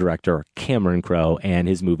the writer-director Cameron Crowe and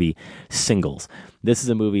his movie Singles. This is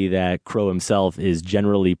a movie that Crowe himself is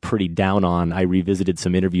generally pretty down on. I revisited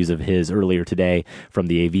some interviews of his earlier today from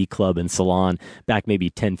the AV Club and Salon back maybe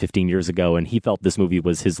 10, 15 years ago, and he felt this movie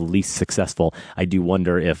was his least successful. I do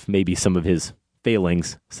wonder if maybe some of his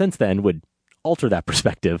failings since then would alter that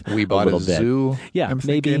perspective We Bought a little bit. Zoo. Yeah,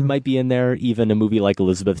 maybe might be in there. Even a movie like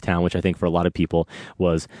Elizabethtown, which I think for a lot of people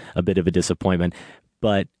was a bit of a disappointment.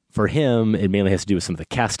 But for him, it mainly has to do with some of the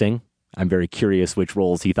casting. I'm very curious which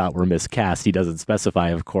roles he thought were miscast. He doesn't specify,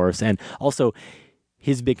 of course. And also,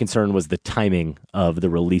 his big concern was the timing of the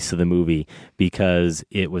release of the movie, because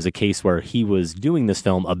it was a case where he was doing this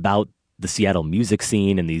film about the Seattle music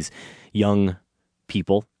scene and these young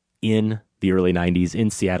people in the early 90s in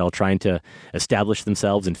Seattle trying to establish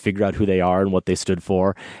themselves and figure out who they are and what they stood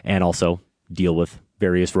for, and also deal with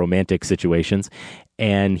various romantic situations.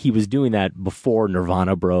 And he was doing that before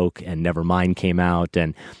Nirvana broke and Nevermind came out,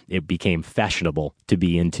 and it became fashionable to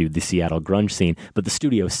be into the Seattle grunge scene. But the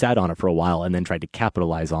studio sat on it for a while and then tried to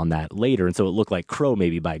capitalize on that later. And so it looked like Crowe,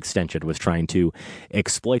 maybe by extension, was trying to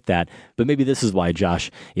exploit that. But maybe this is why, Josh,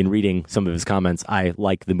 in reading some of his comments, I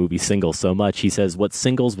like the movie Singles so much. He says what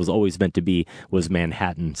Singles was always meant to be was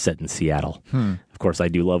Manhattan set in Seattle. Of course, I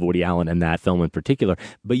do love Woody Allen and that film in particular,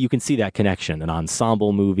 but you can see that connection, an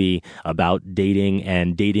ensemble movie about dating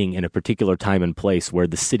and dating in a particular time and place where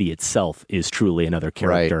the city itself is truly another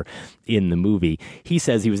character in the movie. He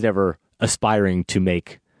says he was never aspiring to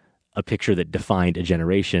make a picture that defined a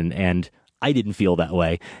generation, and I didn't feel that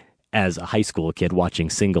way as a high school kid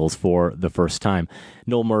watching Singles for the first time.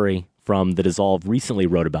 Noel Murray from The Dissolve recently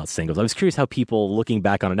wrote about Singles. I was curious how people, looking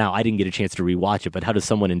back on it now, I didn't get a chance to rewatch it, but how does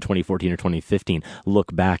someone in 2014 or 2015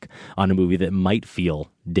 look back on a movie that might feel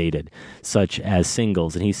dated, such as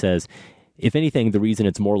Singles? And he says, if anything, the reason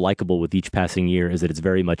it's more likable with each passing year is that it's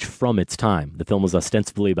very much from its time. The film was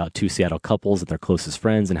ostensibly about two Seattle couples and their closest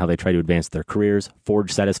friends and how they try to advance their careers,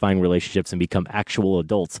 forge satisfying relationships, and become actual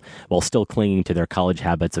adults while still clinging to their college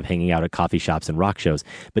habits of hanging out at coffee shops and rock shows.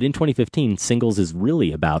 But in 2015, Singles is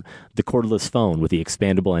really about the cordless phone with the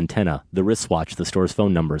expandable antenna, the wristwatch that stores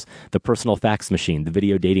phone numbers, the personal fax machine, the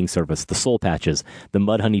video dating service, the soul patches, the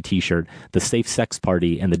Mudhoney t-shirt, the safe sex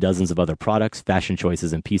party, and the dozens of other products, fashion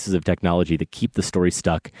choices, and pieces of technology technology that keep the story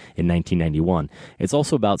stuck in 1991. It's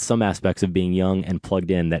also about some aspects of being young and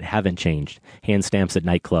plugged in that haven't changed. Hand stamps at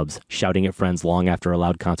nightclubs, shouting at friends long after a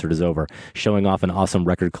loud concert is over, showing off an awesome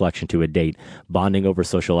record collection to a date, bonding over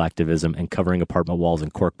social activism, and covering apartment walls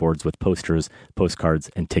and corkboards with posters, postcards,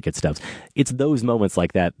 and ticket stubs. It's those moments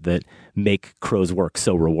like that that make Crow's work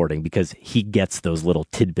so rewarding, because he gets those little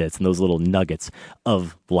tidbits and those little nuggets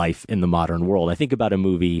of life in the modern world. I think about a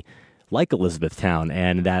movie like Elizabethtown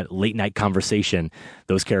and that late night conversation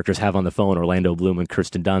those characters have on the phone, Orlando Bloom and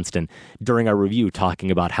Kirsten Dunst, and during our review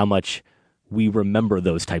talking about how much we remember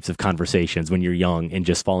those types of conversations when you're young and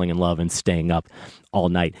just falling in love and staying up all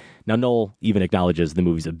night. Now, Noel even acknowledges the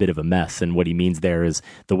movie's a bit of a mess, and what he means there is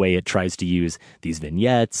the way it tries to use these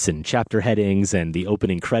vignettes and chapter headings, and the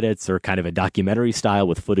opening credits are kind of a documentary style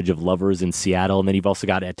with footage of lovers in Seattle, and then you've also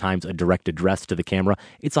got at times a direct address to the camera.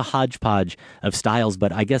 It's a hodgepodge of styles,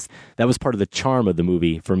 but I guess that was part of the charm of the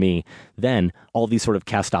movie for me. Then all these sort of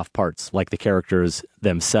cast-off parts, like the characters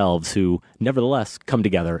themselves, who nevertheless come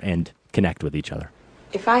together and connect with each other.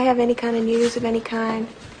 If I have any kind of news of any kind,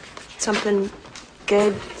 something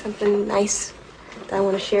good, something nice that I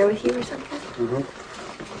want to share with you or something,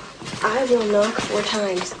 I will knock 4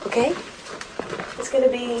 times, okay? It's going to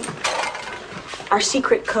be our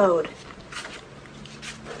secret code.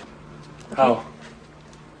 Okay? How?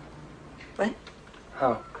 What?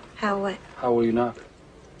 How? How what? How will you knock?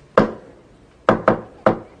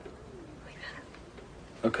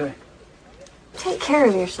 Okay. Take care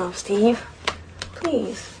of yourself, Steve.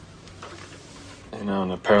 Please. You know,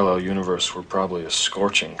 in a parallel universe, we're probably a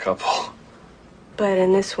scorching couple. But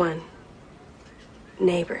in this one,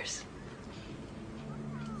 neighbors.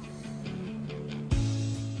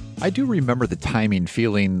 I do remember the timing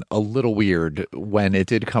feeling a little weird when it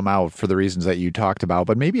did come out for the reasons that you talked about,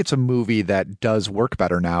 but maybe it's a movie that does work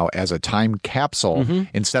better now as a time capsule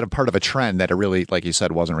instead of part of a trend that it really, like you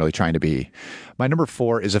said, wasn't really trying to be. My number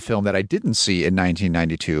 4 is a film that I didn't see in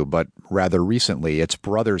 1992, but rather recently. It's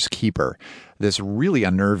Brother's Keeper. This really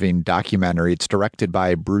unnerving documentary. It's directed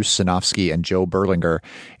by Bruce Sinofsky and Joe Berlinger,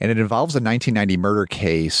 and it involves a 1990 murder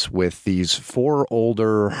case with these 4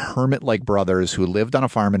 older hermit-like brothers who lived on a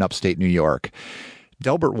farm in upstate New York.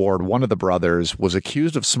 Delbert Ward, one of the brothers, was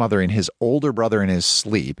accused of smothering his older brother in his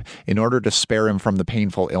sleep in order to spare him from the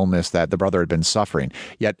painful illness that the brother had been suffering.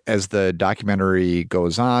 Yet, as the documentary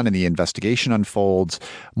goes on and the investigation unfolds,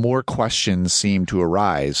 more questions seem to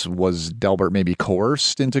arise. Was Delbert maybe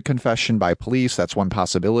coerced into confession by police? That's one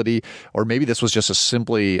possibility. Or maybe this was just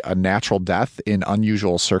simply a natural death in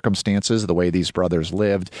unusual circumstances, the way these brothers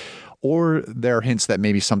lived. Or there are hints that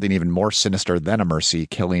maybe something even more sinister than a mercy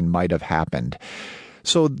killing might have happened.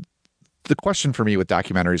 So the question for me with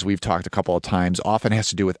documentaries, we've talked a couple of times, often has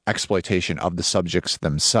to do with exploitation of the subjects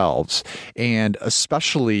themselves. And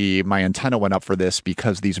especially my antenna went up for this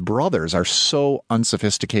because these brothers are so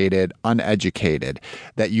unsophisticated, uneducated,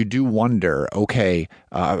 that you do wonder, okay,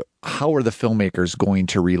 how are the filmmakers going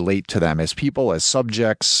to relate to them as people, as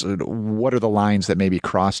subjects? What are the lines that may be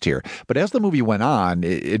crossed here? But as the movie went on,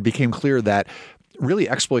 it became clear that really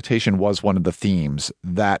exploitation was one of the themes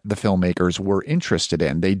that the filmmakers were interested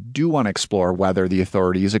in. They do want to explore whether the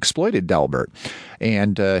authorities exploited Delbert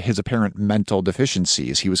and his apparent mental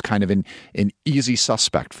deficiencies. He was kind of an easy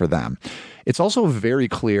suspect for them. It's also very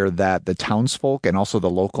clear that the townsfolk and also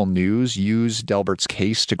the local news used Delbert's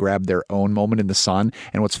case to grab their own moment in the sun.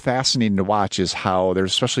 And what's fascinating to watch is how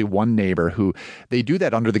there's especially one neighbor who they do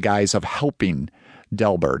that under the guise of helping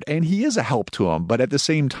Delbert, and he is a help to him, but at the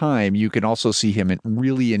same time, you can also see him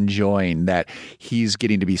really enjoying that he's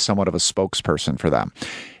getting to be somewhat of a spokesperson for them.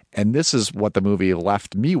 And this is what the movie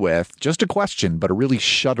left me with, just a question, but a really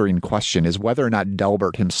shuddering question, is whether or not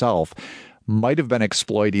Delbert himself might have been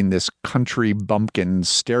exploiting this country bumpkin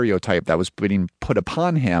stereotype that was being put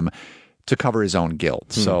upon him to cover his own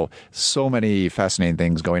guilt. So many fascinating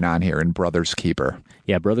things going on here in Brother's Keeper.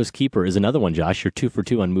 Yeah, Brother's Keeper is another one, Josh. You're 2 for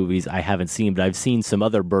 2 on movies I haven't seen, but I've seen some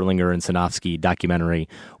other Berlinger and Sinofsky documentary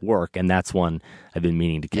work, and that's one I've been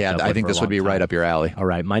meaning to catch up with. Yeah, I think this would be right up your alley. All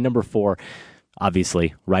right, my number 4,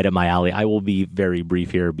 obviously, right up my alley. I will be very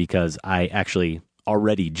brief here because I actually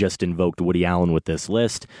already just invoked Woody Allen with this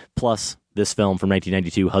list, plus this film from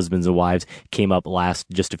 1992, Husbands and Wives, came up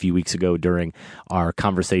just a few weeks ago during our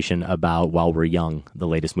conversation about While We're Young, the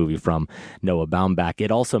latest movie from Noah Baumbach. It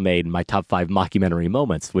also made my top 5 mockumentary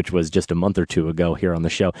moments, which was just a month or 2 ago here on the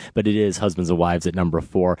show, but it is Husbands and Wives at number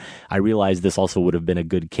 4. I realized this also would have been a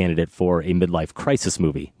good candidate for a midlife crisis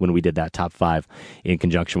movie when we did that top 5 in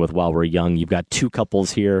conjunction with While We're Young. You've got 2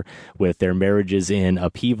 couples here with their marriages in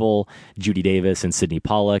upheaval, Judy Davis and Sidney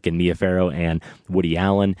Pollack and Mia Farrow and Woody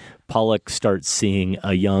Allen. Pollock starts seeing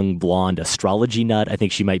a young blonde astrology nut. I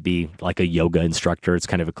think she might be like a yoga instructor. It's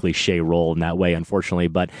kind of a cliche role in that way, unfortunately.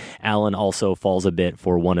 But Alan also falls a bit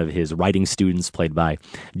for one of his writing students, played by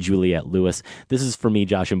Juliette Lewis. This is, for me,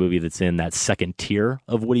 Josh, a movie that's in that second tier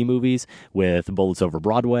of Woody movies, with Bullets Over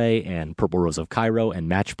Broadway and Purple Rose of Cairo and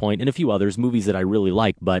Match Point and a few others, movies that I really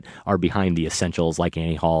like but are behind the essentials like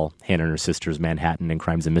Annie Hall, Hannah and Her Sisters, Manhattan, and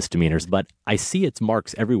Crimes and Misdemeanors. But I see its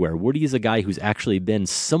marks everywhere. Woody is a guy who's actually been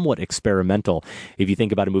somewhat experimental. If you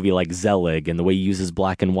think about a movie like Zelig and the way he uses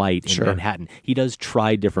black and white in Manhattan, he does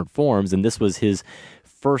try different forms, and this was his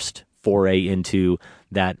first foray into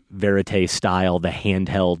that verite style, the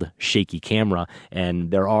handheld, shaky camera.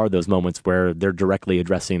 And there are those moments where they're directly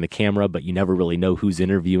addressing the camera, but you never really know who's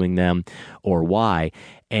interviewing them or why.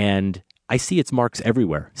 And I see its marks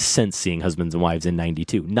everywhere since seeing Husbands and Wives in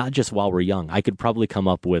 92, not just while we're young. I could probably come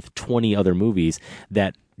up with 20 other movies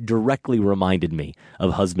that directly reminded me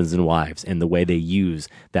of Husbands and Wives and the way they use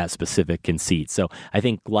that specific conceit. So I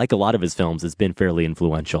think, like a lot of his films, it's been fairly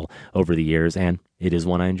influential over the years, and it is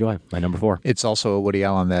one I enjoy. My number 4. It's also a Woody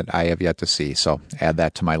Allen that I have yet to see, so add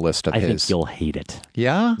that to my list of his. I think you'll hate it.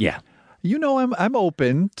 Yeah? Yeah. You know, I'm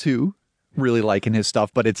open to really liking his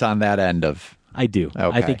stuff, but it's on that end of... I do.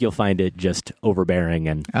 Okay. I think you'll find it just overbearing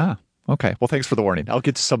and... Okay. Well, thanks for the warning. I'll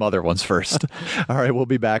get to some other ones first. All right. We'll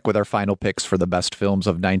be back with our final picks for the best films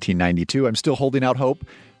of 1992. I'm still holding out hope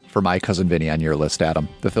for My Cousin Vinny on your list, Adam.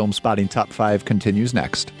 The Film Spotting Top 5 continues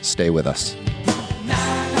next. Stay with us.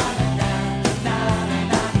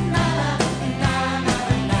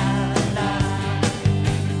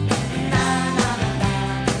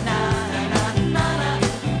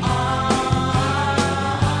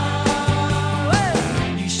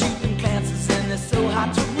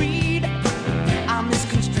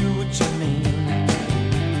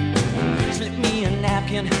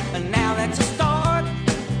 And now that's a start.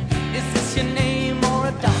 Is this your name or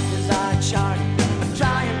a doctor's eye chart? I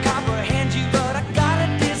try and comprehend you, but I got a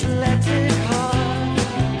dyslexic heart.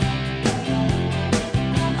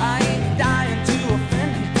 I ain't dying to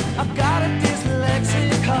offend you, I've got a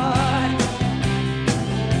dyslexic heart.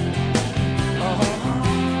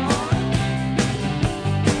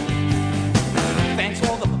 Thanks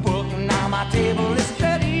for the book, now my table is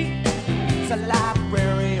ready. It's a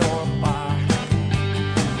library or a bar.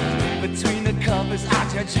 Between the covers, I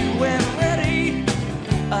judge you when ready.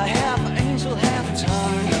 A half angel, half tar. I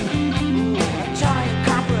try and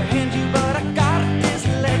comprehend you, but I got a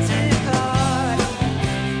dyslexic heart.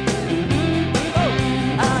 Oh,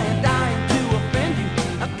 I ain't dying to offend you.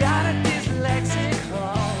 I've got a dyslexic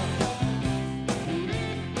heart.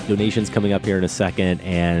 Donations coming up here in a second,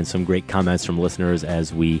 and some great comments from listeners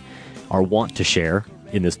as we are wont to share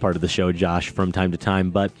in this part of the show, Josh, from time to time.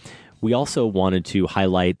 But we also wanted to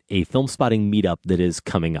highlight a film spotting meetup that is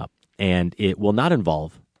coming up, and it will not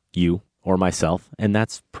involve you or myself, and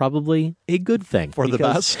that's probably a good thing. For the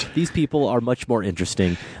best. These people are much more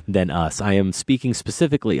interesting than us. I am speaking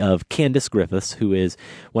specifically of Candace Griffiths, who is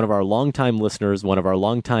one of our longtime listeners, one of our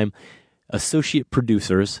longtime associate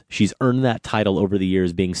producers. She's earned that title over the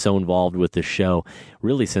years, being so involved with the show,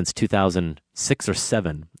 really since 2006 or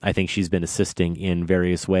 7. I think she's been assisting in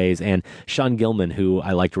various ways. And Sean Gilman, who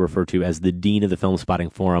I like to refer to as the Dean of the Film Spotting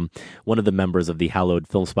Forum, one of the members of the hallowed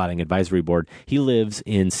Film Spotting Advisory Board, he lives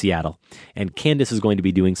in Seattle. And Candace is going to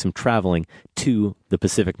be doing some traveling to the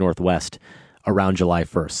Pacific Northwest around July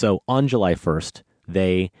 1st. So on July 1st,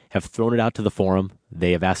 they have thrown it out to the forum.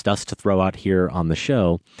 They have asked us to throw out here on the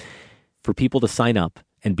show for people to sign up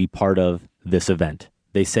and be part of this event.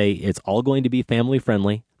 They say it's all going to be family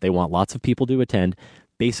friendly. They want lots of people to attend.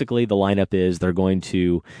 Basically, the lineup is they're going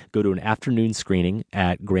to go to an afternoon screening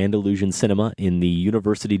at Grand Illusion Cinema in the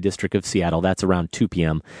University District of Seattle. That's around 2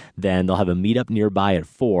 p.m. Then they'll have a meetup nearby at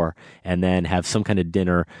 4, and then have some kind of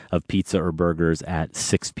dinner of pizza or burgers at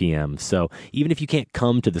 6 p.m. So even if you can't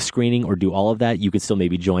come to the screening or do all of that, you can still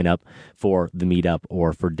maybe join up for the meetup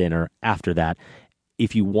or for dinner after that.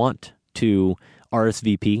 If you want to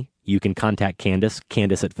RSVP, you can contact Candace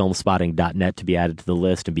at filmspotting.net to be added to the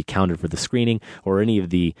list and be counted for the screening or any of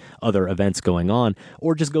the other events going on,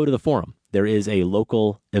 or just go to the forum. There is a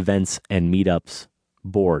local events and meetups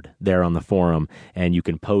board there on the forum, and you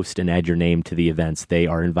can post and add your name to the events. They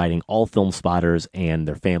are inviting all film spotters and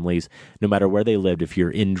their families, no matter where they lived, if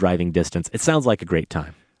you're in driving distance. It sounds like a great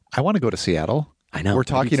time. I want to go to Seattle. I know. We're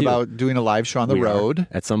talking about doing a live show on the road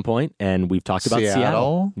at some point, and we've talked about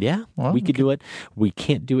Seattle. Yeah, well, we could do it. We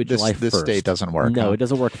can't do it July 1st. This date doesn't work. No, It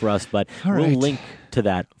doesn't work for us, but we'll link to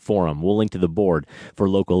that forum. We'll link to the board for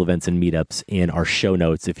local events and meetups in our show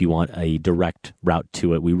notes if you want a direct route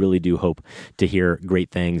to it. We really do hope to hear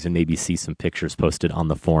great things and maybe see some pictures posted on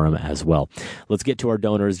the forum as well. Let's get to our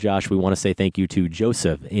donors, Josh. We want to say thank you to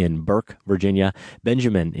Joseph in Burke, Virginia,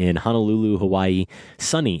 Benjamin in Honolulu, Hawaii,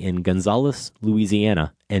 Sonny in Gonzales,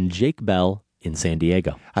 Louisiana, and Jake Bell in San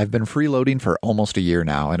Diego. I've been freeloading for almost a year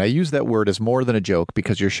now, and I use that word as more than a joke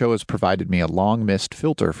because your show has provided me a long-missed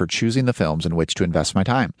filter for choosing the films in which to invest my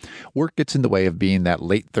time. Work gets in the way of being that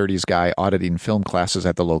late 30s guy auditing film classes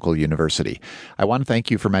at the local university. I want to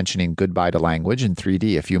thank you for mentioning Goodbye to Language in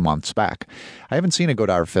 3D a few months back. I haven't seen a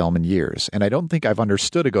Godard film in years, and I don't think I've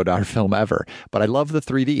understood a Godard film ever, but I love the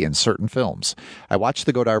 3D in certain films. I watched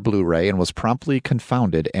the Godard Blu-ray and was promptly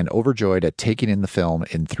confounded and overjoyed at taking in the film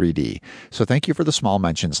in 3D. So thank you for the small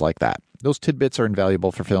mentions like that. Those tidbits are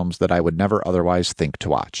invaluable for films that I would never otherwise think to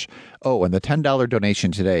watch. Oh, and the $10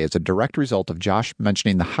 donation today is a direct result of Josh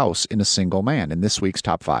mentioning The House in a Single Man in this week's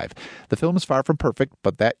Top 5. The film is far from perfect,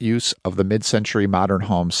 but that use of the mid-century modern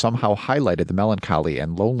home somehow highlighted the melancholy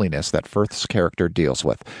and loneliness that Firth's character deals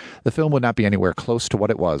with. The film would not be anywhere close to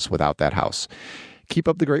what it was without that house. Keep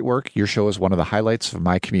up the great work. Your show is one of the highlights of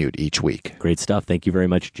my commute each week. Great stuff. Thank you very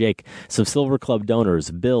much, Jake. Some Silver Club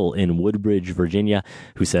donors. Bill in Woodbridge, Virginia,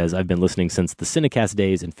 who says, I've been listening since the Cinecast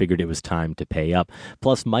days and figured it was time to pay up.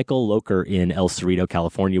 Plus, Michael Loker in El Cerrito,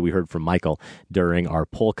 California. We heard from Michael during our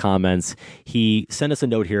poll comments. He sent us a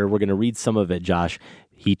note here. We're going to read some of it, Josh.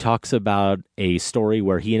 He talks about a story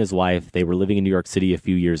where he and his wife, they were living in New York City a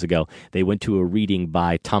few years ago. They went to a reading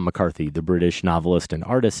by Tom McCarthy, the British novelist and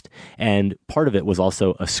artist, and part of it was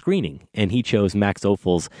also a screening. And he chose Max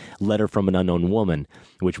Ophuls' Letter from an Unknown Woman,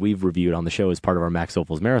 which we've reviewed on the show as part of our Max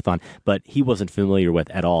Ophuls Marathon, but he wasn't familiar with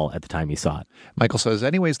at all at the time he saw it. Michael says,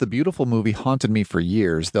 anyways, the beautiful movie haunted me for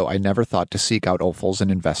years, though I never thought to seek out Ophuls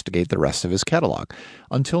and investigate the rest of his catalog.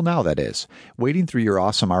 Until now, that is. Wading through your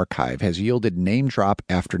awesome archive has yielded name drop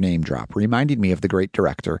after name drop, reminding me of the great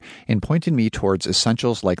director and pointing me towards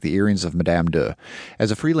essentials like the earrings of Madame de.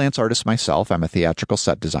 As a freelance artist myself, I'm a theatrical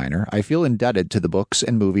set designer. I feel indebted to the books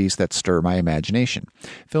and movies that stir my imagination.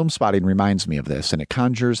 Film spotting reminds me of this, and it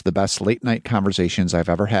conjures the best late-night conversations I've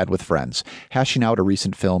ever had with friends, hashing out a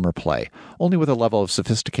recent film or play, only with a level of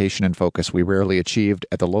sophistication and focus we rarely achieved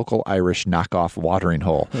at the local Irish knockoff watering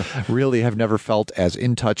hole. Really have never felt as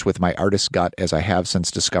in touch with my artist's gut as I have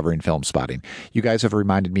since discovering Film Spotting. You guys have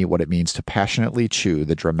reminded me what it means to passionately chew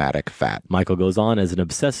the dramatic fat. Michael goes on, as an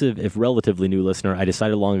obsessive, if relatively new listener, I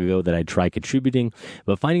decided long ago that I'd try contributing,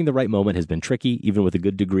 but finding the right moment has been tricky. Even with a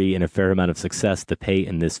good degree and a fair amount of success, the pay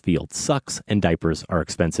in this field sucks and diapers are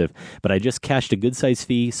expensive. But I just cashed a good-sized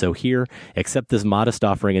fee, so here, accept this modest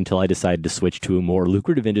offering until I decide to switch to a more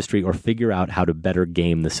lucrative industry or figure out how to better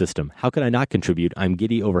game the system. How could I not contribute? I'm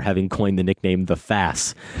giddy over having coined the nickname The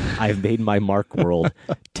Fass. I've made my mark, world.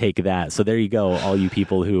 Take that. So there you go, all you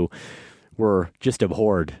people who were just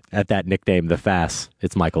abhorred at that nickname, The Fass.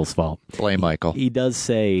 It's Michael's fault. Blame Michael. He does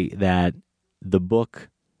say that the book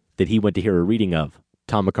that he went to hear a reading of,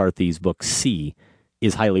 Tom McCarthy's book C,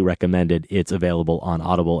 is highly recommended. It's available on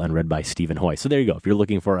Audible and read by Stephen Hoy. So there you go. If you're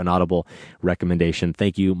looking for an Audible recommendation,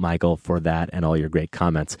 thank you, Michael, for that and all your great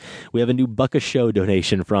comments. We have a new Buck a Show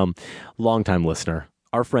donation from longtime listener,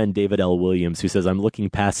 our friend David L. Williams, who says, I'm looking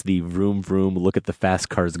past the vroom vroom look at the fast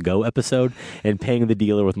cars go episode and paying the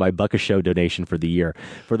dealer with my Buck a Show donation for the year.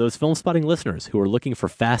 For those Film Spotting listeners who are looking for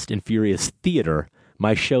Fast and Furious theater,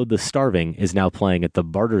 my show The Starving is now playing at the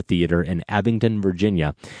Barter Theater in Abington,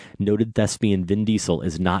 Virginia. Noted thespian Vin Diesel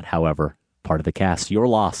is not, however, part of the cast. Your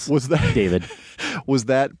loss, was that, David. Was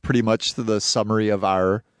that pretty much the summary of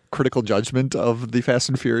our critical judgment of the Fast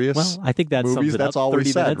and Furious? Well, I think that movies. That's all we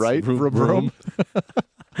said, right? Vroom.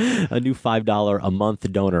 A new $5 a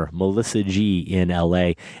month donor, Melissa G. in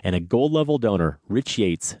L.A., and a gold level donor, Rich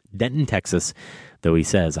Yates, Denton, Texas. Though he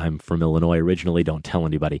says, I'm from Illinois originally, don't tell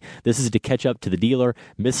anybody. This is to catch up to the dealer,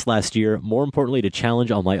 missed last year. More importantly, to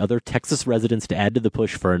challenge all my other Texas residents to add to the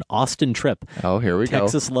push for an Austin trip. Oh, here we go.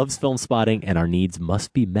 Texas loves Film Spotting, and our needs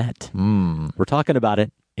must be met. We're talking about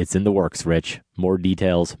it. It's in the works, Rich. More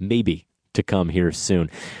details, maybe, to come here soon.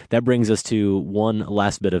 That brings us to one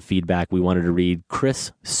last bit of feedback we wanted to read.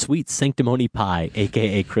 Chris Sweet Sanctimony Pie,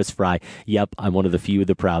 a.k.a. Chris Fry. Yep, I'm one of the few,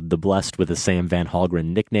 the proud, the blessed with a Sam Van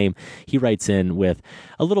Hallgren nickname. He writes in with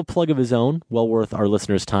a little plug of his own, well worth our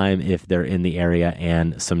listeners' time if they're in the area,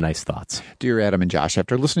 and some nice thoughts. Dear Adam and Josh,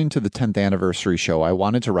 after listening to the 10th anniversary show, I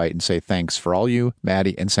wanted to write and say thanks for all you,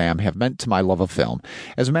 Maddie, and Sam have meant to my love of film.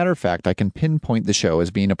 As a matter of fact, I can pinpoint the show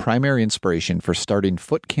as being a primary inspiration for starting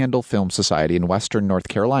Foot Candle Film Society in Western North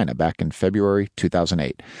Carolina back in February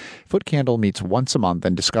 2008. Foot Candle meets once a month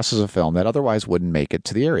and discusses a film that otherwise wouldn't make it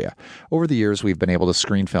to the area. Over the years, we've been able to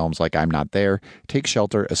screen films like I'm Not There, Take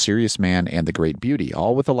Shelter, A Serious Man, and The Great Beauty,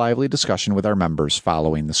 all with a lively discussion with our members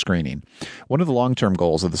following the screening. One of the long-term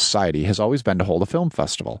goals of the Society has always been to hold a film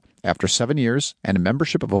festival. After 7 years and a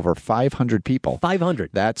membership of over 500 people.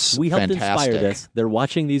 500. That's we helped fantastic. Inspire this. They're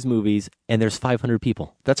watching these movies, and there's 500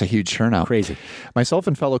 people. That's a huge turnout. Crazy. Myself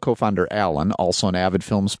and fellow co-founder Alan, also an avid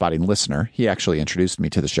film spotting listener, he actually introduced me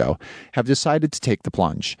to the show, have decided to take the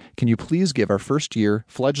plunge. Can you please give our first year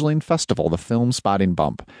fledgling festival the Film Spotting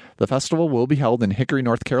Bump? The festival will be held in Hickory,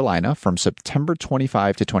 North Carolina from September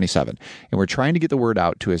 25 to 27, and we're trying to get the word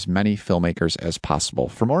out to as many filmmakers as possible.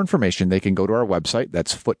 For more information, they can go to our website,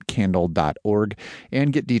 that's footcandle.org,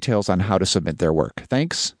 and get details on how to submit their work.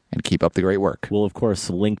 Thanks, and keep up the great work. We'll, of course,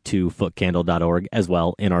 link to footcandle.org as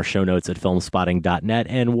well in our show notes at filmspotting.net,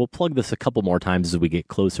 and we'll plug this a couple more times as we get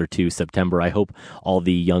closer to September. I hope all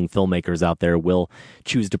the young filmmakers out there will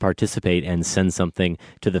choose to participate and send something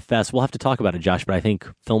to the fest. We'll have to talk about it, Josh, but I think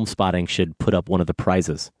Film Spotting should put up one of the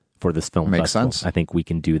prizes for this film Makes festival. sense. I think we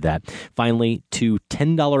can do that. Finally, to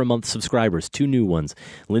 $10 a month subscribers, 2 new ones,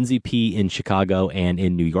 Lindsay P. in Chicago and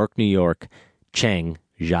in New York, Chang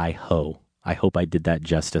Jai Ho. I hope I did that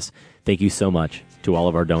justice. Thank you so much to all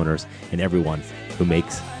of our donors and everyone who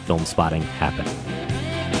makes Film Spotting happen.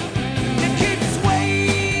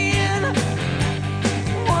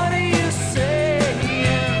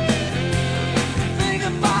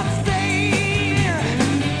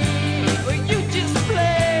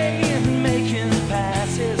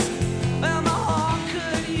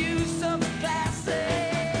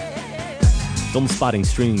 Film Spotting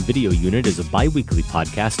Streaming Video Unit is a bi-weekly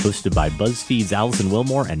podcast hosted by BuzzFeed's Allison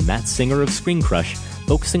Wilmore and Matt Singer of Screen Crush,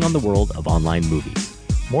 focusing on the world of online movies.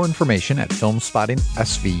 More information at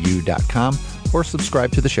filmspottingsvu.com or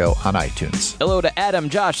subscribe to the show on iTunes. Hello to Adam,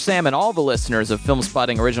 Josh, Sam, and all the listeners of Film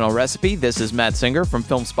Spotting Original Recipe. This is Matt Singer from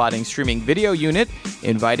Film Spotting Streaming Video Unit,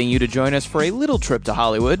 inviting you to join us for a little trip to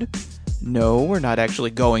Hollywood. No, we're not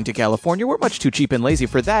actually going to California. We're much too cheap and lazy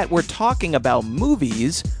for that. We're talking about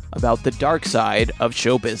movies, about the dark side of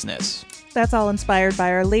show business. That's all inspired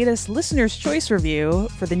by our latest Listener's Choice review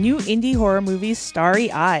for the new indie horror movie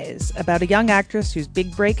Starry Eyes, about a young actress whose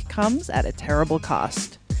big break comes at a terrible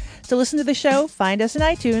cost. To listen to the show, find us in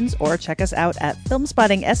iTunes or check us out at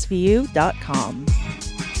filmspottingsvu.com.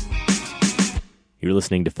 You're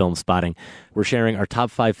listening to Film Spotting. We're sharing our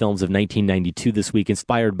top 5 films of 1992 this week,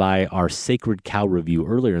 inspired by our Sacred Cow review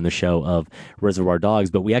earlier in the show of Reservoir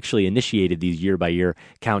Dogs, but we actually initiated these year-by-year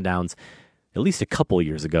countdowns at least a couple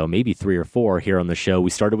years ago, maybe 3 or 4 here on the show. We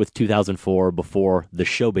started with 2004 before the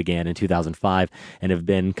show began in 2005 and have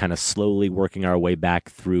been kind of slowly working our way back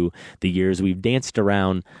through the years. We've danced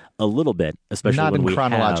around a little bit, especially not when in we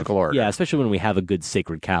chronological order. Yeah, especially when we have a good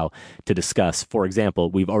Sacred Cow to discuss. For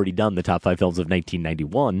example, we've already done the top 5 films of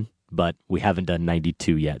 1991, but we haven't done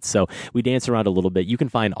 92 yet. So we dance around a little bit. You can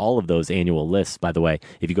find all of those annual lists, by the way,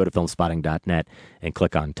 if you go to filmspotting.net and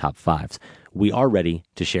click on top 5s. We are ready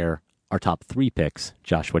to share our top 3 picks.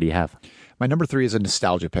 Josh, what do you have? My number 3 is a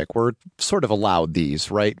nostalgia pick. We're sort of allowed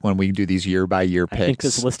these, right, when we do these year-by-year picks. I think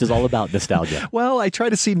this list is all about nostalgia. Well, I try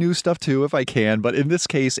to see new stuff, too, if I can. But in this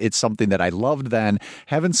case, it's something that I loved then,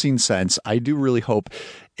 haven't seen since. I do really hope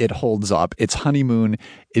it holds up. It's Honeymoon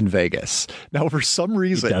in Vegas. Now, for some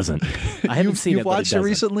reason... It doesn't. I haven't seen it, You've watched it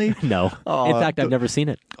recently? No. In fact, I've never seen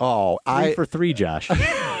it. 3 for 3, Josh.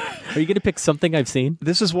 Are you going to pick something I've seen?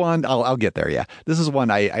 This is one, I'll get there, yeah. This is one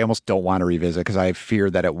I almost don't want to revisit because I fear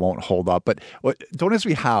that it won't hold up. But don't ask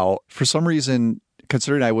me how. For some reason,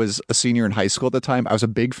 considering I was a senior in high school at the time, I was a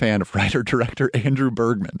big fan of writer-director Andrew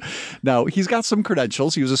Bergman. Now, he's got some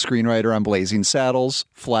credentials. He was a screenwriter on Blazing Saddles,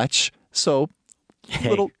 Fletch, so...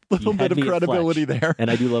 little bit of credibility there. And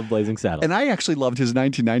I do love Blazing Saddles. And I actually loved his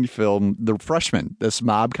 1990 film, The Freshman, this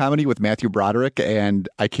mob comedy with Matthew Broderick and,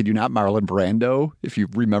 I kid you not, Marlon Brando, if you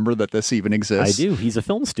remember that this even exists. I do. He's a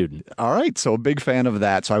film student. All right. So a big fan of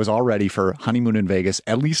that. So I was all ready for Honeymoon in Vegas,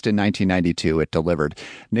 at least in 1992. It delivered.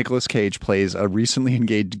 Nicolas Cage plays a recently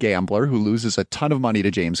engaged gambler who loses a ton of money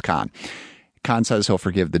to James Caan. Caan says he'll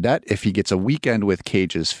forgive the debt if he gets a weekend with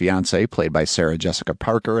Cage's fiancée, played by Sarah Jessica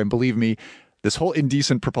Parker. And believe me, this whole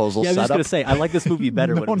indecent proposal setup... Yeah, I was just going to say, I like this movie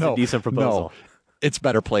better when it was a decent proposal. No, it's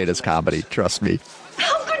better played as comedy, trust me.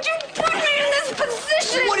 How could you put me in this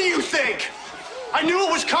position? What do you think? I knew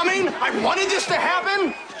it was coming. I wanted this to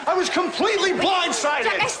happen. I was completely blindsided.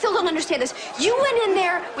 Jack, I still don't understand this. You went in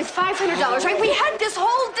there with $500, right? We had this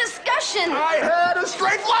whole discussion. I had a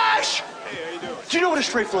straight flush. Hey, how you doing? Do you know what a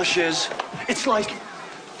straight flush is? It's like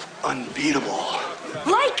unbeatable.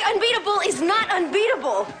 Like unbeatable is not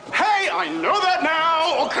unbeatable. Hey, I know that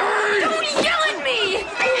now, okay? Don't yell at me!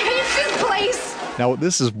 I hate this place! Now,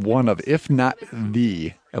 this is one of, if not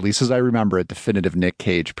the, at least as I remember it, definitive Nick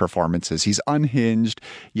Cage performances. He's unhinged,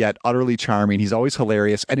 yet utterly charming. He's always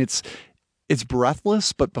hilarious. And it's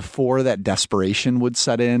breathless, but before that desperation would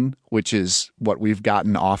set in, which is what we've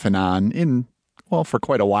gotten off and on for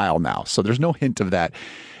quite a while now. So there's no hint of that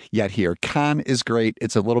yet here. Khan is great.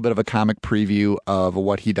 It's a little bit of a comic preview of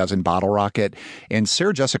what he does in Bottle Rocket. And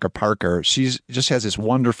Sarah Jessica Parker, she's just has this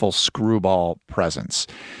wonderful screwball presence.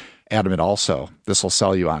 Adam, this will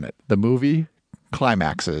sell you on it. The movie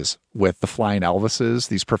climaxes with the flying Elvises,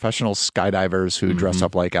 these professional skydivers who dress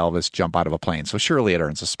up like Elvis jump out of a plane. So surely it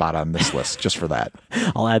earns a spot on this list just for that.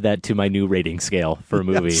 I'll add that to my new rating scale for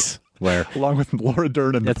movies. Where along with Laura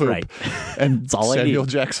Dern and the poop. Right. And Samuel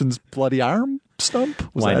Jackson's bloody arm stump?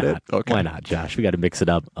 Why not? It? Okay. Why not, Josh? We got to mix it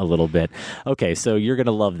up a little bit. Okay, so you're going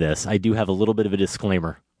to love this. I do have a little bit of a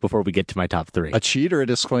disclaimer before we get to my top three. A cheat or a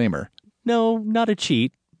disclaimer? No, not a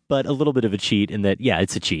cheat, but a little bit of a cheat in that,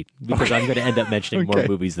 it's a cheat because I'm going to end up mentioning more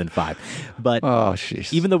movies than 5. But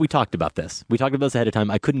even though we talked about this ahead of time,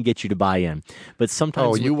 I couldn't get you to buy in. But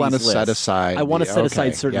sometimes you want to set aside. I want to set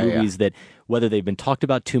aside certain movies that, whether they've been talked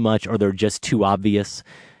about too much or they're just too obvious,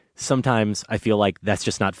 sometimes I feel like that's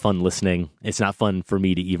just not fun listening. It's not fun for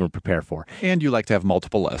me to even prepare for. And you like to have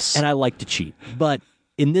multiple lists. And I like to cheat. But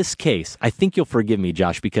in this case, I think you'll forgive me,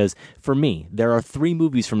 Josh, because for me, there are 3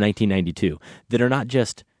 movies from 1992 that are not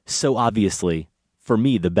just so obviously, for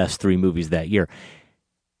me, the best 3 movies that year.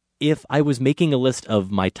 If I was making a list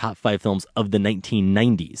of my top 5 films of the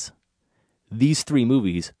 1990s, these 3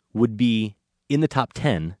 movies would be in the top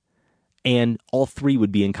 10, and all 3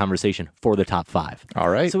 would be in conversation for the top 5. All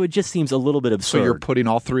right. So it just seems a little bit absurd. So you're putting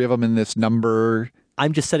all 3 of them in this number?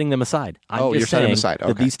 I'm just setting them aside. You're setting them aside.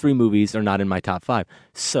 Okay. That these 3 movies are not in my top 5.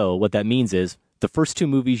 So what that means is the first 2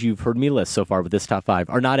 movies you've heard me list so far with this top 5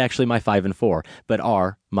 are not actually my 5 and 4, but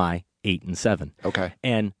are my 8 and 7. Okay.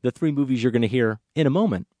 And the 3 movies you're going to hear in a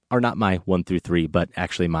moment are not my 1 through 3, but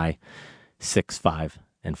actually my 6, 5,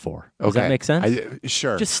 and 4. Does that make sense?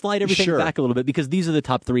 Sure. Just slide everything back a little bit because these are the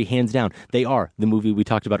top 3 hands down. They are the movie we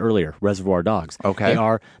talked about earlier, Reservoir Dogs. Okay. They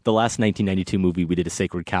are the last 1992 movie we did a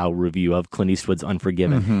Sacred Cow review of, Clint Eastwood's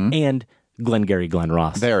Unforgiven, and Glengarry Glen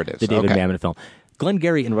Ross. There it is. The David Mamet film.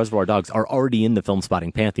 Glengarry and Reservoir Dogs are already in the Film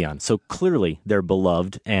Spotting Pantheon, so clearly they're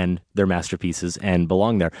beloved and they're masterpieces and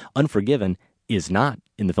belong there. Unforgiven is not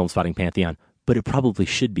in the Film Spotting Pantheon, but it probably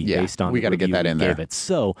should be based on we got to get that in there.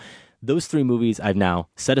 So those 3 movies I've now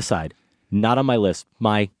set aside, not on my list.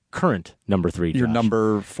 My current number 3, Josh. Your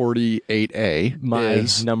number 48A My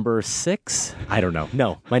number 6? I don't know.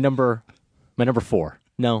 No, my number 4.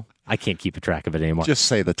 No, I can't keep a track of it anymore. Just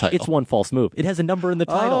say the title. It's One False Move. It has a number in the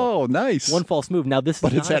title. Oh, nice. One False Move. Now this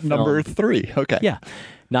But is it's not at a number film. 3. Okay. Yeah.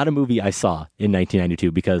 Not a movie I saw in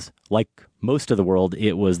 1992 because, like most of the world,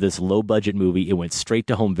 it was this low-budget movie. It went straight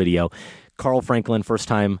to home video. Carl Franklin,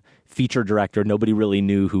 first-time feature director. Nobody really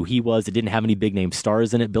knew who he was. It didn't have any big-name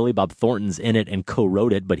stars in it. Billy Bob Thornton's in it and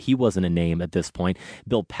co-wrote it, but he wasn't a name at this point.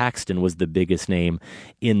 Bill Paxton was the biggest name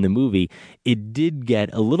in the movie. It did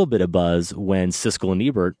get a little bit of buzz when Siskel and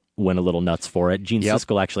Ebert went a little nuts for it. Gene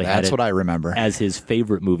Siskel actually had it what I remember. as his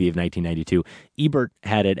favorite movie of 1992. Ebert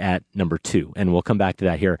had it at number 2, and we'll come back to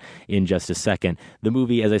that here in just a second. The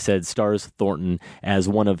movie, as I said, stars Thornton as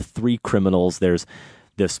one of 3 criminals. There's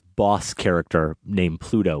this boss character named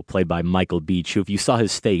Pluto, played by Michael Beach, who if you saw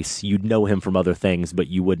his face, you'd know him from other things, but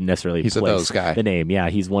you wouldn't necessarily He's a place those guy. the name. Yeah,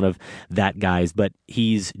 he's one of that guys, but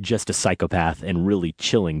he's just a psychopath and really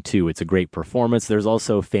chilling, too. It's a great performance. There's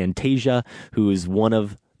also Fantasia, who's one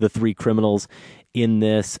of the 3 criminals in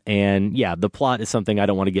this. And yeah, the plot is something I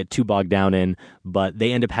don't want to get too bogged down in, but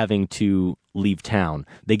they end up having to leave town.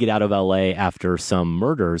 They get out of LA after some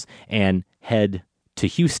murders and head to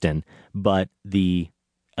Houston, but the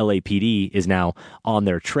LAPD is now on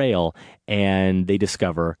their trail and they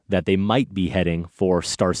discover that they might be heading for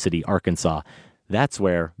Star City, Arkansas. That's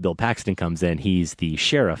where Bill Paxton comes in. He's the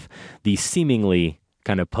sheriff, the seemingly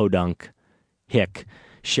kind of podunk hick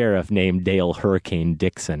sheriff named Dale Hurricane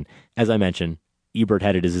Dixon. As I mentioned, Ebert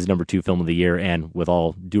had it as his number 2 film of the year, and with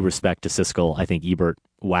all due respect to Siskel, I think Ebert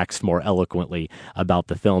waxed more eloquently about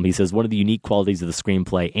the film. He says, one of the unique qualities of the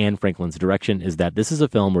screenplay and Franklin's direction is that this is a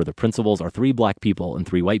film where the principals are 3 black people and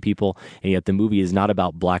 3 white people, and yet the movie is not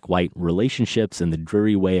about black-white relationships in the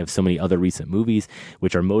dreary way of so many other recent movies,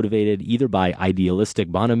 which are motivated either by idealistic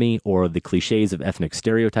bonhomie or the cliches of ethnic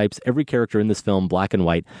stereotypes. Every character in this film, black and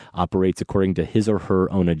white, operates according to his or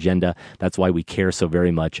her own agenda. That's why we care so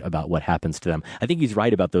very much about what happens to them. I think he's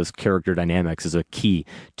right about those character dynamics as a key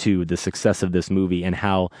to the success of this movie and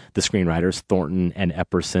how the screenwriters, Thornton and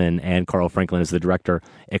Epperson and Carl Franklin as the director,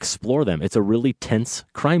 explore them. It's a really tense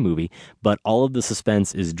crime movie, but all of the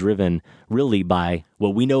suspense is driven really by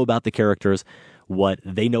what we know about the characters, what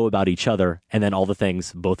they know about each other, and then all the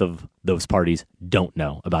things both of those parties don't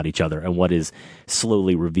know about each other and what is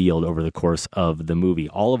slowly revealed over the course of the movie.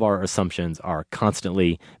 All of our assumptions are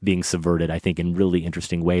constantly being subverted, I think, in really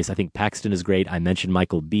interesting ways. I think Paxton is great. I mentioned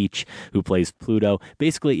Michael Beach, who plays Pluto.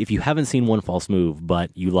 Basically, if you haven't seen One False Move,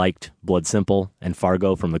 but you liked Blood Simple and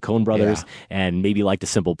Fargo from the Coen brothers, and maybe liked A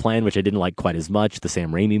Simple Plan, which I didn't like quite as much, the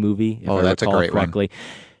Sam Raimi movie, if I that's a recall great correctly,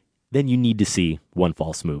 then you need to see One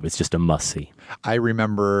False Move. It's just a must-see. I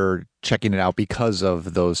remember checking it out because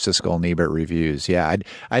of those Siskel and Ebert reviews. Yeah,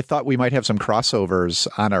 I thought we might have some crossovers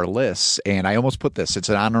on our lists, and I almost put this. It's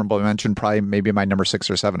an honorable mention, probably maybe my number 6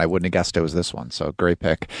 or 7. I wouldn't have guessed it was this one, so great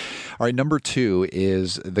pick. All right, number 2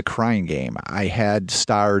 is The Crying Game. I had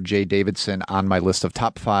star Jay Davidson on my list of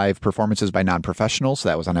top 5 performances by non-professionals.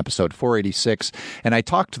 That was on episode 486, and I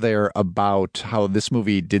talked there about how this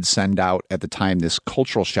movie did send out, at the time, this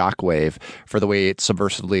cultural shockwave for the way it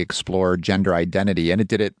subversively explored gender identity, and it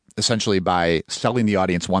did it essentially by selling the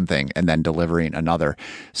audience one thing and then delivering another.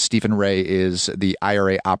 Stephen Ray is the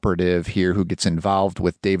IRA operative here who gets involved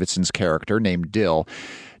with Davidson's character named Dill.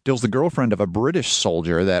 Dill's the girlfriend of a British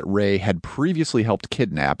soldier that Ray had previously helped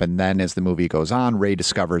kidnap, and then as the movie goes on, Ray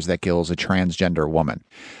discovers that Gill's a transgender woman.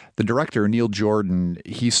 The director, Neil Jordan,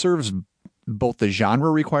 he serves both the genre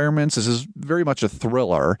requirements. This is very much a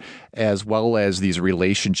thriller, as well as these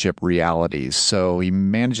relationship realities. So he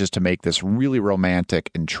manages to make this really romantic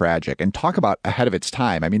and tragic, and talk about ahead of its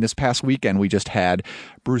time. I mean, this past weekend, we just had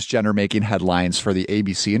Bruce Jenner making headlines for the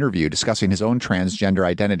ABC interview discussing his own transgender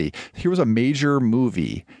identity. Here was a major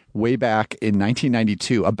movie way back in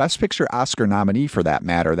 1992, a Best Picture Oscar nominee for that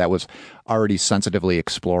matter, that was already sensitively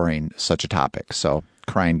exploring such a topic. So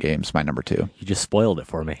Crying Game's my number 2. You just spoiled it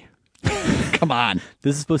for me. Come on.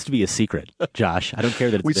 This is supposed to be a secret, Josh. I don't care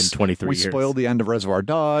that it's been 23 years. We spoiled the end of Reservoir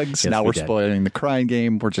Dogs. Yes, now we're did. spoiling The Crying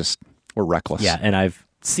Game. We're reckless. Yeah, and I've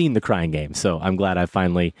seen The Crying Game, so I'm glad I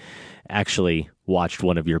finally actually watched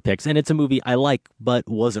one of your picks. And it's a movie I like, but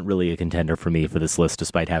wasn't really a contender for me for this list,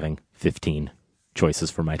 despite having 15 choices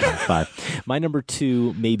for my top 5. My number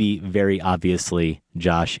 2, maybe very obviously,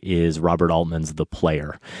 Josh, is Robert Altman's The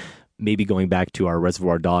Player. Maybe going back to our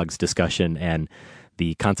Reservoir Dogs discussion and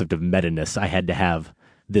the concept of meta-ness, I had to have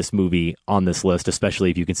this movie on this list, especially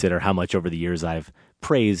if you consider how much over the years I've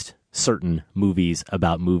praised certain movies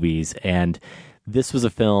about movies. And this was a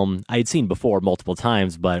film I had seen before multiple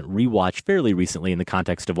times, but rewatched fairly recently in the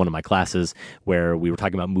context of one of my classes where we were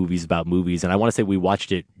talking about movies. And I want to say we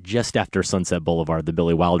watched it just after Sunset Boulevard, the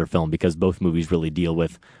Billy Wilder film, because both movies really deal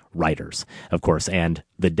with writers, of course, and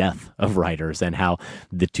the death of writers and how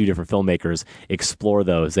the two different filmmakers explore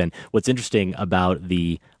those. And what's interesting about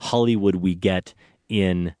the Hollywood we get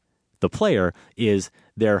in The Player is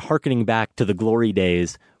they're hearkening back to the glory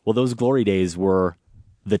days. Well, those glory days were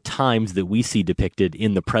the times that we see depicted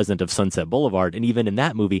in the present of Sunset Boulevard. And even in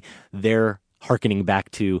that movie, they're hearkening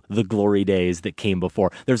back to the glory days that came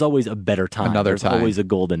before. There's always a better time. There's always a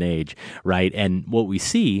golden age, right? And what we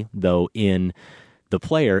see, though, in The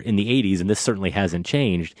Player in the 80s, and this certainly hasn't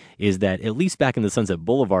changed, is that at least back in the Sunset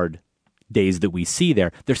Boulevard days that we see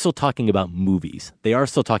there, they're still talking about movies. They are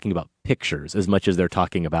still talking about pictures as much as they're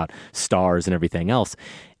talking about stars and everything else.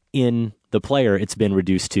 In The Player, it's been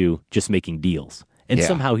reduced to just making deals. And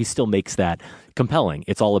somehow he still makes that compelling.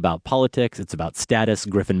 It's all about politics. It's about status.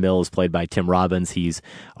 Griffin Mills, played by Tim Robbins. He's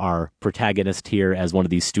our protagonist here as one of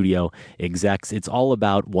these studio execs. It's all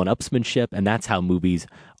about one-upsmanship, and that's how movies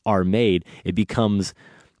are made. It becomes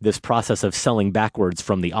this process of selling backwards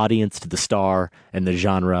from the audience to the star and the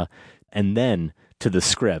genre, and then to the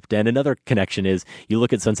script. And another connection is you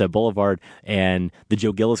look at Sunset Boulevard, and the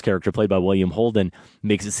Joe Gillis character, played by William Holden,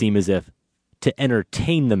 makes it seem as if to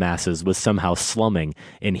entertain the masses was somehow slumming.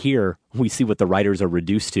 And here we see what the writers are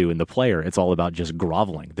reduced to in The Player. It's all about just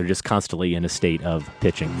groveling. They're just constantly in a state of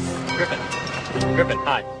pitching. Griffin,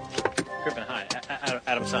 hi. Griffin, hi.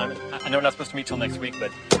 Adam Simon. I know we're not supposed to meet till next week,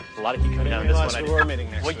 but A lot of you couldn't realize we were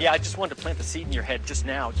meeting next Well, week. yeah, I just wanted to plant the seed in your head just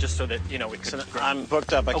now, just so that, it could... I'm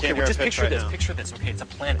booked up. I okay, can't well, hear just a pitch picture right this. now. Picture this. Okay, it's a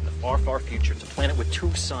planet in the far, far future. It's a planet with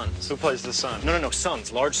 2 suns. Who plays the sun? No,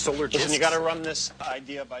 suns. Large solar discs. Listen, you got to run this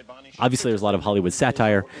idea by Bonnie. Obviously, there's a lot of Hollywood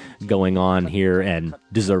satire going on here, and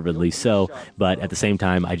deservedly so. But at the same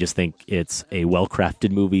time, I just think it's a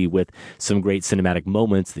well-crafted movie with some great cinematic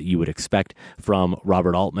moments that you would expect from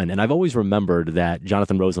Robert Altman. And I've always remembered that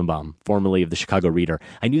Jonathan Rosenbaum, formerly of the Chicago Reader,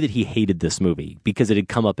 I knew that he hated this movie because it had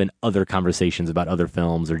come up in other conversations about other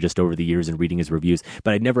films or just over the years in reading his reviews.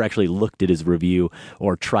 But I'd never actually looked at his review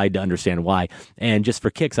or tried to understand why. And just for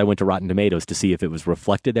kicks, I went to Rotten Tomatoes to see if it was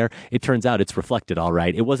reflected there. It turns out it's reflected all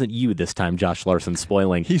right. It wasn't you this time, Josh Larson,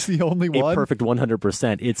 spoiling. He's the only one? A perfect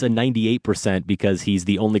 100%. It's a 98% because he's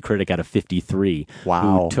the only critic out of 53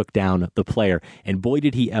 who took down The Player. And boy,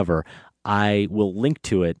 did he ever. I will link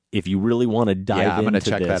to it if you really want to dive I'm gonna into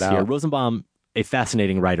check this that out. here. Rosenbaum, a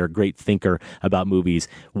fascinating writer, great thinker about movies.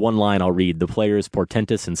 One line I'll read: "The Player is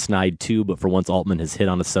portentous and snide too, but for once Altman has hit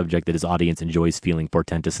on a subject that his audience enjoys feeling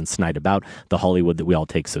portentous and snide about, the Hollywood that we all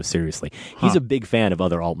take so seriously." He's a big fan of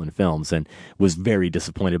other Altman films and was very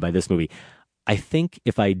disappointed by this movie. I think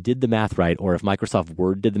if I did the math right, or if Microsoft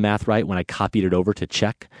Word did the math right when I copied it over to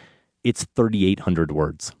check, it's 3,800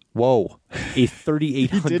 words. Whoa. A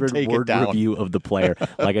 3,800 word review of The Player.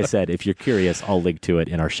 Like I said, if you're curious, I'll link to it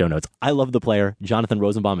in our show notes. I love The Player. Jonathan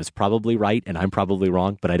Rosenbaum is probably right, and I'm probably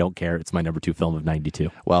wrong, but I don't care. It's my number 2 film of 92.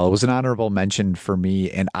 Well, it was an honorable mention for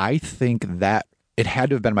me, and I think that it had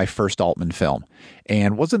to have been my first Altman film.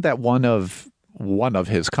 And wasn't that one of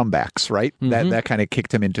his comebacks, right? Mm-hmm. That kind of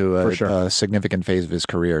kicked him into a significant phase of his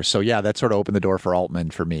career. So yeah, that sort of opened the door for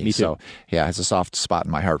Altman for me. Me too. So yeah, it's a soft spot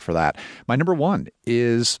in my heart for that. My number 1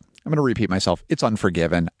 is, I'm going to repeat myself, it's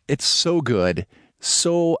Unforgiven. It's so good,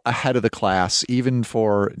 so ahead of the class, even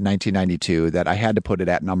for 1992, that I had to put it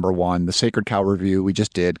at number 1. The Sacred Cow review we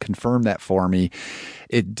just did confirmed that for me.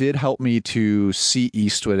 It did help me to see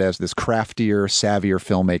Eastwood as this craftier, savvier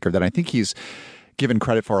filmmaker that I think he's given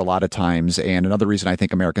credit for a lot of times. And another reason I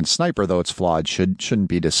think American Sniper, though it's flawed, shouldn't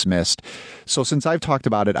be dismissed. So since I've talked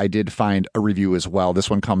about it, I did find a review as well. This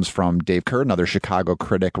one comes from Dave Kerr, another Chicago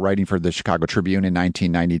critic writing for the Chicago Tribune in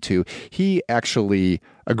 1992. He actually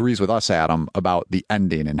agrees with us, Adam, about the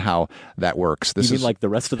ending and how that works. You mean like the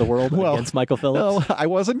rest of the world against Michael Phillips? No, I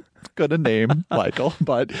wasn't going to name Michael,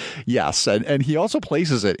 but yes. And he also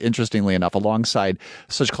places it, interestingly enough, alongside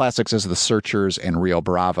such classics as The Searchers and Rio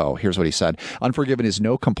Bravo. Here's what he said. Unforgiven is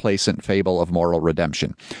no complacent fable of moral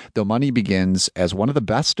redemption. Though Money begins as one of the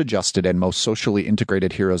best adjusted and most socially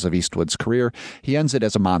integrated heroes of Eastwood's career, he ends it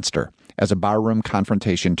as a monster, as a barroom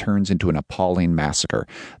confrontation turns into an appalling massacre.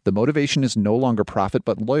 The motivation is no longer profit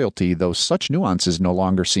but loyalty, though such nuances no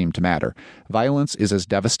longer seem to matter. Violence is as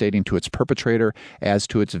devastating to its perpetrator as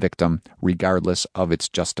to its victim, regardless of its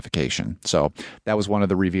justification. So that was one of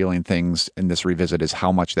the revealing things in this revisit, is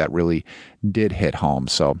how much that really did hit home.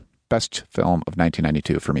 So best film of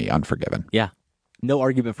 1992 for me, Unforgiven. Yeah. No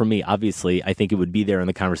argument from me. Obviously, I think it would be there in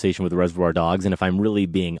the conversation with Reservoir Dogs. And if I'm really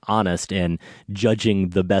being honest and judging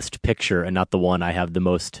the best picture and not the one I have the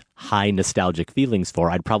most high nostalgic feelings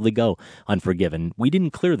for, I'd probably go Unforgiven. We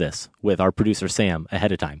didn't clear this with our producer, Sam,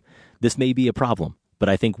 ahead of time. This may be a problem, but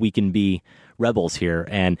I think we can be rebels here.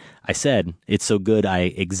 And I said, it's so good, I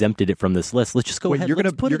exempted it from this list. Let's just go ahead. You're going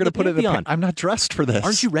to put it in the I'm not dressed for this.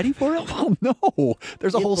 Aren't you ready for it? Oh, no.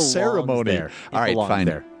 There's a whole ceremony. There. All right, fine.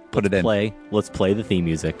 There. Put it in. Let's play the theme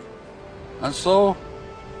music. And so,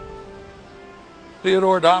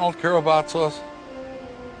 Theodore Donald Karabatsos,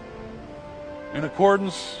 in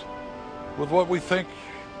accordance with what we think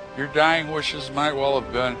your dying wishes might well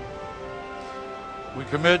have been, we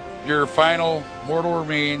commit your final mortal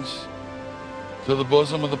remains to the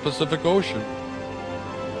bosom of the Pacific Ocean,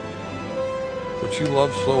 which you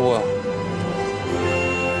love so well.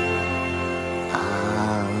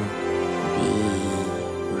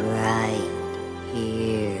 Right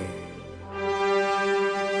here.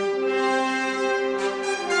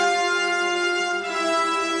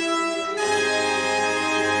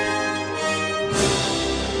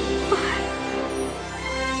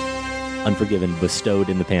 Unforgiven, bestowed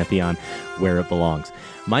in the Pantheon where it belongs.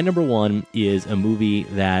 My number 1 is a movie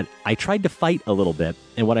that I tried to fight a little bit.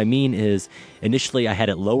 And what I mean is, initially I had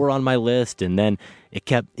it lower on my list, and then it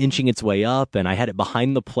kept inching its way up, and I had it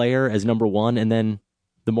behind The Player as number 1. And then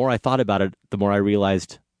the more I thought about it, the more I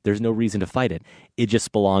realized there's no reason to fight it. It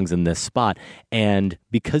just belongs in this spot. And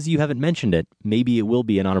because you haven't mentioned it, maybe it will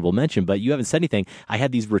be an honorable mention, but you haven't said anything. I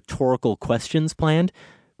had these rhetorical questions planned.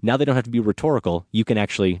 Now they don't have to be rhetorical. You can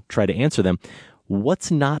actually try to answer them.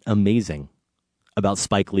 What's not amazing about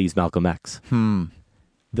Spike Lee's Malcolm X?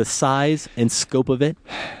 The size and scope of it.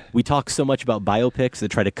 We talk so much about biopics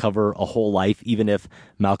that try to cover a whole life. Even if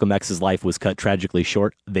Malcolm X's life was cut tragically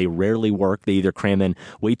short, they rarely work. They either cram in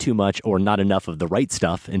way too much or not enough of the right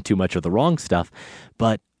stuff and too much of the wrong stuff.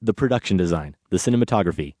 But the production design, the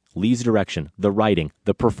cinematography, Lee's direction, the writing,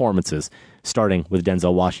 the performances, starting with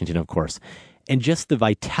Denzel Washington, of course, and just the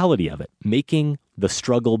vitality of it, making the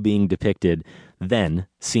struggle being depicted then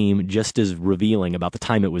seem just as revealing about the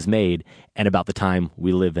time it was made and about the time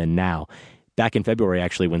we live in now. Back in February,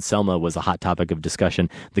 actually, when Selma was a hot topic of discussion,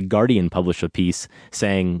 The Guardian published a piece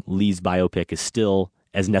saying Lee's biopic is still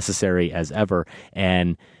as necessary as ever,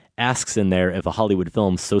 and asks in there if a Hollywood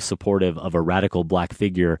film so supportive of a radical black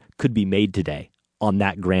figure could be made today on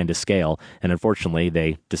that grand a scale. And unfortunately,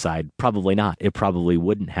 they decide probably not. It probably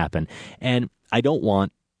wouldn't happen. And I don't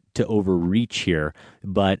want to overreach here,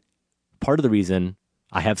 but part of the reason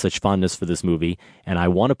I have such fondness for this movie, and I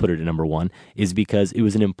want to put it at number one, is because it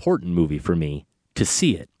was an important movie for me to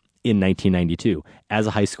see it in 1992. As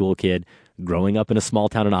a high school kid, growing up in a small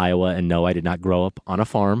town in Iowa, and no, I did not grow up on a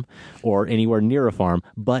farm or anywhere near a farm,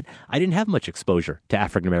 but I didn't have much exposure to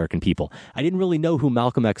African-American people. I didn't really know who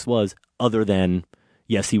Malcolm X was other than,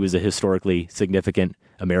 yes, he was a historically significant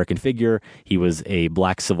American figure. He was a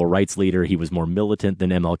black civil rights leader. He was more militant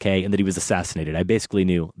than MLK, and that he was assassinated. I basically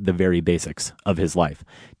knew the very basics of his life.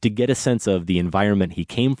 To get a sense of the environment he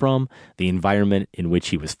came from, the environment in which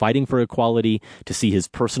he was fighting for equality, to see his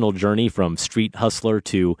personal journey from street hustler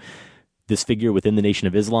to this figure within the Nation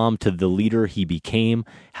of Islam, to the leader he became,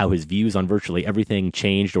 how his views on virtually everything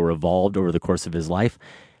changed or evolved over the course of his life.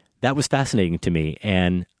 That was fascinating to me,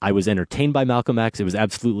 and I was entertained by Malcolm X. It was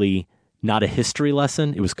absolutely not a history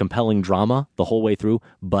lesson. It was compelling drama the whole way through,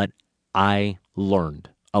 but I learned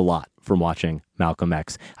a lot from watching Malcolm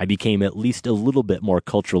X. I became at least a little bit more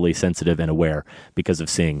culturally sensitive and aware because of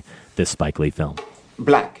seeing this Spike Lee film.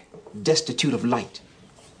 Black, destitute of light,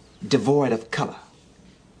 devoid of color,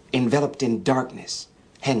 enveloped in darkness,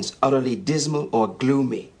 hence utterly dismal or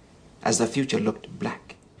gloomy, as the future looked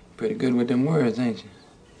black. Pretty good with them words, ain't you?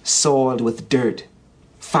 Soiled with dirt,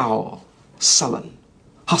 foul, sullen,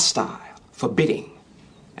 hostile, forbidding,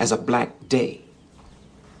 as a black day.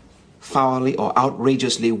 Foully or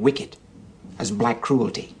outrageously wicked, as black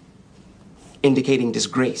cruelty, indicating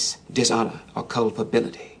disgrace, dishonor, or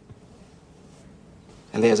culpability.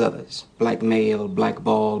 And there's others, black male, black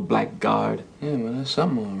ball, black guard. Yeah, well, that's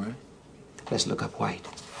something all right. Let's look up white.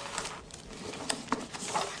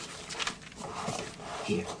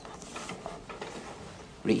 Here.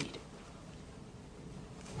 Read.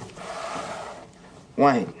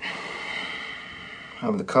 White.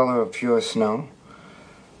 Of the color of pure snow,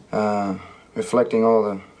 reflecting all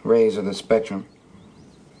the rays of the spectrum,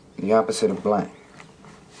 the opposite of black.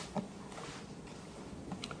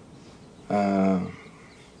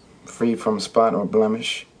 Free from spot or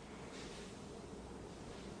blemish,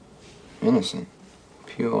 innocent,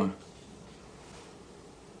 pure.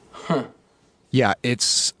 Huh. Yeah,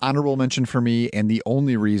 it's honorable mention for me, and the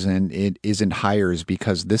only reason it isn't higher is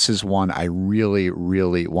because this is one I really,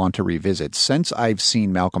 really want to revisit. Since I've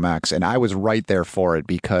seen Malcolm X, and I was right there for it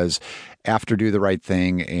because after Do the Right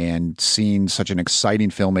Thing and seeing such an exciting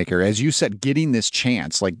filmmaker, as you said, getting this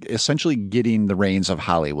chance, like essentially getting the reins of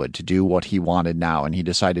Hollywood to do what he wanted now, and he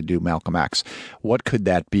decided to do Malcolm X. What could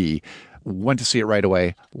that be? Went to see it right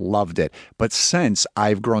away, loved it. But since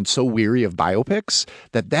I've grown so weary of biopics,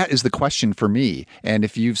 that is the question for me. And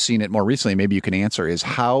if you've seen it more recently, maybe you can answer, is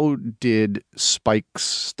how did Spike's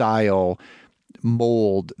style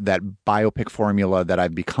mold that biopic formula that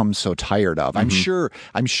I've become so tired of? Mm-hmm.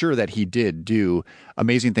 I'm sure that he did do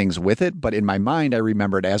amazing things with it, but in my mind I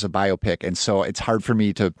remember it as a biopic, and so it's hard for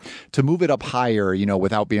me to move it up higher,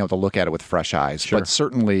 without being able to look at it with fresh eyes. Sure. But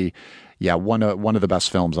certainly, yeah, one of the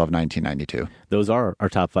best films of 1992. Those are our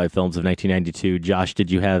top 5 films of 1992. Josh,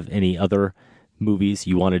 did you have any other movies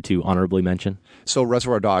you wanted to honorably mention? So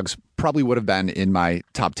Reservoir Dogs probably would have been in my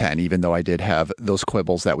top 10, even though I did have those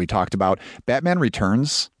quibbles that we talked about. Batman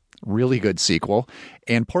Returns, really good sequel.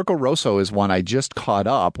 And Porco Rosso is one I just caught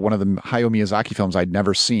up, one of the Hayao Miyazaki films I'd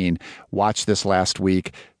never seen. Watched this last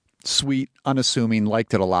week. Sweet, unassuming,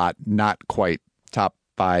 liked it a lot. Not quite top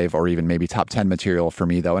 5 or even maybe top 10 material for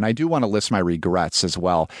me, though. And I do want to list my regrets as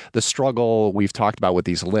well. The struggle we've talked about with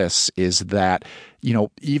these lists is that,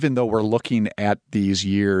 even though we're looking at these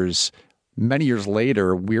years, many years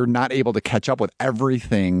later, we're not able to catch up with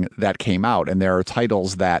everything that came out. And there are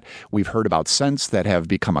titles that we've heard about since that have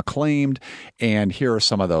become acclaimed. And here are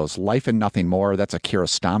some of those. Life and Nothing More. That's a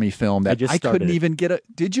Kiarostami film that I couldn't even get.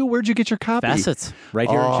 Did you? Where'd you get your copy? Facets, right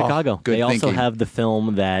here in Chicago. Good they also thinking. have the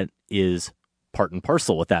film that is part and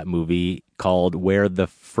parcel with that movie called Where the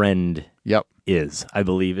Friend Is, I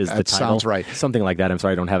believe is the That title. sounds right. Something like that. I'm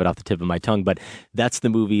sorry, I don't have it off the tip of my tongue, but that's the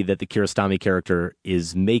movie that the Kiarostami character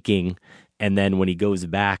is making. And then when he goes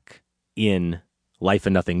back in Life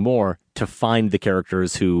and Nothing More to find the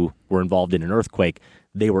characters who were involved in an earthquake,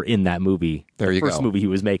 they were in that movie, There you first go. movie he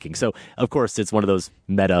was making. So, of course, it's one of those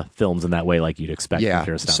meta films in that way, like you'd expect Yeah,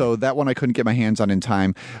 from Kiarostami. so that one I couldn't get my hands on in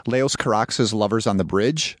time. Leos Carax's Lovers on the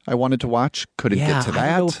Bridge I wanted to watch. Couldn't get to that. I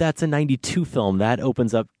don't know if that's a 92 film. That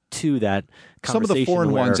opens up to that Some of the conversation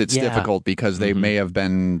foreign where- ones, it's yeah. difficult because they may have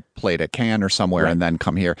been played at Cannes or somewhere and then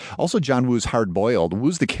come here. Also, John Woo's Hard Boiled.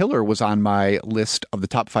 Woo's The Killer was on my list of the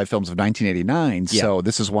top 5 films of 1989. So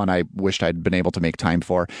this is one I wished I'd been able to make time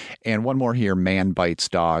for. And one more here, Man Bites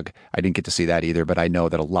Dog. I didn't get to see that either, but I know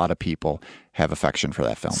that a lot of people have affection for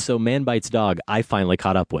that film. So Man Bites Dog, I finally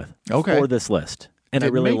caught up with for this list. And I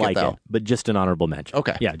Didn't really make it, like though. it, but just an honorable mention.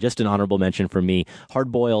 Okay. Yeah, just an honorable mention for me.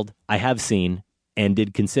 Hard Boiled, I have seen and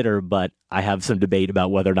did consider, but I have some debate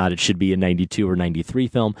about whether or not it should be a 92 or 93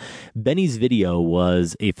 film. Benny's Video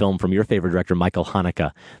was a film from your favorite director, Michael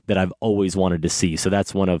Haneke, that I've always wanted to see. So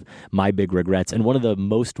that's one of my big regrets. And one of the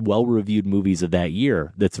most well-reviewed movies of that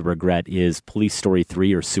year that's a regret is Police Story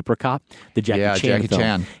 3 or Super Cop, the Jackie Chan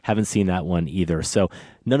film. Haven't seen that one either. So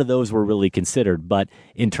none of those were really considered. But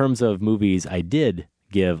in terms of movies I did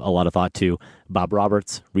give a lot of thought to, Bob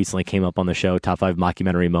Roberts recently came up on the show, top 5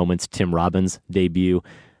 mockumentary moments, Tim Robbins' debut.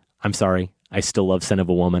 I'm sorry, I still love Son of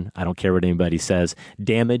a Woman. I don't care what anybody says.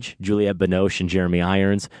 Damage, Juliette Binoche and Jeremy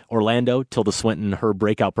Irons. Orlando, Tilda Swinton, her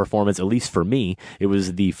breakout performance, at least for me, it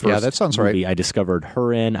was the first that sounds movie right. I discovered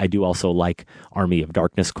her in. I do also like Army of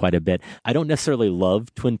Darkness quite a bit. I don't necessarily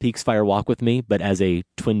love Twin Peaks Fire Walk with Me, but as a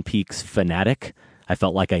Twin Peaks fanatic, I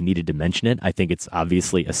felt like I needed to mention it. I think it's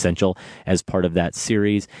obviously essential as part of that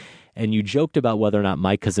series. And you joked about whether or not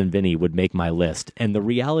My Cousin Vinny would make my list. And the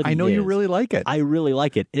reality I know is, you really like it. I really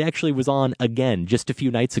like it. It actually was on again just a few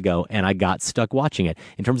nights ago, and I got stuck watching it.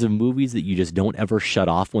 In terms of movies that you just don't ever shut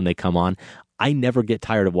off when they come on, I never get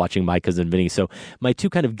tired of watching My Cousin Vinny. So my two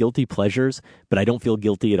kind of guilty pleasures, but I don't feel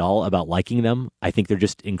guilty at all about liking them. I think they're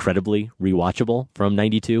just incredibly rewatchable from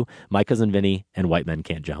 92. My Cousin Vinny and White Men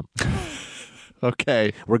Can't Jump.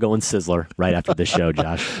 Okay. We're going Sizzler right after this show,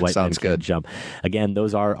 Josh. White Sounds Men Can't good. Jump. Again,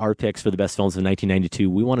 those are our picks for the best films of 1992.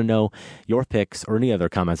 We want to know your picks or any other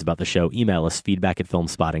comments about the show. Email us,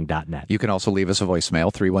 feedback@filmspotting.net. You can also leave us a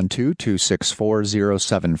voicemail,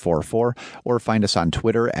 312-264-0744, or find us on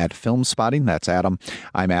Twitter at Filmspotting. That's Adam.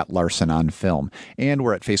 I'm at Larson on Film. And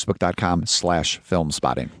we're at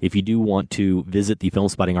facebook.com/filmspotting. If you do want to visit the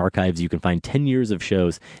Filmspotting archives, you can find 10 years of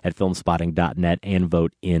shows at filmspotting.net and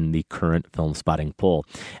vote in the current Filmspotting poll.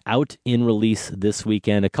 Out in release this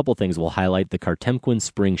weekend, a couple things we'll highlight. The Kartemquin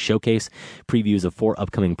Spring Showcase, previews of 4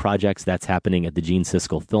 upcoming projects. That's happening at the Gene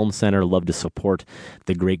Siskel Film Center. Love to support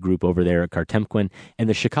the great group over there at Kartemquin. And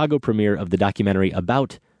the Chicago premiere of the documentary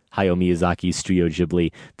about Hayao Miyazaki's Studio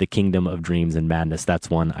Ghibli, The Kingdom of Dreams and Madness. That's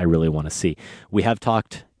one I really want to see. We have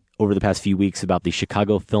talked over the past few weeks about the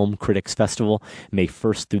Chicago Film Critics Festival, May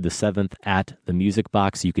 1st through the 7th at the Music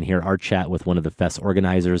Box. You can hear our chat with one of the fest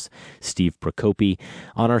organizers, Steve Procopi,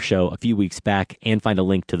 on our show a few weeks back, and find a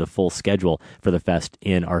link to the full schedule for the fest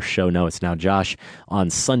in our show notes. Now, Josh,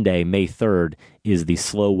 on Sunday, May 3rd, is the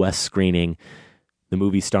Slow West screening, the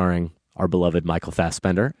movie starring our beloved Michael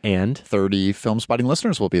Fassbender, and 30 Filmspotting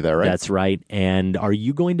listeners will be there, right? That's right. And are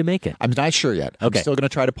you going to make it? I'm not sure yet. Okay. I'm still going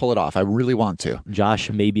to try to pull it off. I really want to.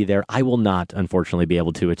 Josh may be there. I will not, unfortunately, be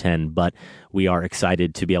able to attend, but we are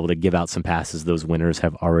excited to be able to give out some passes. Those winners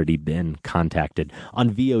have already been contacted. On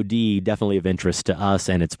VOD, definitely of interest to us,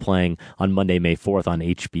 and it's playing on Monday, May 4th on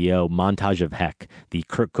HBO, Montage of Heck, the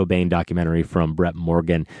Kurt Cobain documentary from Brett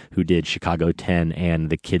Morgan, who did Chicago 10 and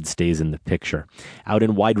The Kid Stays in the Picture. Out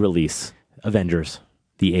in wide release, Avengers,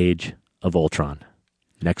 The Age of Ultron.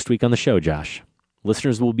 Next week on the show, Josh,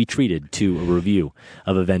 listeners will be treated to a review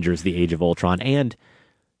of Avengers, The Age of Ultron, and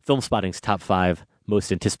Filmspotting's top 5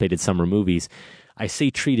 most anticipated summer movies. I say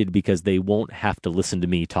treated because they won't have to listen to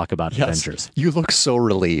me talk about Avengers. You look so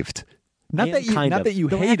relieved. Not And that you, kind not of. that you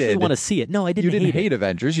Though I hated. actually want to see it. No, I didn't. You didn't hate hate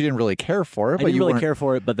Avengers. You didn't really care for it. I but didn't you really weren't- care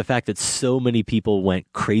for it, but the fact that so many people went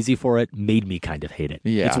crazy for it made me kind of hate it.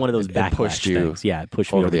 Yeah, It's one of those it backlash pushed you things. Yeah, it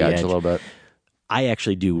pushed me over the edge a little bit. I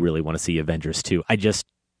actually do really want to see Avengers 2. I just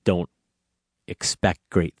don't expect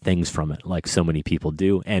great things from it like so many people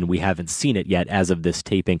do, and we haven't seen it yet as of this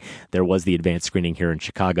taping. There was the advanced screening here in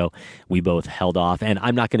Chicago. We both held off, and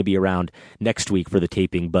I'm not going to be around next week for the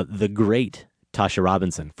taping, but the great Tasha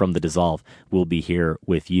Robinson from The Dissolve will be here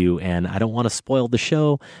with you, and I don't want to spoil the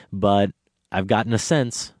show, but I've gotten a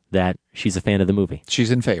sense that she's a fan of the movie.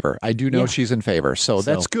 She's in favor. I do know she's in favor. So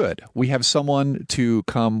that's good. We have someone to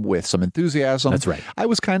come with some enthusiasm. That's right. I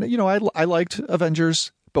was kind of, I liked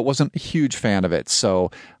Avengers, but wasn't a huge fan of it. So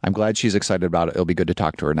I'm glad she's excited about it. It'll be good to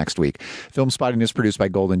talk to her next week. Film Spotting is produced by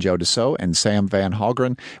Golden Joe Dassault and Sam Van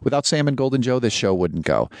Hallgren. Without Sam and Golden Joe, this show wouldn't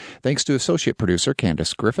go. Thanks to associate producer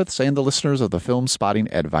Candace Griffiths and the listeners of the Film Spotting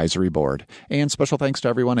Advisory Board. And special thanks to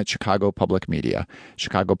everyone at Chicago Public Media.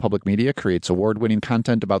 Chicago Public Media creates award-winning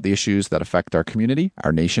content about the issues that affect our community,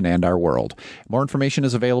 our nation, and our world. More information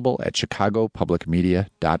is available at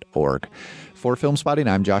chicagopublicmedia.org. For Film Spotting,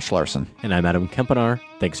 I'm Josh Larson. And I'm Adam Kempenar.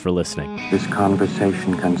 Thanks for listening. This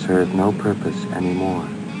conversation can serve no purpose anymore.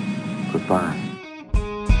 Goodbye.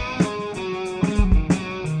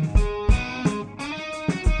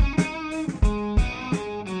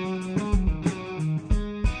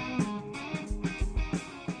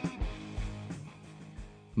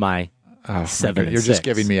 My 7 and You're 6. just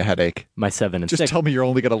giving me a headache. My 7 and just 6. Just tell me you're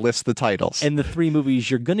only going to list the titles. And the 3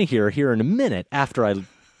 movies you're going to hear here in a minute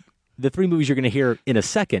the 3 movies you're going to hear in a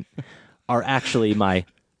second are actually 5,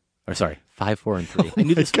 4, and 3. I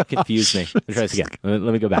knew this would confuse me. Let me try this again. Let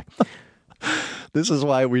me go back. This is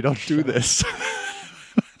why we don't do this.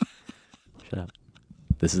 Shut up.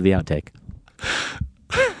 This is the outtake.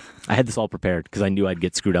 I had this all prepared because I knew I'd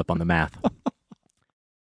get screwed up on the math.